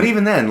 But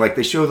even then, like,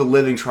 they show the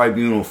Living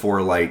Tribunal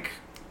for, like,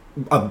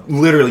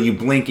 literally you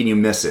blink and you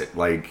miss it.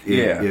 Like,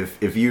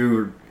 if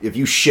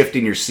you shift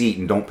in your seat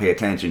and don't pay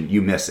attention,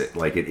 you miss it.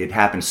 Like, it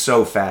happens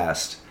so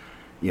fast,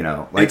 you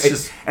know. Like,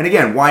 and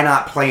again, why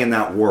not play in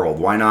that world?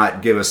 Why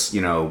not give us,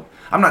 you know,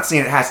 I'm not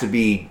saying it has to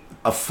be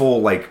a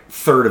full, like,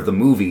 third of the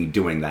movie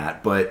doing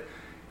that, but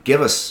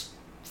give us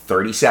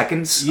 30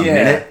 seconds, a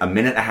minute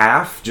and a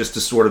half, just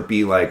to sort of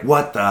be like,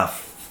 what the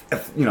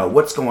you know,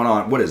 what's going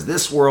on? What is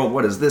this world?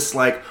 What is this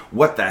like?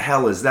 What the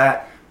hell is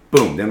that?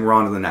 Boom, then we're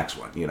on to the next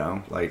one, you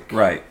know? Like,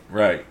 right.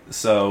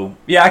 So,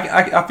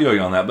 yeah, I feel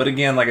you on that. But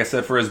again, like I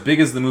said, for as big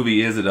as the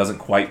movie is, it doesn't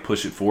quite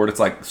push it forward. It's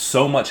like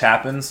so much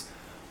happens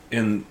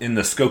in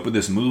the scope of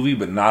this movie,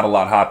 but not a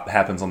lot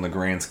happens on the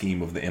grand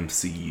scheme of the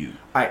MCU.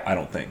 I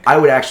don't think. I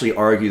would actually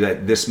argue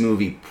that this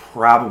movie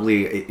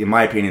probably, in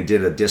my opinion,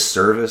 did a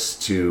disservice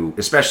to,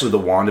 especially the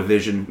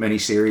WandaVision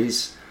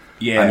miniseries.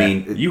 Yeah, I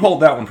mean, you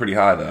hold that one pretty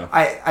high, though.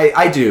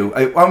 I do.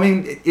 I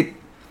mean,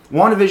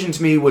 WandaVision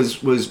to me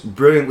was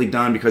brilliantly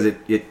done because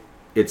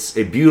it's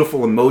a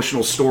beautiful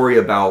emotional story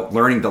about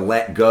learning to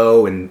let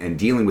go and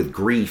dealing with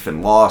grief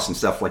and loss and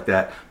stuff like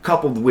that,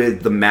 coupled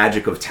with the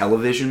magic of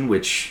television,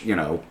 which, you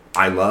know,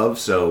 I love.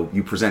 So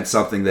you present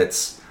something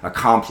that's a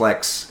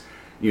complex,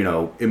 you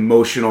know,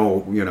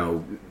 emotional, you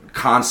know,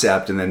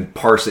 concept and then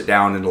parse it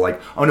down into like,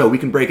 oh no, we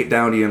can break it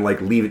down to you and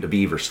like leave it to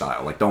Beaver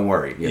style. Like, don't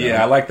worry. You know?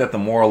 I like that the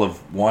moral of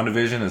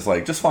WandaVision is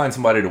like, just find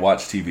somebody to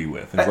watch TV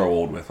with and grow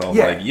old with. I was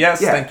like, yes,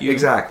 thank you.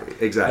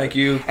 Exactly. Thank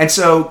you. And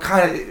so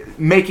kind of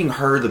making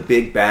her the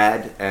big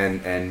bad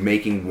and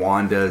making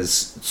Wanda's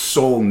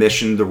sole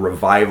mission the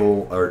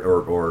revival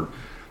or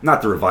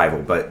not the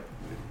revival, but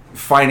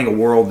finding a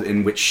world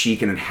in which she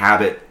can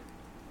inhabit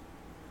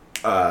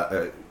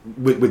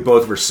with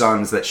both of her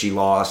sons that she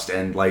lost.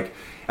 And like,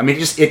 I mean,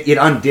 it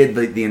undid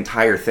the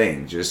entire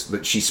thing. Just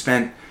that she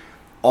spent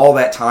all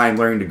that time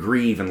learning to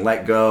grieve and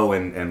let go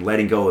and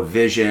letting go of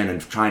Vision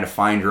and trying to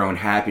find her own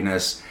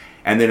happiness.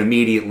 And then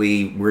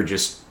immediately we're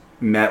just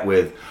met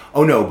with,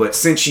 oh no, but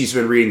since she's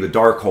been reading the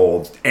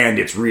Darkhold and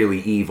it's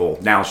really evil,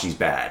 now she's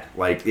bad.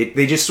 Like,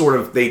 they sort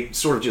of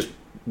just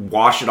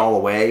wash it all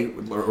away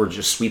or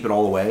just sweep it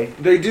all away.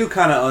 They do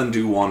kind of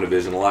undo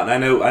WandaVision a lot. And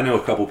I know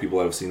a couple people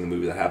that have seen the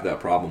movie that have that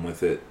problem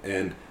with it.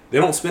 And they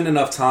don't spend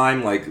enough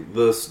time, like,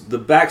 the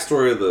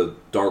backstory of the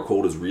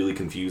Darkhold is really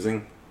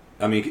confusing.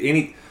 I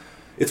mean,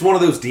 it's one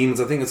of those demons,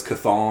 I think it's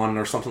Chthon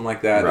or something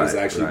like that, is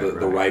actually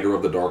the writer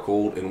of the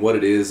Darkhold. And what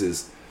it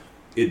is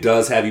it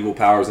does have evil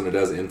powers and it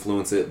does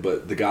influence it,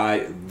 but the guy,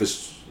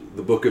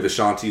 the Book of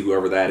Vishanti,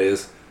 whoever that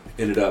is,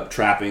 ended up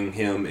trapping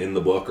him in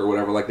the book or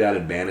whatever like that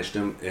and banished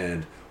him.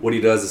 And what he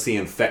does is he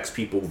infects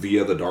people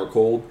via the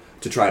Darkhold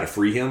to try to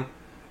free him.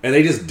 And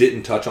they just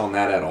didn't touch on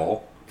that at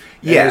all.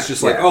 And it's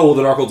just like, oh, well,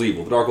 the Darkhold's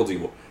evil. The Darkhold's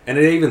evil. And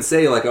they even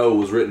say, like, oh, it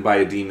was written by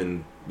a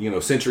demon, you know,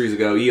 centuries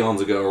ago,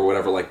 eons ago, or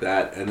whatever like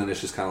that. And then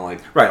it's just kind of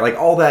like... Right, like,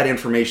 all that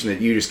information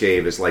that you just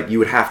gave is, like, you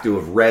would have to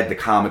have read the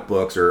comic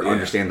books or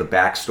understand the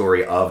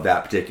backstory of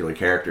that particular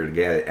character to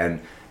get it.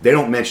 And they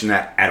don't mention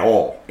that at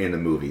all in the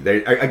movie.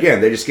 They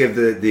just give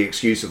the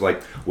excuse of,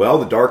 like, well,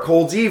 the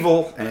Darkhold's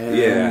evil, and...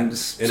 Yeah,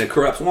 and it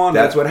corrupts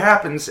Wanda. That's what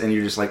happens. And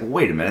you're just like,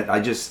 wait a minute,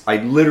 I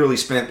literally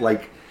spent,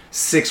 like,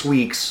 6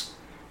 weeks...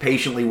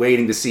 patiently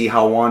waiting to see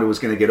how Wanda was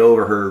going to get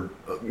over her,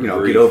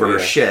 her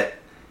shit,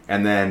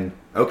 and then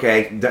I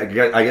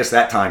guess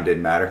that time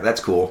didn't matter. That's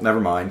cool. Never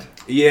mind.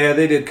 Yeah,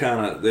 they did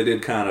kind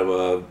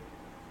of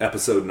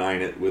episode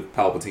 9 it with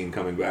Palpatine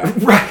coming back.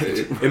 Right.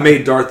 It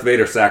made Darth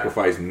Vader's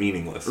sacrifice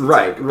meaningless. It's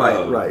right.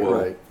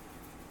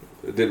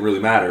 It didn't really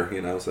matter,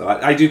 you know. So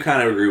I do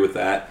kind of agree with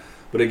that.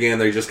 But again,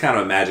 they just kind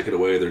of magic it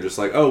away. They're just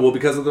like, oh, well,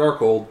 because of the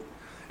Darkhold,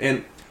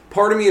 and.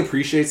 Part of me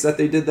appreciates that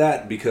they did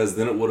that because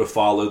then it would have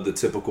followed the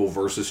typical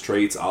versus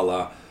traits a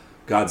la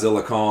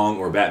Godzilla Kong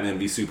or Batman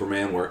v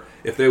Superman, where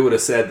if they would have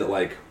said that,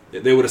 like,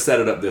 they would have set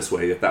it up this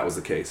way if that was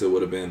the case. It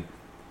would have been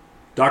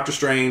Doctor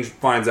Strange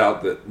finds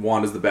out that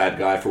Wanda's the bad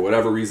guy for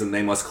whatever reason,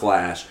 they must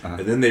clash, and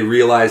then they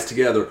realize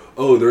together,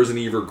 oh, there's an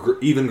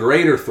even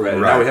greater threat,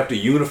 and now we have to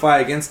unify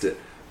against it.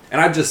 And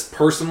I just,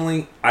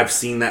 personally, I've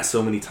seen that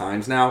so many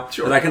times now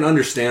that I can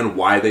understand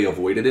why they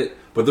avoided it.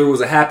 But there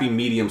was a happy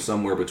medium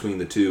somewhere between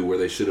the two where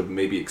they should have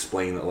maybe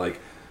explained that,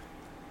 like,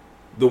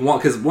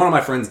 because one of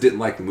my friends didn't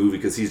like the movie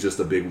because he's just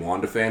a big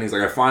Wanda fan. He's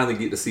like, I finally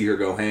get to see her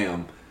go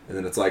ham, and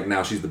then it's like,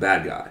 now she's the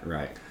bad guy.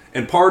 Right.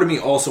 And part of me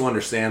also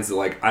understands that,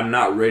 like, I'm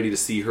not ready to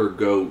see her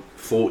go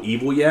full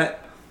evil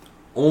yet,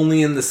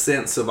 only in the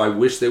sense of I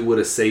wish they would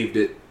have saved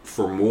it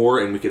for more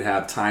and we could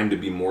have time to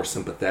be more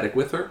sympathetic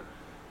with her.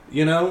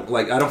 You know?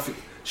 Like, I don't...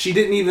 She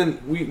didn't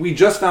even... We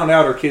just found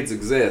out her kids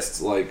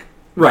exist, like...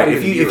 Right.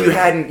 If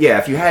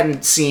you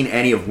hadn't seen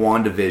any of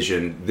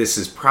WandaVision, this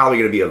is probably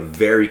going to be a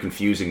very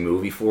confusing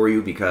movie for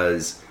you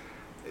because,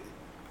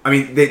 I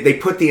mean, they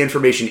put the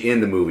information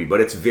in the movie,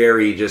 but it's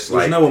very just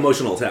like... There's no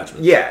emotional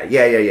attachment.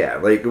 Yeah.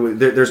 Like,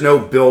 there's no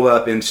build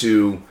up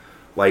into,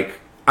 like,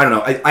 I don't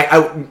know.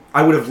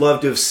 I would have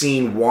loved to have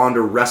seen Wanda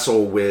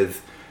wrestle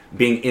with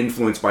being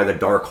influenced by the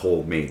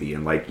Darkhold, maybe,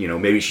 and, like, you know,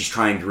 maybe she's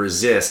trying to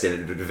resist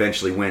and it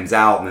eventually wins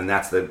out, and then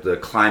that's the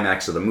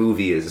climax of the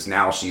movie is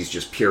now she's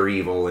just pure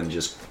evil and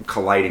just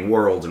colliding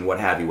worlds and what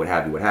have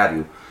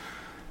you.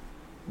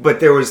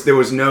 But there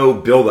was no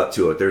build up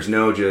to it. There's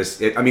no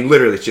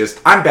literally it's just,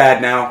 I'm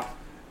bad now.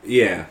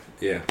 Yeah.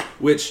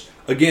 Which,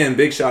 again,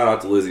 big shout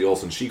out to Lizzie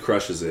Olsen. She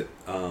crushes it.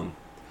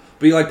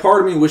 But, like,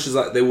 part of me wishes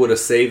they would have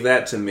saved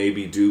that to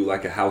maybe do,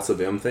 like, a House of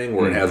M thing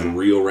where it has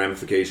real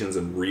ramifications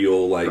and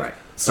real, like... Right.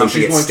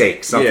 Something at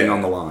stake, something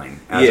on the line.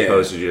 As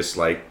opposed to just,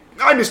 like,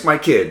 I missed my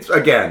kids,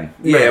 again.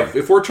 Yeah,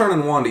 if we're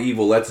turning Wanda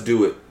evil, let's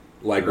do it,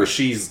 like, where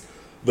she's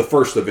the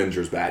first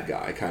Avengers bad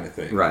guy kind of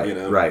thing. Right, you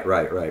know? Right.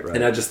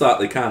 And I just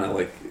thought they kind of,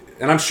 like...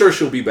 And I'm sure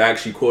she'll be back.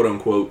 She,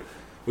 quote-unquote...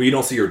 Well, you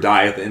don't see her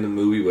die at the end of the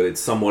movie, but it's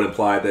somewhat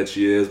implied that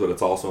she is, but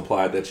it's also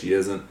implied that she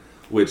isn't.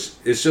 Which,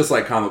 it's just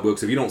like comic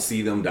books. If you don't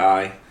see them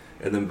die...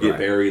 and then get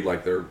buried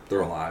like they're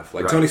alive.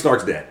 Like Tony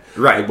Stark's dead.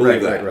 Right. I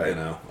believe that. You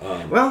know.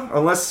 Well,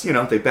 unless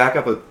they back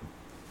up a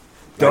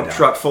dump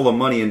truck full of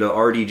money into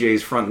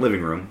RDJ's front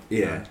living room.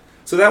 Yeah.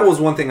 So that was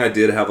one thing I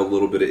did have a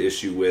little bit of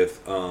issue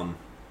with.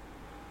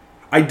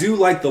 I do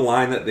like the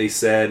line that they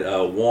said.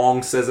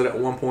 Wong says it at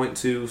one point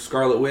to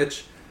Scarlet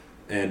Witch,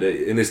 and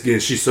this, again,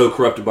 she's so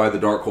corrupted by the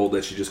Darkhold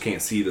that she just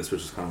can't see this,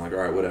 which is kind of like, all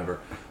right, whatever.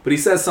 But he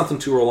says something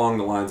to her along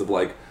the lines of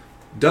like,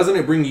 doesn't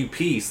it bring you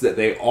peace that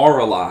they are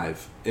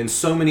alive in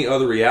so many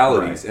other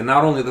realities, and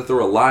not only that they're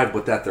alive,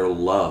 but that they're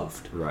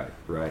loved? Right.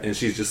 And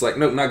she's just like,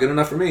 nope, not good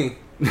enough for me.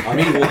 I'm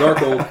evil,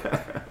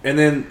 Darkhold. And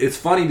then it's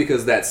funny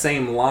because that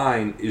same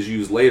line is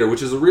used later,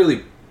 which is a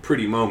really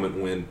pretty moment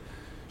when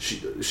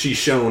she's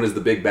shown as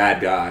the big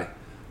bad guy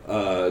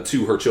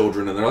to her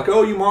children, and they're like,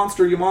 oh, you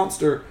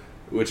monster,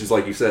 which is,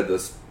 like you said, the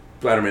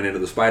Spider-Man Into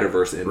the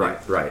Spider-Verse ending.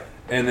 Right.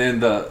 And then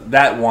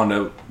that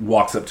Wanda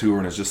walks up to her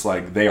and is just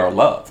like, they are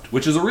loved,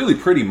 which is a really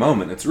pretty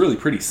moment. It's a really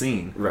pretty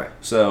scene. Right.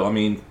 So, I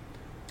mean,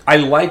 I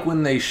like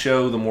when they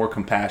show the more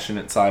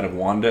compassionate side of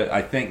Wanda.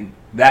 I think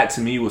that,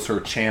 to me, was her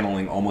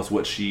channeling almost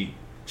what she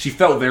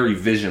felt very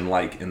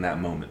Vision-like in that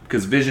moment.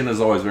 Because Vision is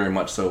always very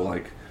much so,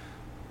 like,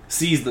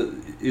 he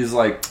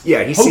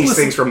sees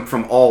things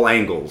from all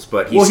angles,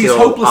 but he's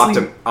still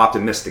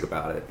optimistic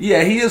about it.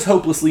 Yeah, he is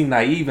hopelessly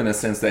naive in a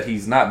sense that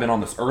he's not been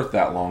on this earth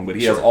that long, but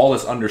he has all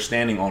this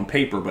understanding on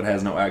paper, but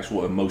has no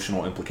actual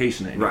emotional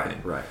implication in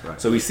anything. Right.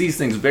 So he sees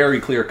things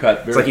very clear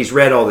cut. It's like he's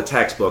read all the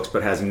textbooks,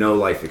 but has no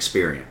life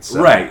experience. So.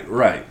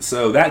 Right.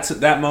 So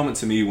that moment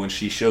to me when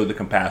she showed the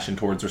compassion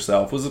towards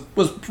herself was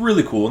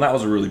really cool, and that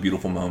was a really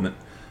beautiful moment.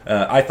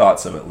 I thought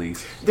so, at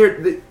least.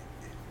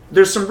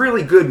 There's some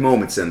really good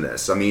moments in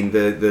this. I mean,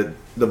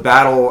 the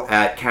battle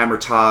at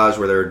Camertage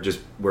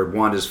where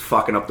Wanda's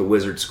fucking up the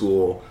wizard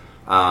school.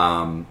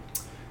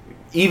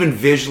 Even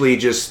visually,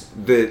 just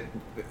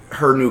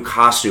her new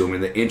costume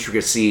and the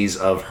intricacies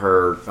of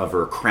her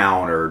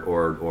crown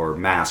or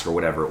mask or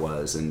whatever it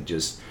was, and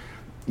just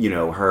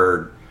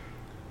her.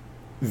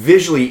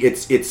 Visually,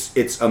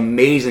 it's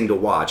amazing to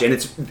watch, and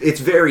it's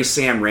very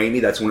Sam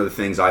Raimi. That's one of the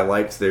things I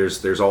liked.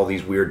 There's all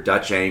these weird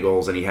Dutch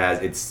angles, and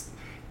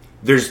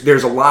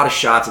There's a lot of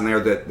shots in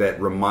there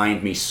that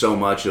remind me so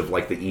much of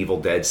like the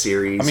Evil Dead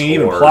series. I mean,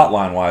 even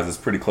plotline wise, it's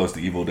pretty close to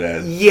Evil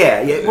Dead.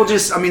 Yeah. Well,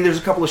 there's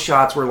a couple of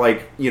shots where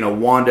like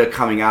Wanda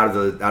coming out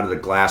of the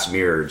glass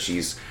mirror,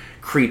 she's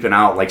creeping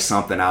out like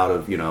something out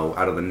of the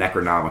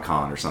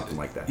Necronomicon or something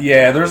like that.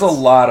 Yeah, there's a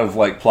lot of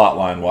like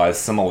plotline wise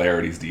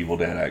similarities to Evil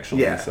Dead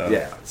actually. Yeah. So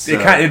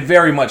It it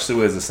very much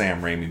so is a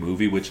Sam Raimi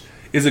movie, which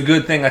is a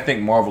good thing. I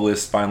think Marvel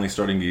is finally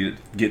starting to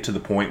get to the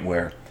point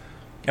where.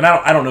 And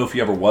I don't know if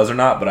he ever was or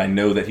not, but I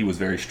know that he was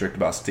very strict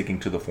about sticking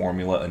to the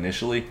formula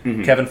initially.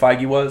 Mm-hmm. Kevin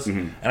Feige was.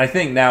 Mm-hmm. And I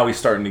think now he's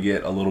starting to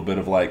get a little bit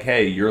of like,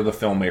 hey, you're the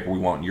filmmaker. We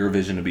want your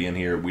vision to be in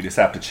here. We just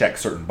have to check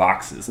certain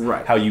boxes.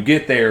 Right. How you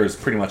get there is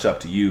pretty much up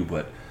to you.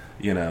 But,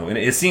 and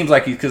it seems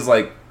like because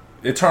like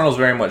Eternals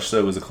very much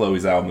so is a Chloe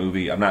Zhao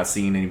movie. I'm not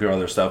seeing any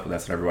other stuff, but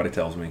that's what everybody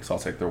tells me, so I'll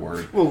take their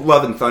word. Well,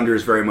 Love and Thunder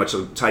is very much a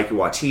Taika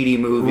Waititi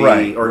movie.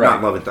 Right. Or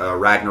not Love and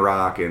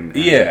Ragnarok. And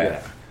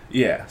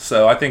Yeah,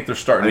 so I think they're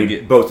starting to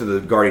get... Both of the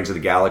Guardians of the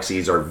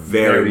Galaxies are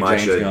very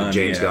much a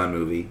James Gunn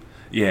movie.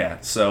 Yeah,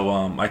 so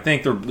I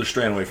think they're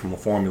straying away from the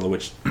formula,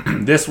 which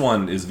this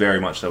one is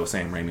very much so a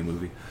Sam Raimi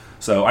movie.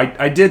 So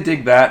I did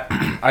dig that.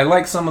 I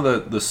like some of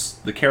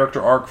the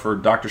character arc for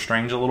Doctor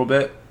Strange a little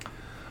bit.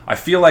 I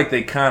feel like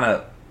they kind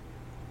of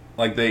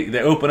like they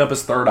open up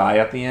his third eye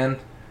at the end,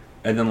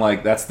 and then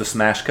like that's the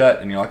smash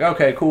cut, and you're like,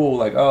 okay, cool.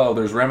 Like, oh,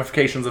 there's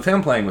ramifications of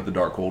him playing with the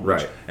Darkhold.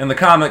 Right. In the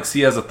comics,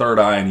 he has a third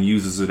eye and he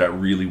uses it at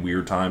really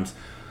weird times.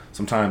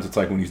 Sometimes it's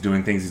like when he's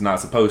doing things he's not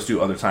supposed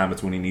to. Other times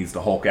it's when he needs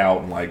to Hulk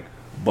out and like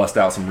bust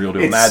out some real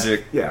deal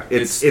magic. Yeah,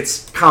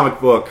 it's comic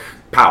book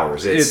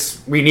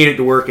powers. We need it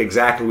to work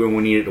exactly when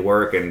we need it to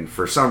work, and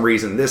for some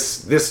reason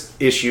this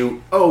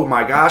issue, oh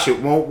my gosh, it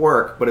won't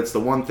work, but it's the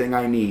one thing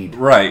I need.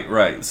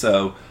 Right.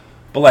 So,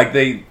 but like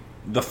the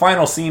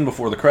final scene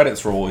before the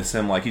credits roll is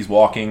him like he's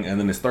walking and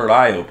then his third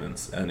eye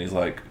opens and he's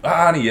like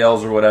and he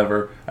yells or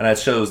whatever, and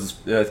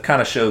it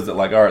kind of shows that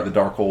like, all right, the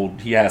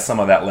Darkhold, he has some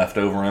of that left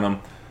over in him,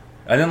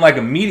 and then like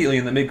immediately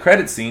in the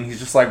mid-credit scene he's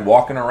just like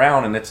walking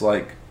around and it's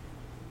like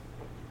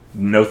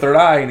no third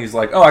eye, and he's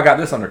like, oh, I got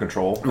this under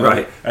control.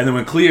 Right. And then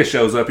when Clea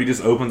shows up, he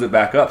just opens it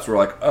back up, so we're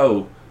like,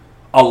 oh,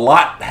 a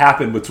lot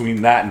happened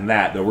between that and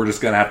that we're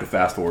just going to have to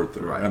fast forward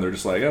through. Right. And they're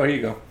just like, oh, here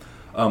you go.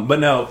 But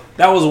no,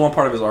 that was one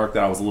part of his arc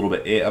that I was a little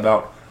bit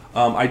about.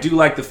 I do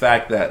like the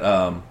fact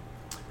that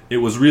it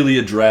was really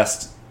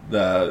addressed.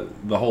 The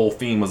whole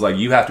theme was like,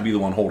 you have to be the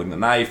one holding the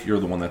knife, you're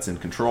the one that's in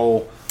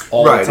control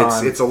all the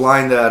time. It's a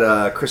line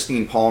that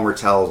Christine Palmer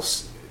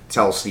tells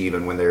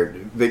Steven when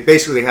they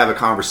basically have a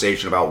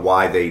conversation about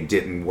why they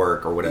didn't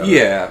work or whatever.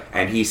 Yeah.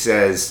 And he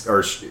says,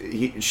 or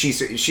she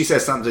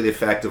says something to the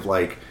effect of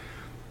like,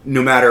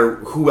 no matter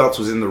who else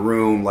was in the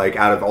room, like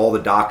out of all the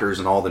doctors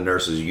and all the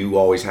nurses, you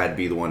always had to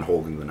be the one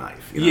holding the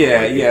knife. You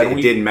know?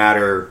 It didn't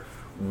matter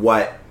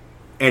what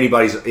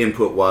anybody's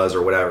input was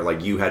or whatever.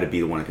 Like, you had to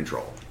be the one in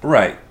control.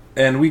 Right.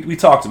 And we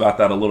talked about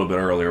that a little bit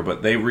earlier,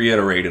 but they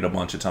reiterated a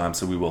bunch of times,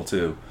 so we will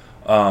too.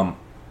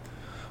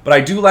 But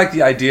I do like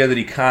the idea that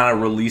he kind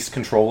of released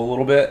control a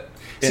little bit.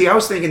 See, I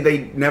was thinking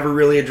they never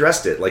really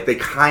addressed it. Like, they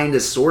kind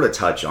of sort of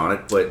touch on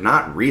it, but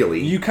not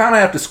really. You kind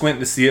of have to squint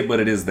to see it, but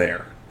it is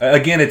there.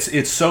 Again,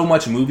 it's so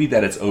much movie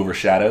that it's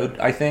overshadowed,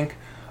 I think.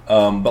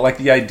 But like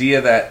the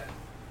idea that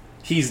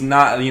he's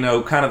not,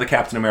 kind of the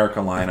Captain America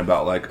line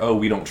about like, oh,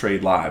 we don't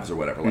trade lives or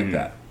whatever like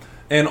that.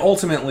 And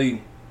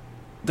ultimately,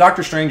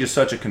 Doctor Strange is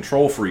such a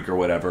control freak or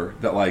whatever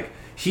that like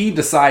he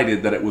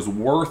decided that it was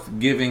worth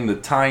giving the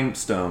Time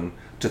Stone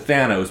to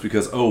Thanos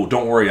because, oh,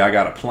 don't worry, I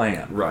got a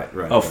plan. Right.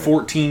 Of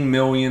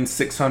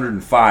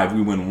 14,605,000,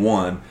 we win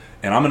one,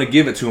 and I'm going to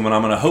give it to him, and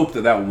I'm going to hope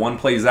that one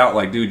plays out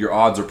like, dude, your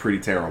odds are pretty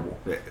terrible.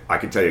 I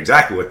can tell you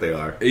exactly what they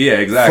are. Yeah,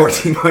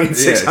 exactly.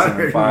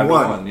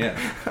 14,605,000.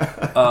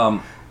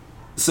 Yeah.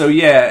 So,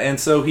 yeah, and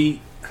so he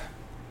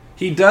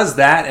does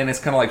that, and it's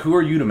kind of like, who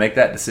are you to make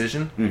that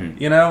decision?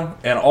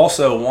 Mm-hmm. And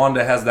also,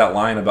 Wanda has that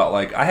line about,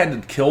 like, I had to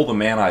kill the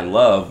man I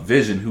love,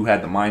 Vision, who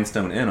had the Mind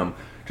Stone in him,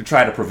 to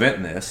try to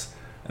prevent this.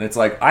 And it's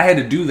like, I had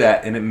to do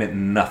that, and it meant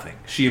nothing.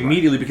 She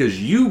immediately,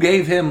 because you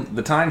gave him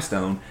the Time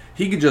Stone,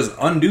 he could just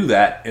undo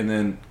that and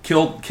then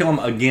kill him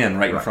again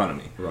in front of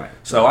me. Right.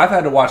 So I've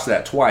had to watch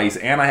that twice,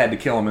 and I had to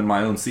kill him in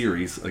my own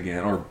series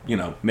again, or,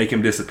 make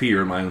him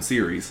disappear in my own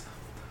series.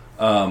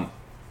 And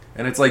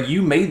it's like,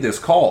 you made this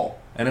call.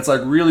 And it's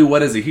like, really,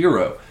 what is a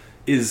hero?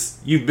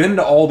 You've been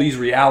to all these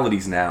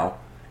realities now,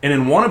 and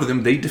in one of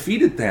them, they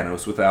defeated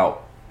Thanos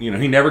without, he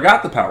never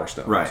got the Power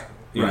Stones. Right.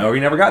 Or he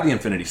never got the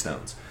Infinity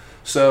Stones.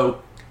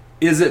 So,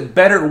 is it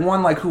better,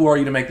 one, like, who are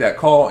you to make that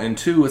call? And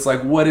two, it's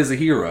like, what is a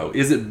hero?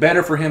 Is it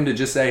better for him to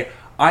just say,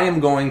 I am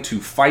going to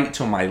fight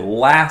till my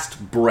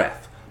last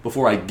breath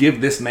before I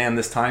give this man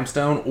this Time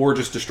Stone, or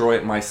just destroy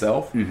it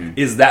myself? Mm-hmm.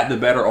 Is that the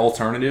better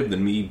alternative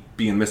than me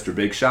being Mr.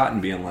 Big Shot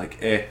and being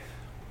like, eh?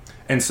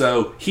 And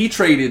so, he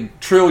traded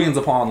trillions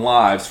upon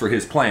lives for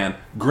his plan.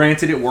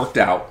 Granted, it worked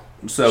out.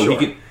 So,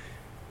 sure.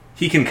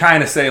 He can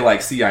kind of say,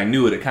 like, see, I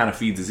knew it. It kind of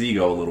feeds his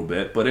ego a little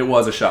bit. But it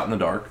was a shot in the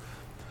dark.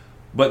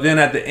 But then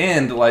at the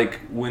end,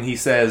 like, when he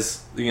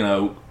says,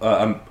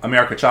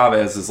 America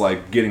Chavez is,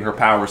 like, getting her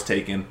powers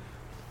taken,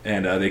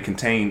 and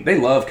they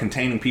love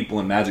containing people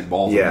in magic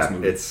balls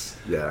in this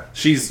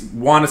movie.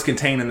 Wanda's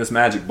containing this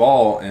magic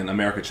ball, and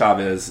America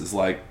Chavez is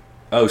like,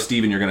 oh,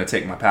 Steven, you're going to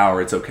take my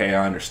power. It's okay,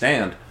 I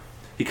understand.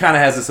 He kind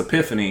of has this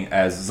epiphany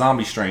as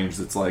Zombie Strange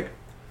that's like,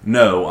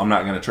 no, I'm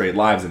not going to trade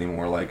lives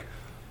anymore. Like,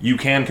 you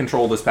can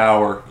control this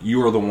power.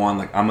 You are the one.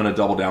 Like, I'm going to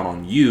double down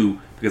on you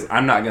because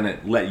I'm not going to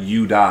let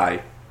you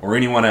die or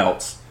anyone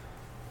else,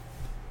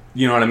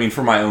 you know what I mean,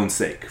 for my own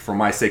sake, for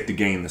my sake to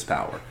gain this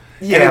power.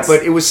 Yeah,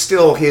 but it was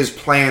still his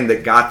plan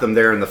that got them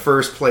there in the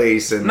first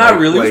place. And not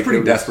really. He was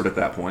pretty desperate at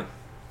that point.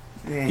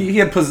 He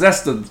had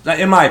possessed,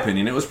 in my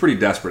opinion, it was pretty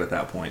desperate at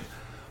that point.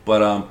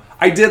 But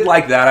I did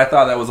like that. I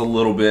thought that was a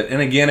little bit,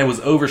 and again, it was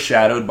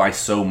overshadowed by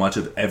so much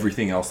of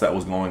everything else that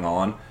was going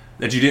on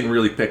that you didn't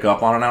really pick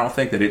up on, and I don't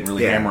think they didn't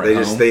really hammer it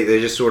home. They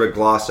just sort of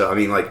glossed up. I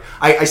mean, like,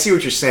 I see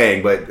what you're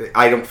saying, but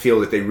I don't feel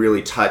that they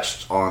really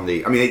touched on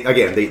the... I mean,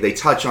 they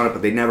touch on it,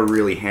 but they never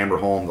really hammer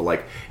home the,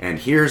 like, and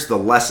here's the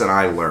lesson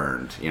I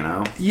learned, you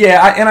know?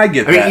 Yeah, I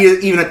get that. I mean,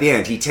 even at the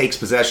end, he takes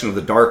possession of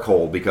the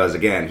Darkhold because,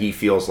 again, he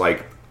feels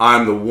like,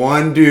 I'm the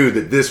one dude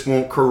that this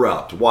won't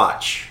corrupt.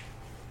 Watch.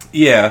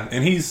 Yeah,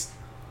 and he's...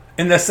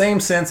 In the same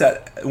sense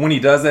that when he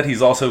does that,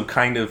 he's also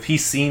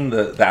he's seen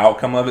the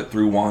outcome of it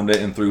through Wanda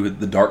and through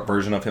the dark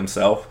version of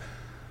himself.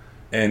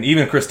 And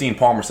even Christine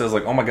Palmer says,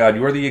 like, oh my God,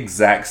 you are the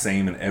exact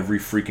same in every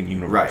freaking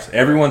universe. Right.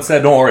 Everyone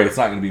said, don't worry, it's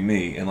not going to be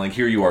me. And, like,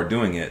 here you are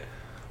doing it.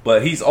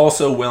 But he's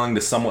also willing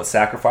to somewhat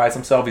sacrifice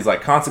himself. He's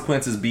like,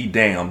 consequences be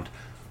damned.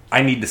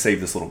 I need to save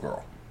this little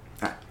girl.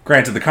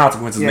 Granted, the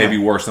consequences may be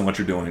worse than what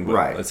you're doing,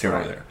 but let's hear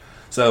it there.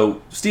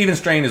 So Stephen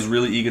Strain is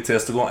really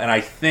egotistical, and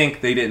I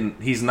think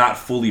he's not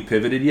fully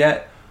pivoted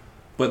yet,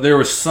 but there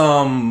was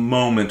some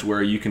moment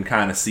where you can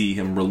kind of see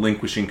him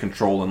relinquishing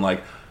control and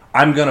like,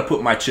 I'm going to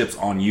put my chips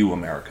on you,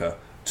 America,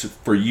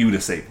 for you to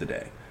save the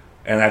day.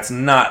 And that's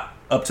not,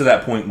 up to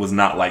that point, was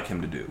not like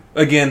him to do.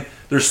 Again,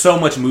 there's so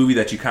much movie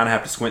that you kind of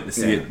have to squint to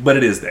see it, but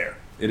it is there.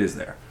 It is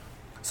there.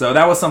 So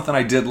that was something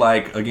I did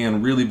like.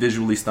 Again, really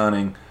visually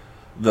stunning.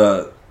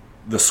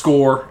 The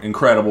score,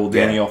 incredible.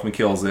 Danny Elfman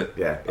kills it.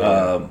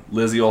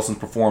 Lizzie Olsen's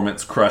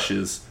performance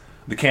crushes.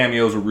 The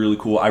cameos were really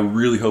cool. I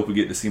really hope we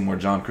get to see more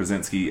John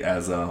Krasinski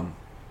as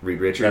Reed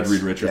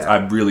Richards. Yeah.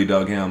 I really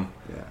dug him.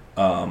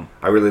 Yeah.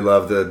 I really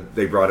love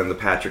they brought in the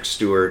Patrick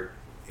Stewart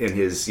in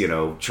his,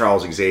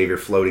 Charles Xavier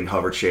floating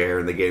hover chair,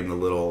 and they gave him the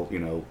little,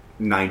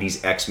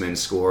 90s X-Men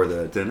score.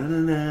 The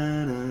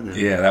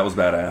yeah, that was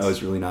badass. That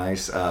was really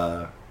nice.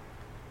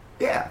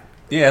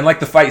 Yeah, and like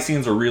the fight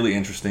scenes are really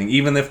interesting,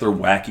 even if they're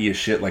wacky as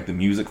shit, like the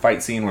music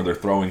fight scene where they're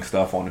throwing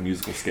stuff on a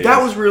musical scale.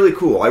 That was really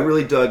cool. I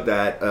really dug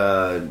that.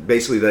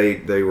 Basically,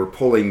 they were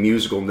pulling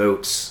musical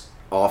notes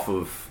off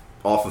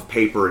of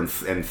paper and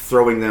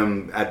throwing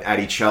them at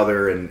each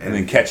other and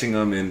then catching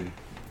them in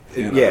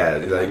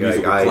like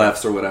musical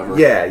clefs or whatever.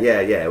 Yeah.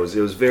 It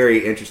was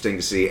very interesting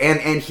to see,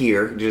 and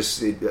here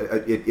just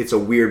it's a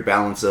weird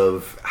balance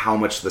of how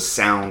much the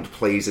sound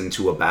plays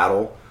into a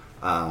battle,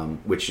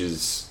 which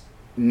is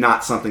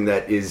not something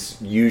that is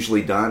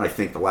usually done. I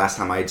think the last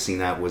time I had seen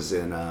that was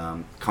in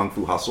Kung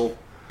Fu Hustle.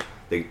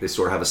 They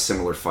sort of have a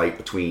similar fight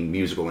between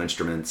musical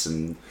instruments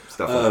and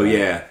stuff like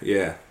that. Oh,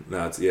 yeah.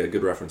 No, it's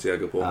good reference. Yeah,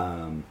 good pull.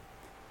 But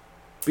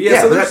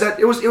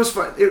it was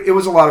fun. It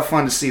was a lot of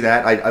fun to see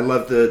that. I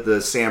loved the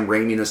Sam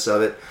Raimi-ness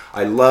of it.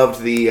 I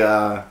loved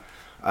the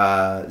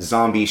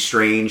zombie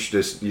Strange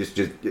just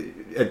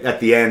at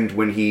the end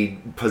when he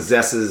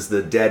possesses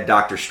the dead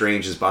Doctor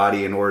Strange's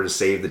body in order to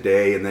save the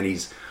day, and then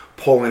he's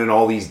pulling in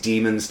all these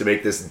demons to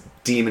make this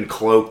demon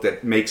cloak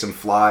that makes him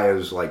fly. I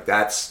was like,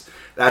 that's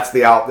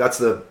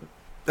the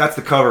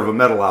cover of a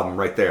metal album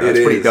right there. That's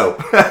pretty dope.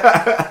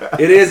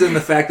 It is, in the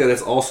fact that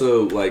it's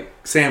also like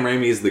Sam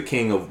Raimi is the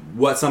king of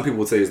what some people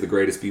would say is the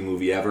greatest B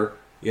movie ever.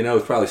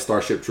 It's probably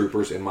Starship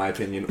Troopers in my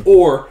opinion,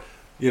 or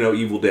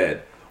Evil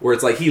Dead, where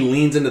it's like he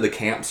leans into the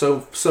camp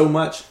so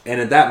much, and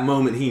at that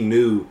moment he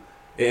knew,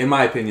 in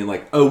my opinion,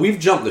 like, oh, we've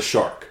jumped the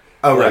shark.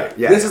 Oh, like, right.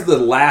 Yeah. This is the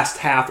last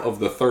half of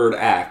the third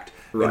act.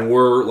 Right. And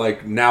we're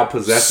like now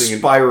possessing,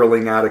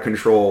 spiraling out of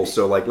control.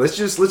 So like, let's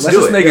just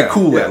make it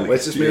cool.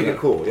 Let's just make it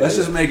cool. Let's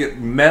just make it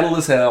metal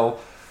as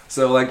hell.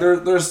 So like,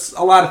 there's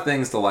a lot of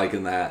things to like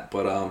in that.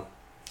 But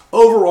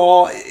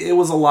overall, it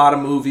was a lot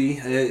of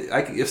movie.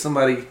 If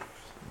somebody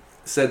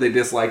said they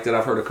disliked it,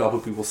 I've heard a couple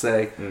of people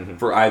say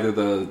for either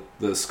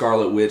the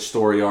Scarlet Witch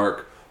story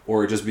arc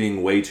or just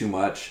being way too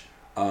much.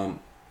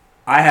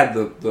 I had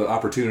the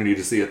opportunity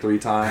to see it 3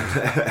 times,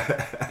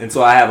 and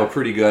so I have a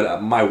pretty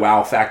good... my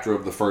wow factor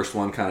of the first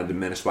one kind of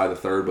diminished by the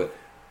third, but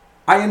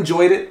I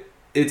enjoyed it.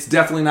 It's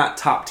definitely not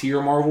top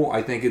tier Marvel.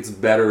 I think it's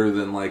better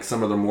than like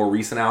some of the more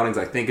recent outings.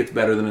 I think it's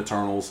better than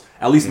Eternals,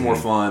 at least more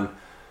fun.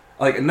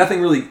 Like, nothing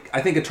really...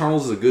 I think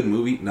Eternals is a good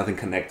movie. Nothing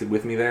connected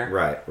with me there.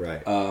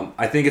 Right.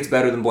 I think it's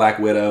better than Black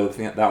Widow.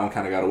 That one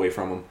kind of got away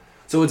from them.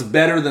 So it's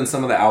better than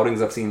some of the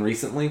outings I've seen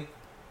recently,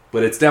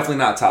 but it's definitely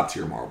not top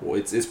tier Marvel.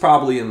 It's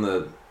probably in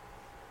the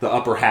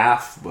upper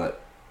half,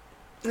 but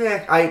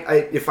yeah,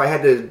 I if I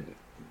had to,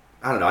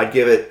 I don't know, I'd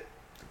give it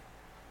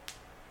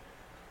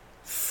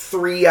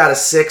 3 out of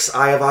 6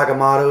 Eye of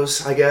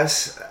Agamottos, I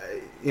guess.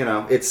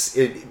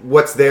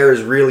 What's there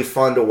is really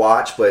fun to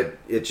watch, but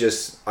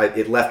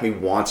it left me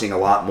wanting a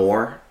lot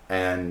more,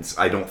 and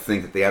I don't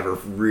think that they ever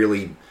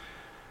really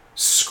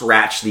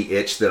scratched the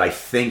itch that I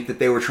think that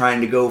they were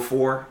trying to go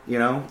for.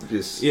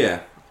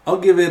 I'll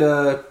give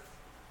it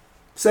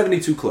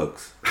 72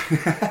 cloaks.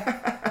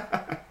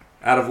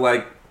 Out of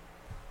like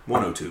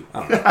 102. I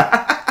don't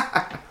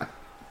know.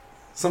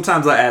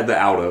 Sometimes I add the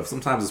out of.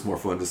 Sometimes it's more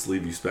fun just to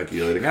leave you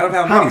speculating. Out of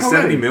how many?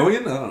 70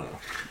 million? I don't know.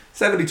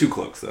 72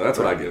 cloaks, though. That's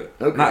what I give it.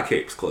 Okay. Not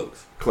capes,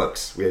 cloaks.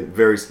 Cloaks. We had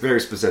very,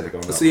 very specific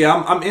on that. So yeah,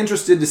 I'm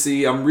interested to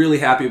see. I'm really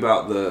happy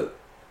about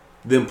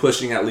them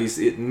pushing at least,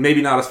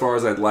 maybe not as far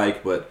as I'd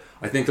like, but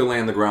I think they're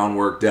laying the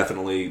groundwork.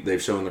 Definitely,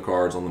 they've shown the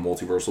cards on the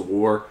Multiverse of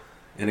War.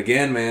 And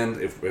again, man,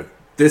 if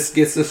this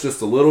gets us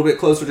just a little bit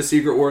closer to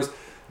Secret Wars,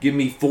 give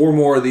me 4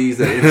 more of these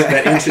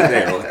that inch it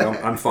there.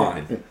 Like, I'm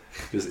fine.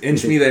 Just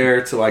inch me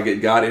there till I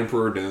get God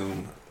Emperor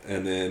Doom,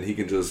 and then he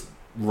can just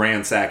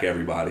ransack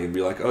everybody and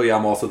be like, oh yeah,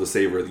 I'm also the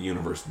savior of the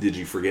universe. Did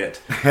you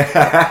forget?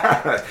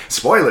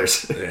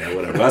 Spoilers. Yeah,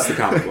 whatever. That's the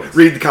comic book.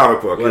 Read the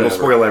comic book. Whatever. It'll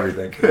spoil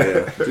everything.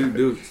 Yeah.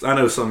 Dude, I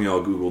know some of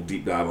y'all Google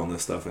deep dive on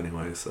this stuff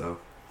anyway, so.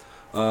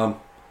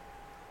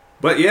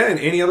 But yeah, and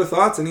any other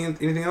thoughts?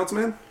 Anything else,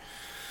 man?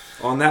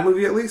 On that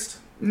movie at least?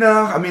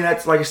 No, I mean,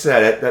 that's like I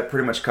said, that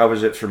pretty much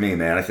covers it for me,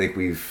 man. I think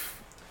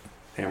we've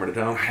hammered it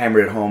home.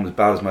 Hammered it home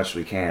about as much as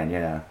we can.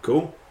 Yeah.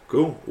 Cool.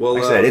 Well,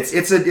 like I said,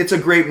 it's a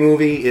great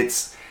movie.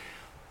 It's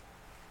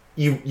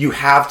you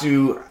have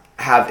to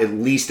have at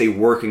least a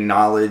working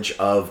knowledge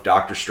of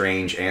Doctor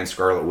Strange and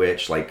Scarlet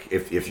Witch. Like,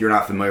 if you're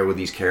not familiar with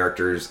these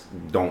characters,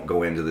 don't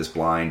go into this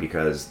blind,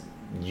 because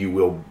you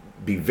will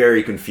be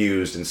very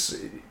confused,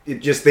 and it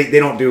just they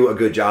don't do a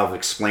good job of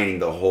explaining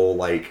the whole,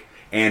 like,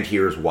 and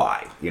here's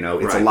why. You know,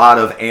 it's right. A lot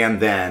of and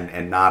then,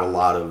 and not a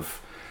lot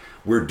of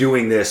we're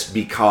doing this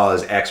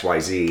because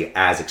XYZ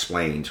as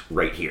explained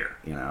right here.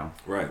 You know,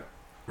 right.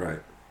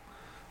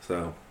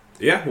 So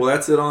yeah, well,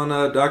 that's it on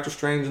Doctor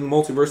Strange and the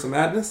Multiverse of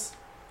Madness.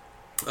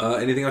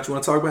 Anything else you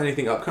want to talk about?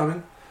 Anything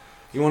upcoming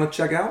you want to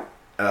check out?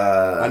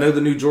 I know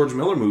the new George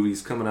Miller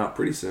movie's coming out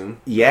pretty soon.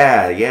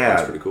 Yeah.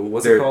 That's pretty cool.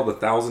 What's it called?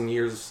 1,000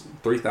 years,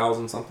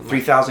 3,000 something?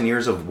 3,000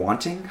 Years of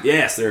Wanting?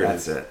 Yes,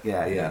 That's it.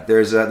 Yeah.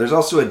 There's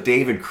also a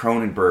David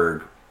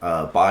Cronenberg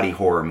body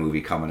horror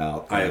movie coming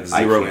out. I have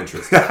zero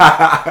interest.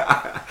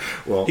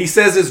 Well, he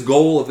says his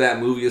goal of that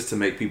movie is to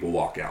make people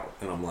walk out,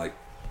 and I'm like,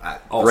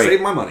 I'll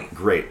save my money.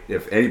 Great.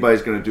 If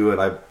anybody's going to do it,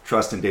 I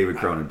trust in David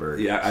Cronenberg.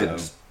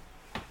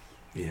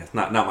 It's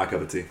not my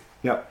cup of tea.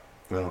 Yep.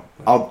 Well,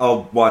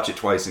 I'll watch it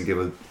twice and give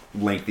a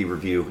lengthy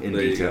review in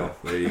detail.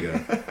 There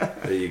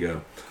you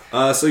go.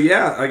 So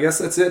yeah, I guess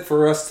that's it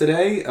for us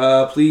today.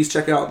 Please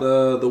check out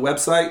the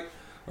website,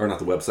 or not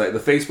the website, the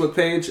Facebook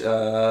page.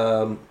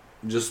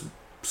 Just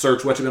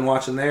search What You've Been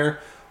Watching there.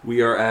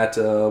 We are at,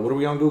 what are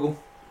we on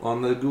Google?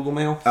 On the Google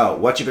Mail? Oh,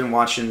 What You've Been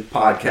Watching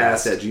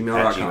podcast at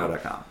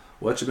gmail.com.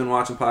 What You've Been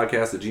Watching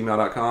podcast at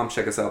gmail.com.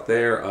 Check us out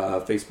there.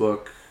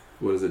 Facebook,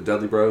 what is it?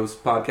 Dudley Bros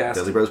Podcast?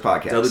 Dudley Bros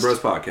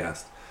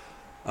Podcast.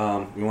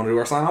 We want to do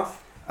our sign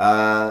off?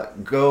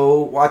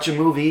 Go watch a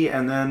movie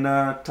and then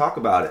talk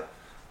about it.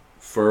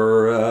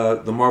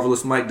 For the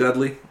marvelous Mike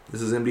Dudley,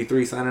 this is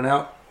MD3 signing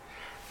out.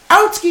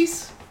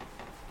 Outskis!